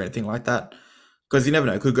in the league or anything like that. Because you never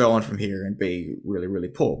know. It could go on from here and be really, really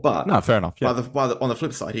poor. But no, fair enough. Yeah. On the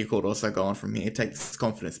flip side, he could also go on from here, take this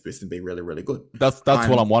confidence boost and be really, really good. That's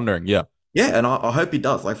what I'm wondering. Yeah. Yeah, and I hope he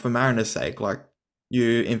does. Like for Mariners' sake, like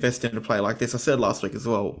you invest in a player like this. I said last week as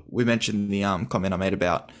well. We mentioned the comment I made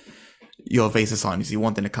about your visa signings. You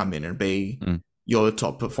want them to come in and be your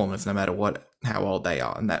top performance, no matter how old they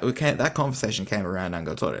are. And that conversation came around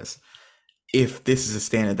Angel Torres. If this is a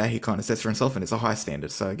standard that he kind of sets for himself, and it's a high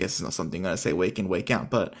standard, so I guess it's not something I'm going to say week in, week out,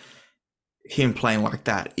 but him playing like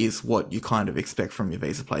that is what you kind of expect from your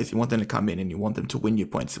visa players. You want them to come in and you want them to win you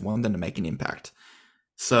points. You want them to make an impact.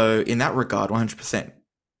 So in that regard, 100%,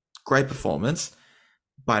 great performance,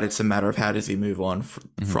 but it's a matter of how does he move on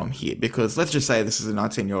from here? Because let's just say this is a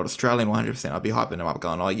 19-year-old Australian, 100%, I'd be hyping him up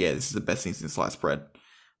going, oh yeah, this is the best thing since sliced bread.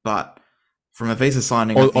 But from a visa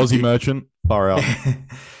signing... Aussie merchant, far out.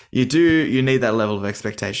 You need that level of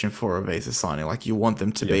expectation for a visa signing. Like you want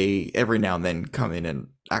them to be, every now and then, come in and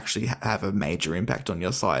actually have a major impact on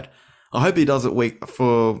your side. I hope he does it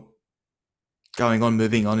for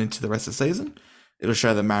moving on into the rest of the season. It'll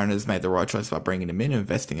show the Mariners made the right choice by bringing him in and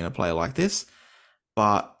investing in a player like this.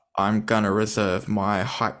 But I'm going to reserve my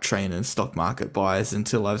hype train and stock market buys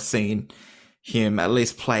until I've seen him at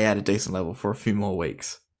least play at a decent level for a few more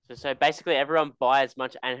weeks. So basically everyone buy as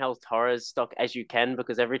much Angel Torres stock as you can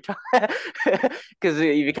because every time... Because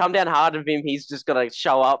if you come down hard of him, he's just going to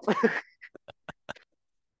show up.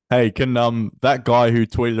 Hey, can that guy who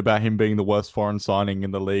tweeted about him being the worst foreign signing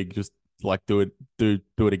in the league just like do it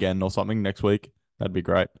again or something next week? That'd be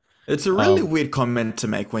great. It's a really weird comment to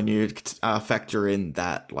make when you factor in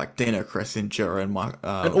that like Dino Crescencio and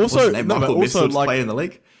Michael Missels played in the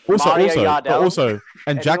league.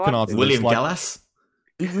 And Jack can answer William this. Gallas.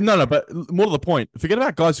 No, but more to the point, forget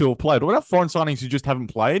about guys who have played. What about foreign signings who just haven't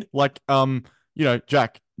played? Like,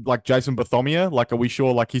 Jack, like Jason Barthomeu? Like, are we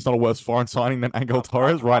sure like he's not a worse foreign signing than Angel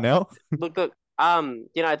Torres right now? Look.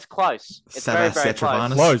 It's close. It's very, Savas very close.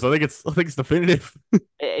 Cetravanis. Close. I think it's definitive.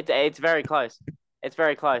 It's very close. It's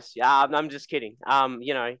very close. Yeah, I'm just kidding.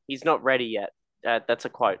 He's not ready yet. That's a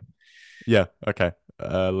quote. Yeah. Okay.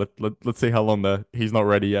 Let's see how long the he's not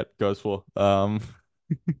ready yet goes for.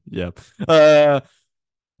 Yeah. All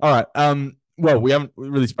right. Well, we haven't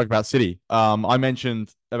really spoke about City. I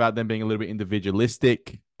mentioned about them being a little bit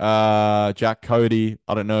individualistic. Jack Cody.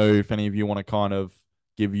 I don't know if any of you want to kind of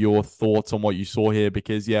give your thoughts on what you saw here,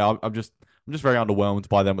 because yeah, I'm just very underwhelmed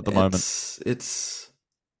by them at the moment. It's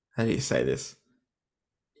how do you say this?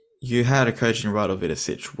 You had a coach in Rado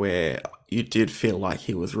Vidosic where you did feel like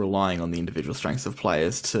he was relying on the individual strengths of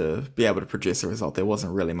players to be able to produce a result. There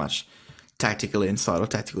wasn't really much tactical insight or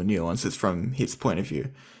tactical nuances from his point of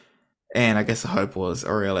view. And I guess the hope was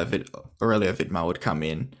Aurelio Vidmar would come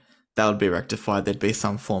in. That would be rectified. There'd be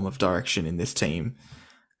some form of direction in this team.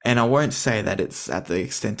 And I won't say that it's at the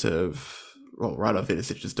extent of what Rado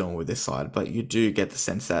Vidosic is doing with this side, but you do get the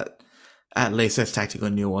sense that at least those tactical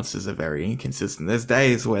nuances are very inconsistent. There's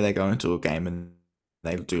days where they go into a game and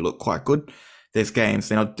they do look quite good. There's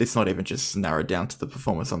games, it's not even just narrowed down to the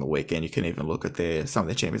performance on the weekend. You can even look at some of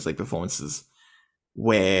their Champions League performances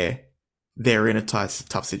where they're in a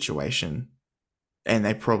tough situation and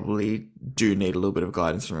they probably do need a little bit of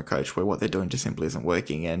guidance from a coach where what they're doing just simply isn't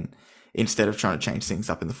working. And instead of trying to change things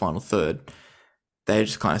up in the final third, they're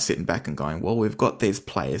just kind of sitting back and going, well, we've got these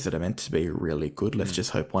players that are meant to be really good. Let's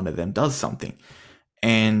just hope one of them does something.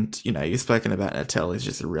 And, you've spoken about Natel is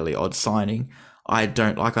just a really odd signing. I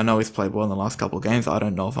know he's played well in the last couple of games. I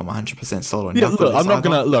don't know if I'm 100% sold on Yakulis.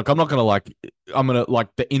 I'm gonna like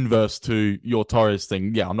the inverse to your Torres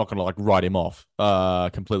thing. Yeah, I'm not gonna like write him off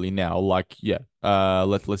completely now. Like, yeah,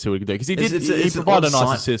 let's see what he can do, because he provided a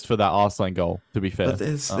nice assist for that Arslan goal, to be fair.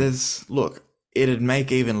 But look, it'd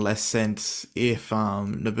make even less sense if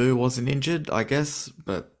Naboo wasn't injured, I guess,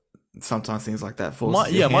 but sometimes things like that fall.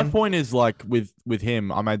 My point is, like, with him,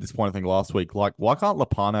 I made this point I think last week. Like, why can't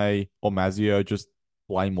Lapane or Mazio just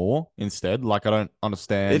play more instead? Like, I don't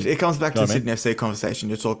understand. It comes back to the Sydney FC conversation.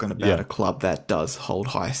 You're talking about a club that does hold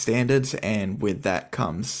high standards, and with that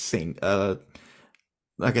comes I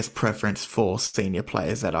guess preference for senior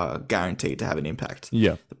players that are guaranteed to have an impact.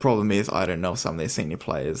 Yeah. The problem is I don't know if some of their senior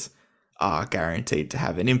players are guaranteed to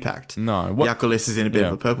have an impact. No. Yakulis is in a bit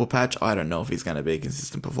of a purple patch. I don't know if he's going to be a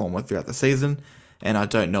consistent performer throughout the season, and I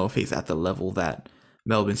don't know if he's at the level that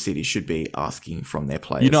Melbourne City should be asking from their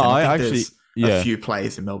players. There's a few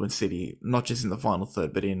players in Melbourne City, not just in the final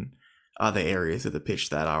third, but in other areas of the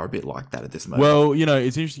pitch that are a bit like that at this moment. Well,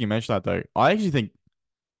 it's interesting you mention that, though. I actually think,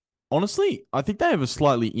 honestly, I think they have a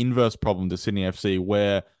slightly inverse problem to Sydney FC,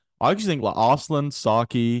 where I actually think like Arslan,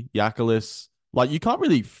 Saki, Yakulis, like, you can't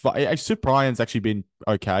really Cyprian's actually been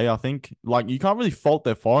okay, I think. Like, you can't really fault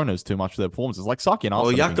their foreigners too much for their performances. Like, Saki and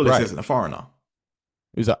Arslan have been great. Yakulis isn't a foreigner.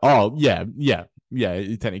 Is that? Oh, yeah,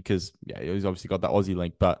 technically, because he's obviously got that Aussie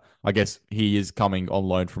link, but I guess he is coming on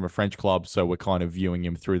loan from a French club, so we're kind of viewing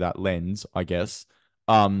him through that lens, I guess.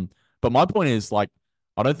 But my point is, like,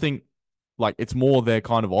 I don't think, like, it's more their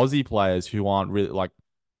kind of Aussie players who aren't really like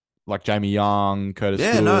Jamie Young, Curtis.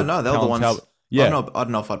 Yeah, Gould, no, they're the ones. Talbot. Yeah, I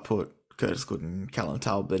don't know if I'd put Curtis Good and Callum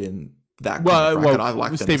Talbot in that kind of bracket. I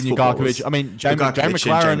like Stephen Ugarkovic. I mean,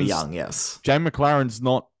 Jamie Young, yes. Jamie McLaren's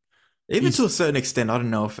not. Even to a certain extent, I don't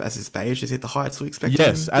know if Aziz Beige has hit the heights we expected.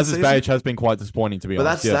 Yes, Aziz Beige has been quite disappointing, to be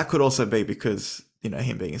honest. But that could also be because,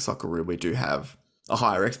 him being a Socceroo, we do have a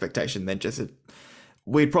higher expectation than just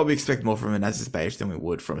we'd probably expect more from an Aziz Beige than we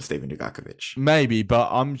would from a Stephen Ugarkovic. Maybe, but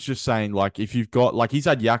I'm just saying, like, if you've got, like, he's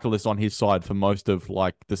had Yakulis on his side for most of,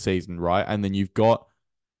 like, the season, right? And then you've got,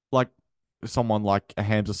 like, someone like a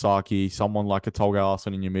Hamza Saki, someone like a Tolga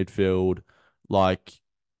Arslan in your midfield. Like,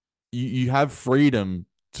 you have freedom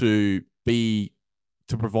to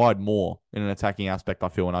provide more in an attacking aspect, I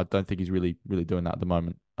feel, and I don't think he's really doing that at the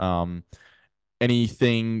moment.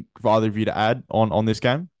 Anything for either of you to add on this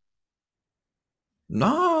game?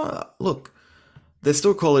 No, look, there's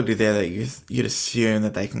still quality there that you'd assume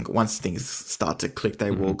that they can, once things start to click, they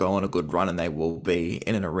will go on a good run and they will be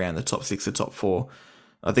in and around the top 6 or top 4.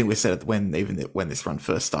 I think we said it when this run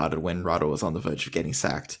first started, when Rado was on the verge of getting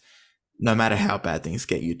sacked. No matter how bad things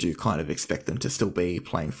get, you do kind of expect them to still be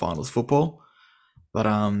playing finals football. But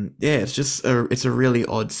it's just it's a really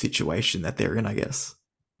odd situation that they're in, I guess.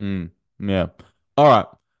 Yeah. All right.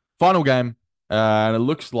 Final game, and it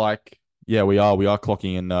looks like we are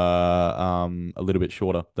clocking in a little bit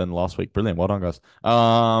shorter than last week. Brilliant. Well done, guys.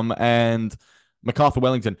 And MacArthur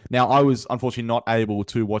Wellington. Now, I was unfortunately not able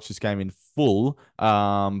to watch this game in full,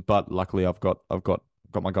 but luckily I've got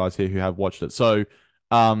got my guys here who have watched it. So,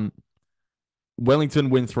 Wellington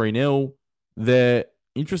win 3-0. They're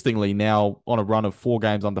interestingly now on a run of 4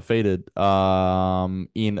 games undefeated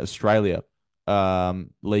in Australia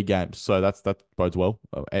league games. So that bodes well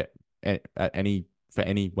for any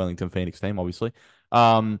Wellington Phoenix team, obviously.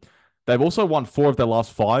 They've also won 4 of their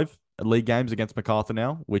last 5 league games against MacArthur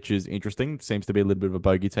now, which is interesting. Seems to be a little bit of a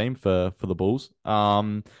bogey team for the Bulls.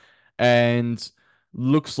 And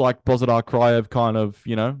looks like Bozidar Kraev kind of,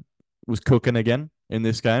 was cooking again in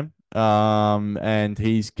this game. And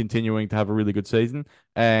he's continuing to have a really good season.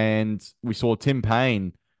 And we saw Tim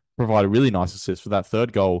Payne provide a really nice assist for that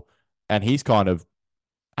 3rd goal. And he's kind of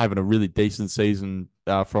having a really decent season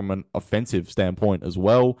from an offensive standpoint as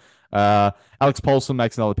well. Alex Paulson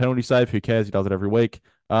makes another penalty save. Who cares? He does it every week.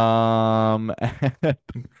 Grow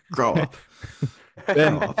up.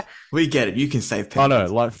 Grow up. We get it. You can save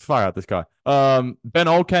penalties. I know. Fire out this guy. Ben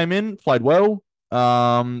Old came in, played well.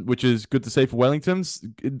 Which is good to see for Wellington's.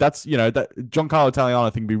 That's that Giancarlo Italiano, I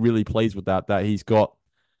think, be really pleased with that. That you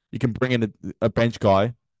can bring in a bench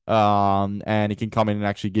guy, and he can come in and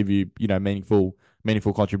actually give you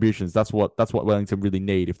meaningful contributions. That's what Wellington really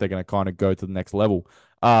need if they're going to kind of go to the next level.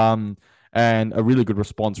 And a really good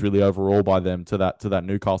response, really overall by them to that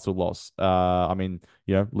Newcastle loss.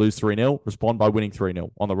 Lose 3-0, respond by winning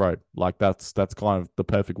 3-0 on the road. Like that's kind of the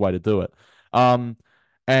perfect way to do it.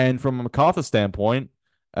 And from a MacArthur standpoint,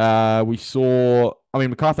 we saw,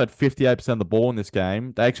 MacArthur had 58% of the ball in this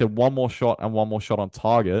game. They actually had one more shot on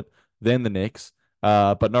target than the Knicks,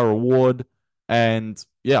 but no reward. And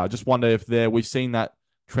yeah, I just wonder if we've seen that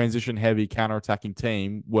transition heavy counter-attacking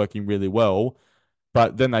team working really well,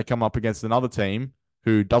 but then they come up against another team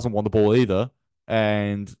who doesn't want the ball either.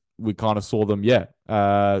 And we kind of saw them,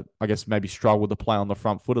 I guess maybe struggle to play on the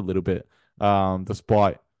front foot a little bit,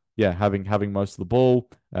 despite having most of the ball.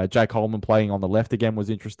 Jake Holman playing on the left again was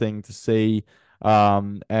interesting to see.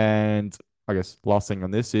 And I guess last thing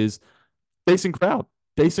on this is decent crowd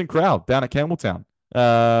down at Campbelltown.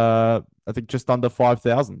 I think just under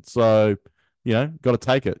 5,000. So, got to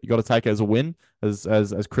take it. You got to take it as a win,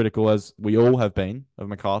 as critical as we all have been of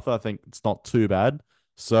MacArthur. I think it's not too bad.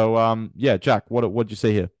 So, Jack, what did you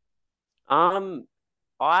see here?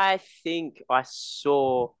 I think I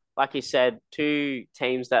saw, like you said, 2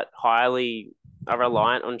 teams that highly are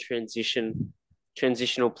reliant on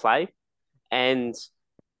transitional play. And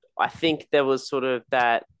I think there was sort of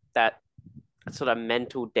that sort of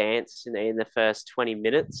mental dance in the first 20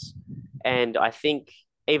 minutes. And I think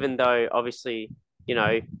even though obviously,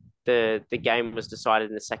 the game was decided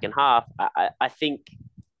in the second half, I think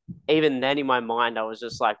even then in my mind, I was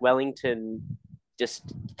just like, Wellington just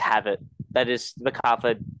have it. That is,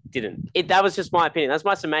 MacArthur didn't. That was just my opinion. That's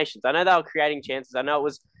my summations. I know they were creating chances. I know it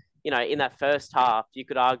was, in that first half, you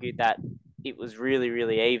could argue that it was really,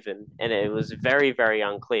 really even and it was very, very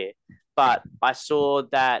unclear. But I saw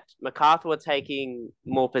that MacArthur were taking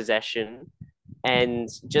more possession, and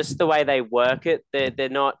just the way they work it, they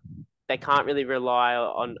can't really rely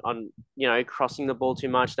on crossing the ball too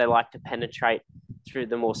much. They like to penetrate through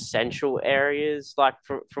the more central areas. Like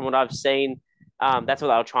from what I've seen, that's what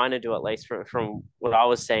they were trying to do, at least from what I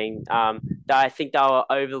was seeing. I think they were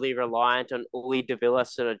overly reliant on Uli Davila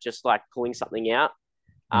sort of just like pulling something out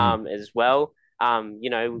as well.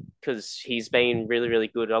 Because he's been really, really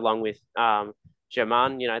good along with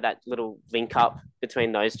German. That little link up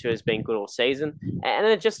between those two has been good all season. And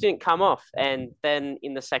it just didn't come off. And then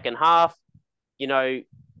in the second half,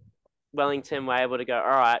 Wellington were able to go, all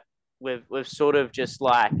right, we've sort of just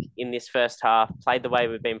like in this first half played the way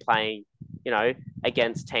we've been playing,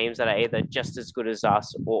 against teams that are either just as good as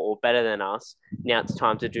us or better than us. Now it's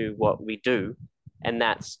time to do what we do. And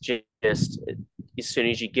that's just as soon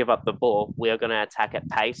as you give up the ball, we are going to attack at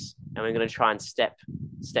pace, and we're going to try and step,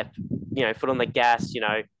 foot on the gas,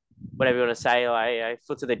 whatever you want to say, like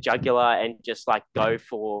foot to the jugular, and just like go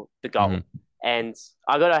for the goal. Mm-hmm. And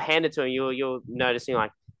I got to hand it to him. You're noticing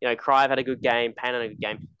like, Kraev had a good game, Payne had a good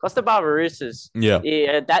game. Costa Barbarossa's,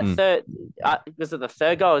 third, because of the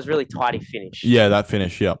third goal was really tidy finish. Yeah, that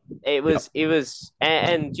finish, yeah. It was,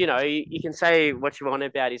 and you can say what you want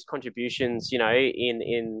about his contributions,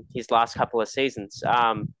 in his last couple of seasons.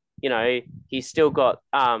 He's still got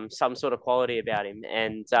some sort of quality about him,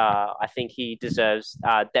 and I think he deserves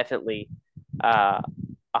definitely a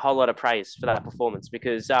whole lot of praise for that performance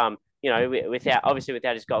because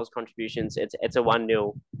without his goals contributions, it's a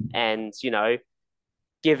 1-0, and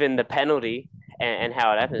given the penalty and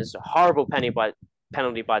how it happened, it's a horrible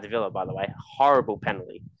penalty by Davila, by the way, horrible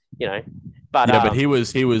penalty, but he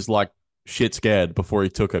was like shit scared before he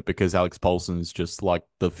took it because Alex Paulson's just like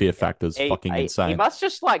the fear factor's fucking insane. He must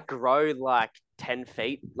just like grow like 10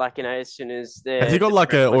 feet. Like, as soon as Has he got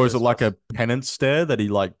like or is it like a penance stare that he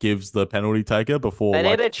like gives the penalty taker before? They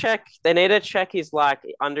need to check. They need to check his like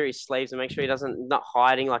under his sleeves and make sure he doesn't not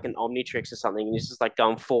hiding like an Omnitrix or something. He's just like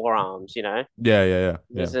going forearms. Yeah.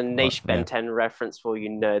 There's a niche Ben 10 reference for you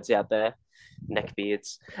nerds out there,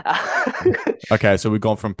 neckbeards. Okay, so we've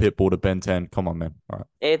gone from Pitbull to Ben 10. Come on, man. All right.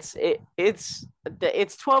 It's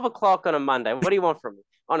 12 o'clock on a Monday. What do you want from me,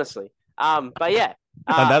 honestly? But yeah.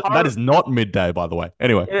 And that is not midday, by the way.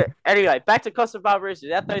 Anyway, back to Costa Barbaros.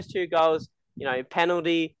 Without those 2 goals,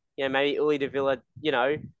 penalty, maybe Uli de Villa,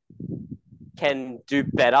 can do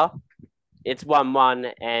better. It's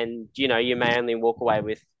 1-1, and you may only walk away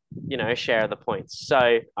with a share of the points.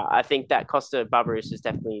 So I think that Costa Barbaros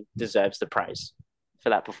definitely deserves the praise for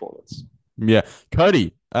that performance. Yeah,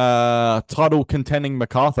 Cody, title contending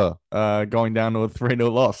MacArthur, going down to a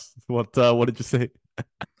 3-0 loss. What did you see?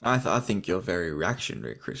 I think you're very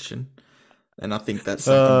reactionary, Christian, and I think that's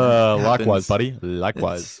something that likewise, buddy.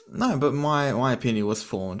 Likewise. No, but my opinion was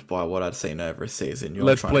formed by what I'd seen over a season.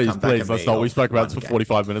 Let's please. Let's not. We spoke about this for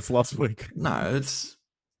 45 minutes last week. No, it's.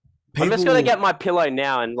 I'm just gonna get my pillow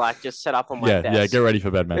now and just set up on my desk. Yeah. Get ready for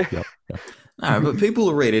bed, man. Yeah. No, but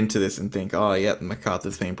people read into this and think, oh, yeah,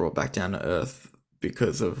 MacArthur's been brought back down to earth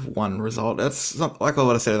because of one result. That's not like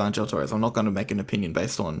what I said with Ángel Torres. I'm not going to make an opinion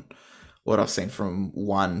based on what I've seen from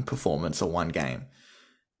one performance or one game.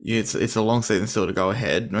 It's a long season still to go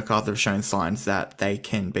ahead. MacArthur have shown signs that they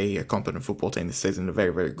can be a competent football team this season, a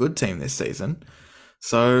very, very good team this season.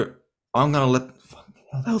 So I'm going to let...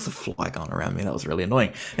 That was a fly going around me. That was really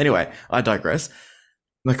annoying. Anyway, I digress.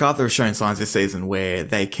 MacArthur have shown signs this season where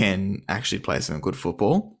they can actually play some good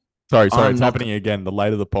football. Sorry, it's happening again. The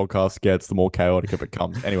later the podcast gets, the more chaotic it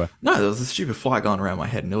becomes. Anyway. No, there was a stupid fly going around my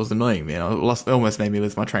head and it was annoying me. It almost made me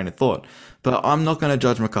lose my train of thought. But I'm not going to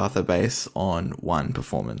judge MacArthur based on one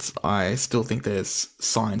performance. I still think there's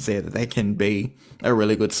signs there that they can be a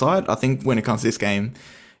really good side. I think when it comes to this game,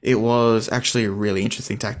 it was actually a really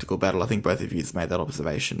interesting tactical battle. I think both of you made that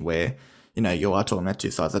observation where, you are talking about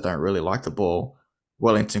 2 sides that don't really like the ball.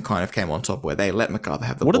 Wellington kind of came on top where they let MacArthur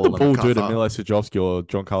have the ball. What did the ball do to Mile Sujovski or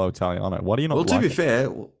Giancarlo Italiano? Why do you not Well, to be fair,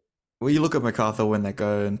 when you look at MacArthur when they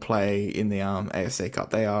go and play in the AFC Cup,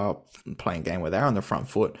 they are playing a game where they're on the front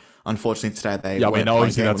foot. Unfortunately, today they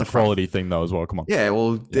obviously that's a quality thing though as well. Come on. Yeah,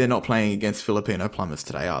 well, they're not playing against Filipino plumbers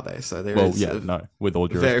today, are they? So with all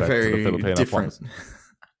due respect to the Filipino different. plumbers.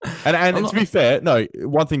 And to be fair, no,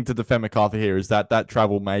 one thing to defend MacArthur here is that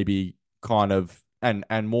travel may be kind of and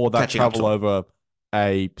more that travel over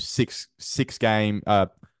a six game,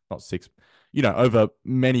 not 6, over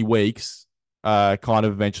many weeks, kind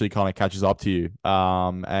of eventually kind of catches up to you.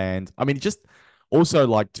 And I mean, just also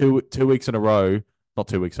like two weeks in a row, not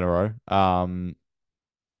 2 weeks in a row.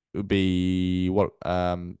 It would be 2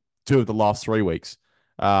 of the last 3 weeks,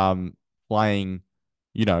 playing,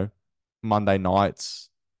 Monday nights,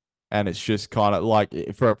 and it's just kind of like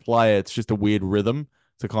for a player, it's just a weird rhythm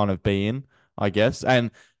to kind of be in, I guess,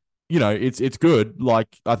 and. It's good. Like,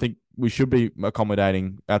 I think we should be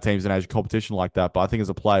accommodating our teams in Asia competition like that. But I think as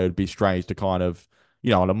a player, it'd be strange to kind of,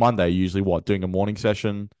 on a Monday, usually doing a morning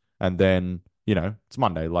session and then, it's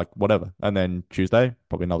Monday, like whatever. And then Tuesday,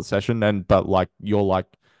 probably another session. But like, you're like,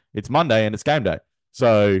 it's Monday and it's game day.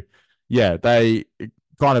 So yeah, they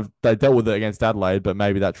dealt with it against Adelaide, but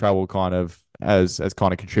maybe that travel kind of has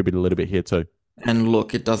kind of contributed a little bit here too. And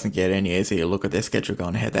look, it doesn't get any easier. Look at their schedule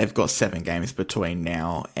going ahead. They've got 7 games between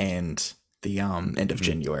now and the end of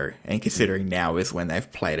January. And considering now is when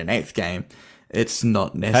they've played an 8th game, it's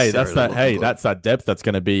not necessarily. That's that depth that's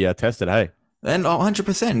going to be tested. Hey, and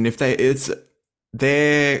 100%. It's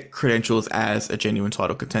their credentials as a genuine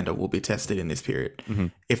title contender will be tested in this period. Mm-hmm.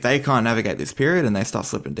 If they can't navigate this period and they start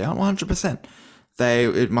slipping down, 100%.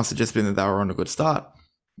 It must have just been that they were on a good start.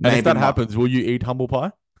 And if that happens, will you eat humble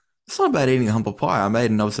pie? It's not about eating a humble pie. I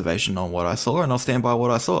made an observation on what I saw, and I'll stand by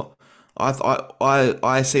what I saw.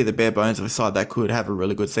 I see the bare bones of a side that could have a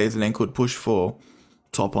really good season and could push for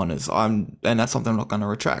top honours. And that's something I'm not going to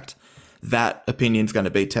retract. That opinion's going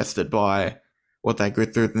to be tested by what they go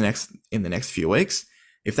through in the next few weeks.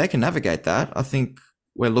 If they can navigate that, I think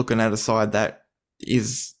we're looking at a side that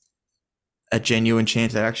is a genuine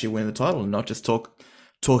chance to actually win the title and not just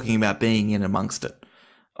talking about being in amongst it.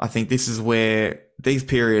 I think this is where these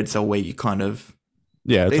periods are where you kind of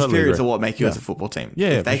these periods are what make you as a football team. Yeah,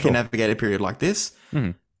 if they can navigate a period like this,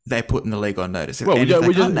 they put in the league on notice. If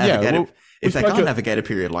they can't navigate a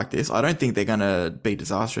period like this, I don't think they're going to be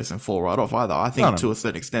disastrous and fall right off either. I think to a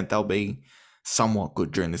certain extent they'll be somewhat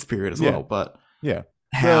good during this period as well. But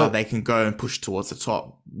how they can go and push towards the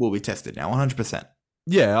top will be tested now, 100%.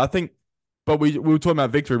 Yeah, I think. But we were talking about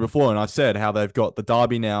Victory before, and I said how they've got the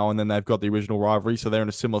derby now, and then they've got the original rivalry, so they're in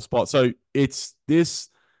a similar spot. So this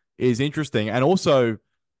is interesting, and also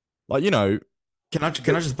like Can I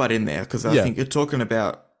just butt in there? Because I yeah. think you're talking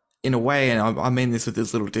about, in a way, and I mean this with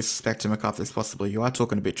as little disrespect to MacArthur as possible, you are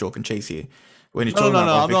talking a bit chalk and cheese here. When you're talking No, about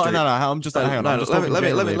no, Melbourne I'm not. Victory. No, no. I'm just hang on. I'm just talking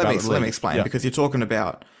generally about the Let me league. explain, Yeah. because you're talking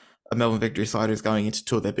about a Melbourne Victory side who's going into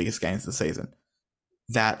two of their biggest games of the season.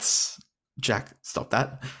 That's Jack. Stop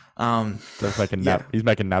that. That's making Yeah. nap. He's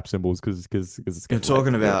making nap symbols because it's You're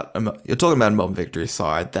talking about a Melbourne Victory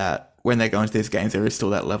side that when they go into these games, there is still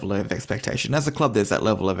that level of expectation. As a club, there's that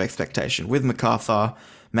level of expectation. With MacArthur,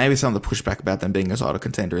 maybe some of the pushback about them being a title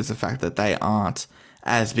contender is the fact that they aren't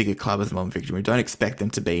as big a club as Melbourne Victory. We don't expect them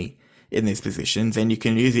to be in these positions, and you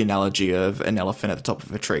can use the analogy of an elephant at the top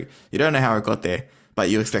of a tree. You don't know how it got there, but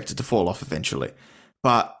you expect it to fall off eventually.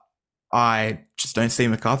 But I just don't see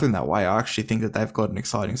MacArthur in that way. I actually think that they've got an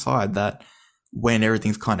exciting side that when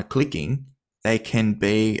everything's kind of clicking, they can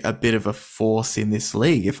be a bit of a force in this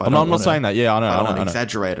league. If I I'm don't not saying that. Yeah, I know. I don't want I to know.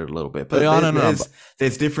 exaggerate it a little bit, but Yeah, I know.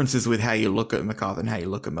 there's differences with how you look at MacArthur and how you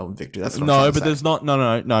look at Melbourne Victory. That's what I'm No, trying to but say. there's not.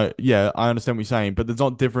 No. Yeah, I understand what you're saying, but there's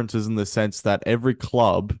not differences in the sense that every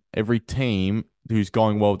club, every team who's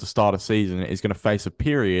going well to start a season is going to face a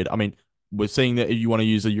period. I mean, we're seeing that if you want to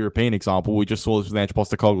use a European example, we just saw this with Ange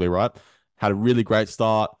Postecoglou, right? Had a really great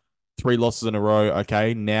start, 3 losses in a row.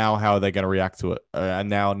 Okay, now how are they going to react to it? And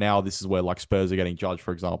now this is where like Spurs are getting judged,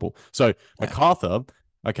 for example. So Yeah. MacArthur,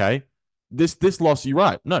 okay, this loss, you're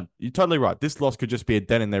right. No, you're totally right. This loss could just be a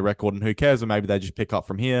dent in their record, and who cares? And maybe they just pick up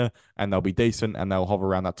from here, and they'll be decent, and they'll hover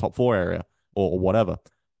around that top four area or whatever.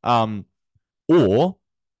 Um, or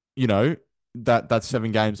that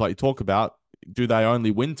 7 games like you talk about, do they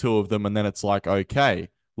only win 2 of them, and then it's like okay,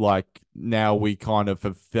 like now we kind of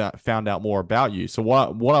have found out more about you. So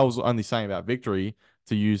what I was only saying about Victory,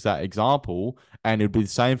 to use that example, and it'd be the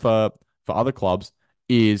same for other clubs,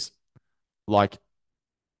 is like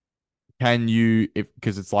can you, if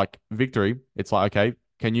because it's like Victory, it's like okay,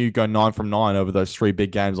 can you go 9 from 9 over those 3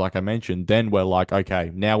 big games like I mentioned? Then we're like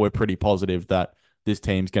okay, now we're pretty positive that this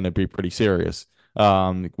team's going to be pretty serious.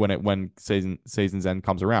 When season's end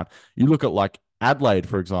comes around, you look at like Adelaide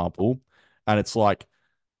for example, and it's like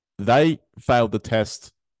they failed the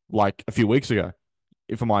test like a few weeks ago,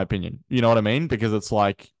 for my opinion. You know what I mean? Because it's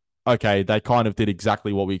like, okay, they kind of did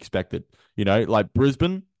exactly what we expected. Like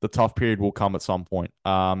Brisbane, the tough period will come at some point.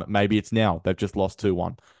 Maybe it's now. They've just lost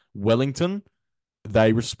 2-1. Wellington,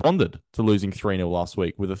 they responded to losing 3-0 last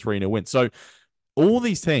week with a 3-0 win. So all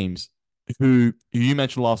these teams who you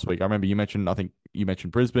mentioned last week, I remember I think you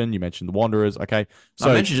mentioned Brisbane, you mentioned the Wanderers. Okay. I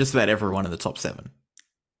So mentioned just about everyone in the top 7.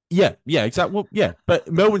 yeah, exactly. Well, yeah.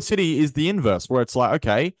 But Melbourne City is the inverse, where it's like,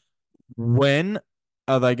 okay, when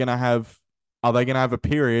are they going to have a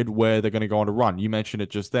period where they're going to go on a run? You mentioned it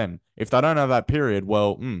just then. If they don't have that period,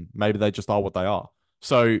 well, maybe they just are what they are.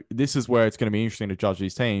 So this is where it's going to be interesting to judge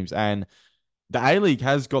these teams. And the A-League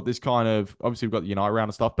has got this kind of, obviously we've got the United round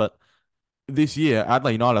and stuff, but this year,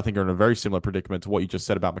 Adelaide United, I think, are in a very similar predicament to what you just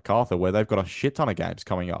said about MacArthur, where they've got a shit ton of games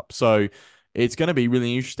coming up. So it's going to be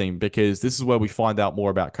really interesting because this is where we find out more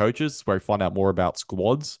about coaches, where we find out more about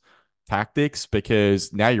squads, tactics,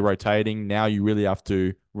 because now you're rotating. Now you really have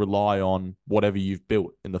to rely on whatever you've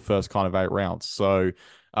built in the first kind of 8 rounds. So,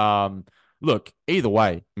 look, either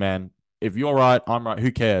way, man, if you're right, I'm right,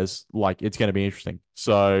 who cares? Like, it's going to be interesting.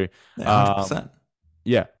 So, Yeah, 100%.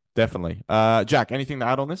 yeah, definitely. Jack, anything to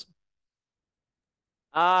add on this?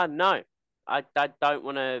 No, I don't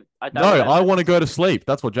want to. I No, don't want I want to to. go to sleep.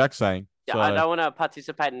 That's what Jack's saying. Yeah, I So, don't want to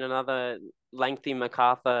participate in another lengthy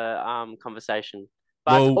MacArthur conversation.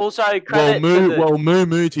 But well, also credit to the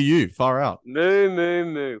moo to you. Far out.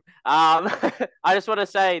 moo. I just want to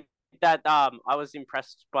say that I was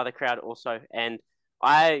impressed by the crowd also, and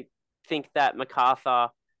I think that MacArthur,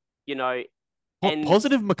 you know, What and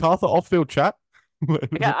positive MacArthur off-field chat?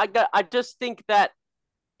 okay, I just think that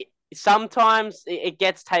sometimes it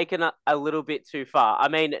gets taken a little bit too far. I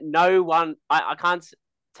mean, no one, I can't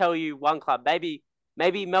tell you one club, maybe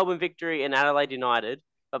Melbourne Victory and Adelaide United,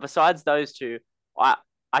 but besides those two, I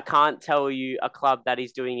I can't tell you a club that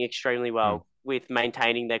is doing extremely Mm, well with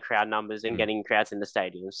maintaining their crowd numbers and mm, getting crowds in the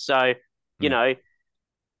stadiums. So, you mm.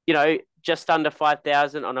 know, just under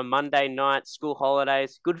 5,000 on a Monday night, school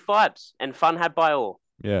holidays, good vibes and fun had by all.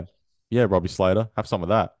 Yeah. Yeah, Robbie Slater. Have some of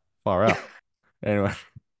that. Far out. Anyway.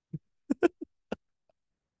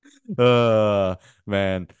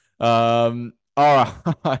 Man. All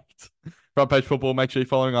right. Front page football. Make sure you're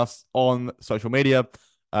following us on social media.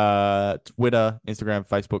 Twitter, Instagram,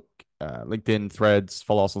 Facebook, LinkedIn, Threads.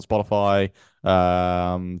 Follow us on Spotify.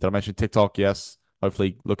 Did I mention TikTok? Yes.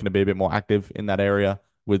 hopefully looking to be a bit more active in that area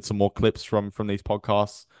with some more clips from these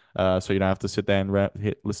podcasts. So you don't have to sit there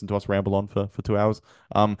and listen to us ramble on for 2 hours.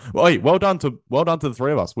 Well, hey, well done to the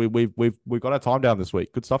three of us. We've got our time down this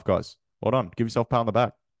week. Good stuff, guys. Well done. Give yourself a pat on the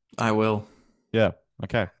back. I will. Yeah.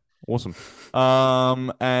 Okay. Awesome.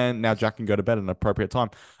 And now Jack can go to bed at an appropriate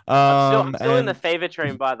time. I'm still in the fever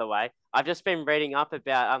dream, by the way. I've just been reading up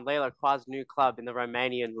about Lila Kwas's new club in the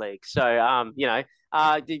Romanian league. So,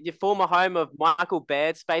 the former home of Michael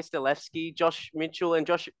Baird, Space Delevsky, Josh Mitchell, and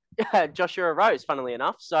Joshua Rose, funnily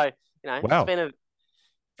enough. So, Wow. It's been a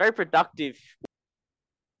very productive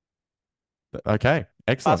Okay.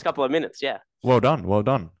 Excellent. last couple of minutes. Yeah. Well done. Well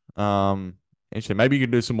done. Actually, maybe you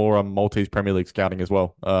can do some more Maltese Premier League scouting as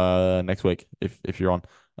well next week if you're on.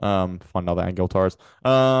 Find another Ángel Torres.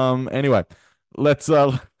 Anyway, let's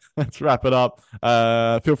let's wrap it up.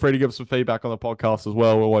 Feel free to give us some feedback on the podcast as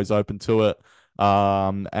well. We're always open to it.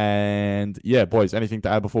 And yeah, boys, anything to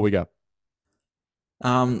add before we go?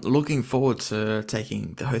 Looking forward to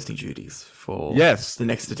taking the hosting duties for the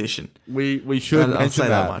next edition. We should mention I'll say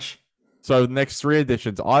that much. So the next 3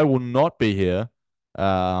 editions, I will not be here.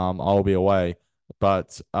 I'll be away,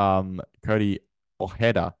 but Cody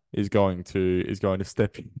Ojeda is going to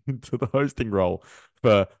step into the hosting role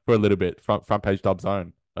for a little bit. Front page dub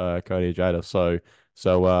zone, Cody Ojeda. So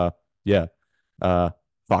yeah.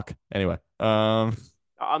 Fuck. Anyway. I'm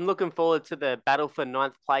looking forward to the battle for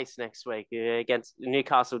 9th place next week against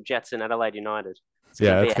Newcastle Jets and Adelaide United. It's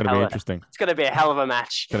going to be interesting. It's going to be a hell of a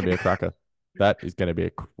match. It's going to be a cracker. That is going to be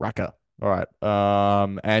a cracker. All right.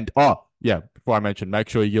 And before I mention, make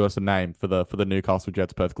sure you give us a name for the Newcastle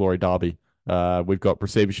Jets Perth Glory Derby. We've got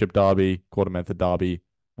Receivership Derby, KordaMentha Derby.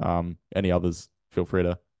 Any others? Feel free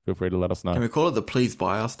to let us know. Can we call it the Please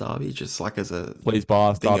Buy Us Derby, just like as a Please Buy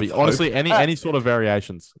Us Derby? Honestly, any sort of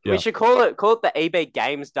variations. Yeah. We should call it the eBay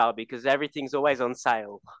Games Derby because everything's always on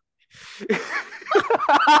sale.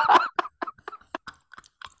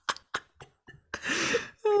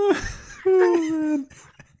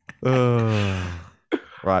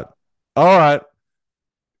 Right. All right.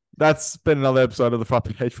 That's been another episode of the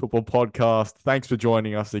Front Page Football Podcast. Thanks for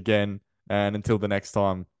joining us again. And until the next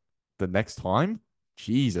time,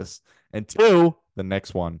 Jesus. Until the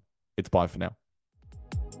next one, it's bye for now.